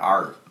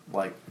our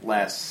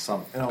last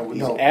some.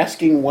 he's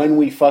asking when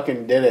we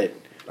fucking did it.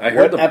 I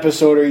heard what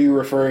episode are you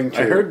referring to?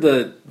 I heard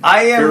the.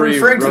 I am Fury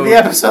referring to Road. the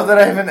episode that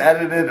I haven't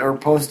edited or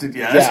posted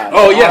yet. Yeah.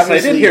 Oh yes, I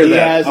Obviously, did hear he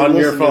that hasn't on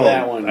your listened to phone.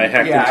 that one. I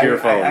hacked Yeah, into your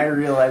phone. I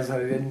realized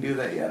that I didn't do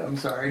that yet. I'm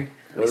sorry.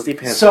 Rusty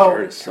Pants So-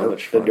 Dirt is so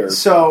much The fun. dirt.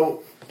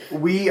 So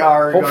we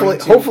are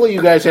Hopefully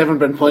you guys haven't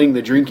been playing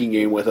the drinking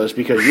game with us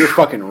because you're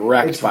fucking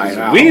wrecked by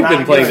now. We've Not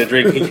been playing good. the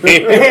drinking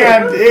game.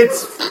 and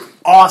it's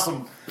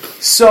awesome.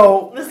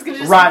 So This could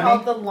just be Rodney,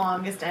 called the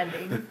longest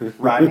ending.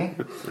 Rodney,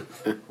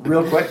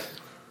 real quick,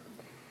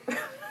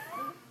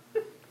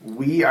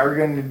 we are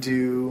going to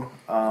do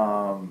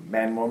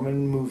Man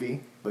Woman movie,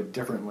 but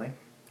differently.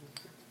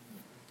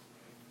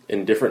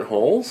 In different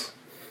holes?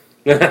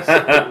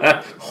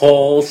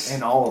 Holes.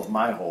 In all of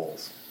my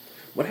holes.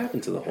 What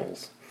happened to the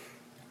holes?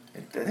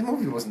 That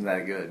movie wasn't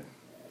that good.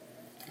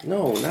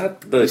 No,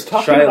 not the He's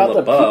talking Shia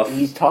about LaBeouf.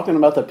 he's talking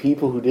about the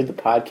people who did the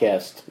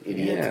podcast,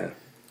 idiot. Yeah.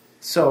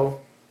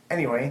 So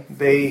anyway,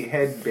 they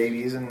had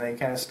babies and they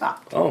kind of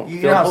stopped. Oh, you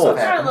filled know how holes. stuff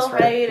Got a happens, little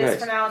right? hiatus Nice.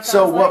 for now. it So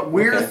sounds what like.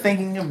 we're Okay.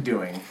 thinking of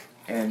doing,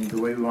 and the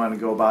way we want to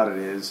go about it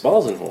is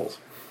Balls in holes.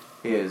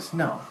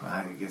 no,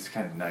 I think it's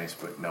kind of nice,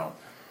 but no.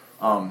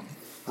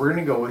 We're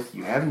gonna go with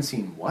you haven't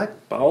seen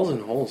what? Balls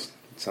in holes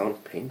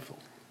sound painful.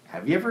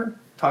 Have you ever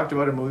talked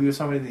about a movie with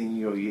somebody and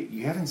you go,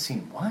 you haven't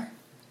seen what?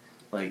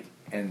 Like,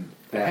 and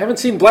I haven't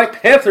seen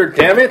Black Panther,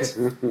 damn it!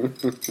 I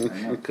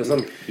know. Because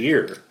I'm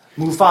here.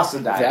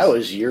 Mufasa dies. That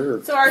was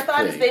your. So our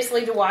thought is thing.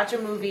 basically to watch a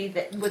movie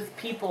that with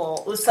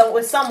people with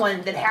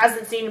someone that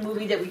hasn't seen a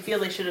movie that we feel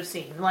they should have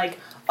seen. Like,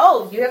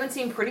 oh, you haven't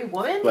seen Pretty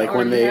Woman? Like Or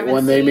when you they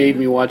haven't they seen- made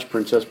me watch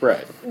Princess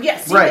Bride.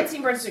 Yes, you Right. haven't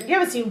seen Princess. You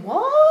haven't seen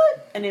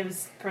what? And it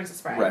was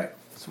Princess Bride. Right.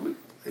 So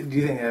do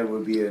you think that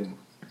would be a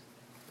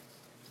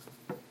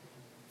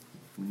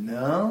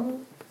no?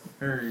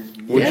 Or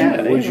Would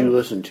Yeah, you would yeah. you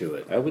listen to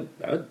it? I would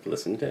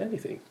listen to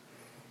anything.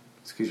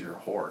 It's because you're a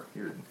whore.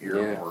 You're a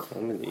Yeah, whore.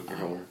 I'm an ear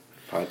horror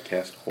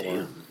podcast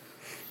whore.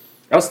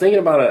 I was thinking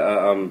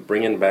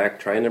about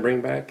trying to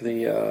bring back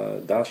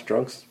the Das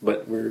Drunks,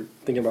 but we're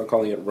thinking about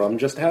calling it Rum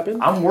Just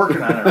Happened. I'm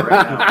working on it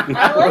right now.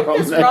 I like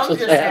this Rum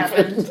Just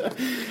Happened.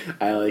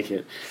 I like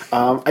it.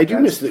 I do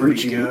miss the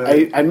Uchi.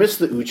 I miss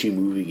the Uchi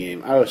movie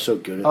game. I was so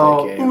good at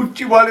that game.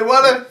 Uchi Wally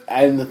Walla.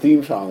 And the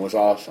theme song was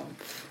awesome.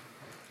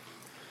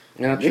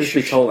 Now, truth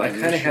be told, I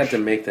kind of had to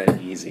make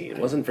that easy. It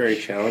wasn't very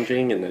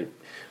challenging, and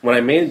when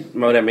I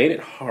made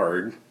it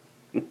hard,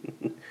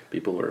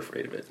 people were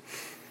afraid of it.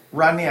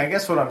 Rodney, I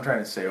guess what I'm trying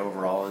to say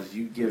overall is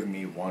you give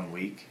me 1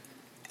 week,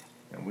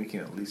 and we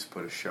can at least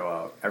put a show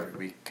out every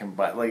week.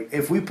 Like,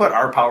 if we put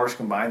our powers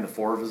combined, the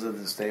four of us at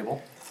this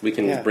table. We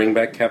can bring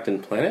back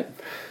Captain Planet?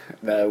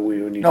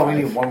 We would need we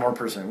need one more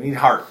person. We need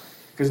Heart.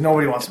 Because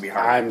nobody wants to be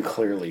Heart. I'm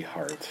clearly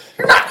Heart.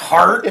 You're not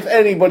Heart. If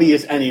anybody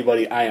is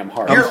anybody, I am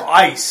Heart. You're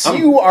Ice.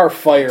 You are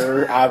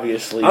Fire,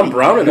 obviously. I'm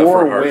brown enough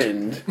for Heart.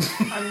 Wind.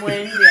 I'm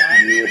Wind,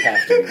 yeah. You would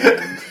have to be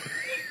Wind.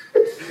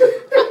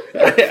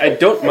 I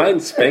don't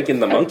mind spanking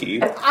the monkey. You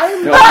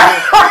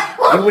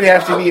would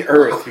have to be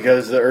Earth,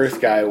 because the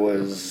Earth guy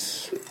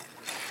was...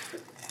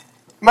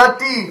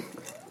 Mati.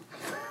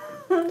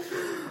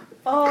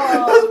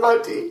 That's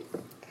Mati.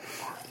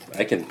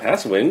 I can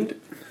pass Wind.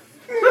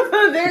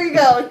 There you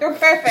go. You're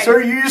perfect. So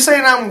are you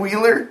saying I'm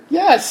Wheeler?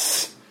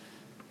 Yes!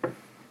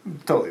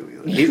 Totally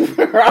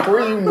Wheeler. How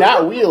are you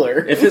not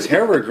Wheeler? If his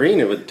hair were green,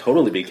 it would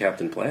totally be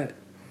Captain Planet.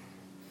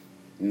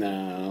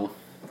 No.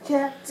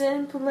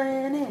 Captain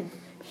Planet.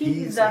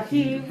 He's a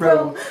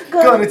hero.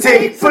 Gonna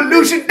take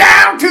pollution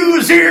down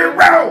to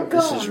zero.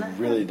 This is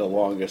really the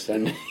longest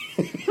ending.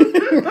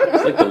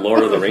 It's like the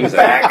Lord of the Rings.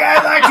 Bad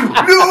guys like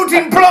to loot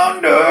and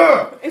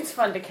plunder. It's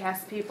fun to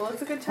cast people.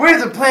 It's a good time. We're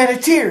the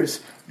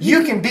Planeteers.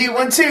 You can be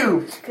one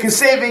too. Cause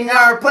saving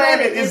our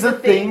planet is the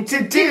thing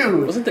to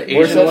do. Wasn't the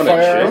Asian one a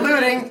chick?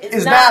 Polluting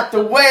is not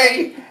the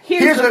way.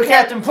 Here's what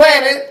Captain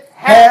Planet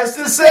has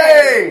to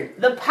say.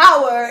 The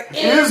power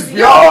Is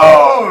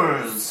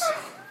yours.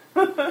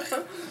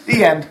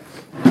 The end.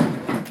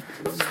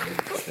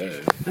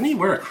 Didn't he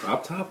wear a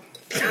crop top?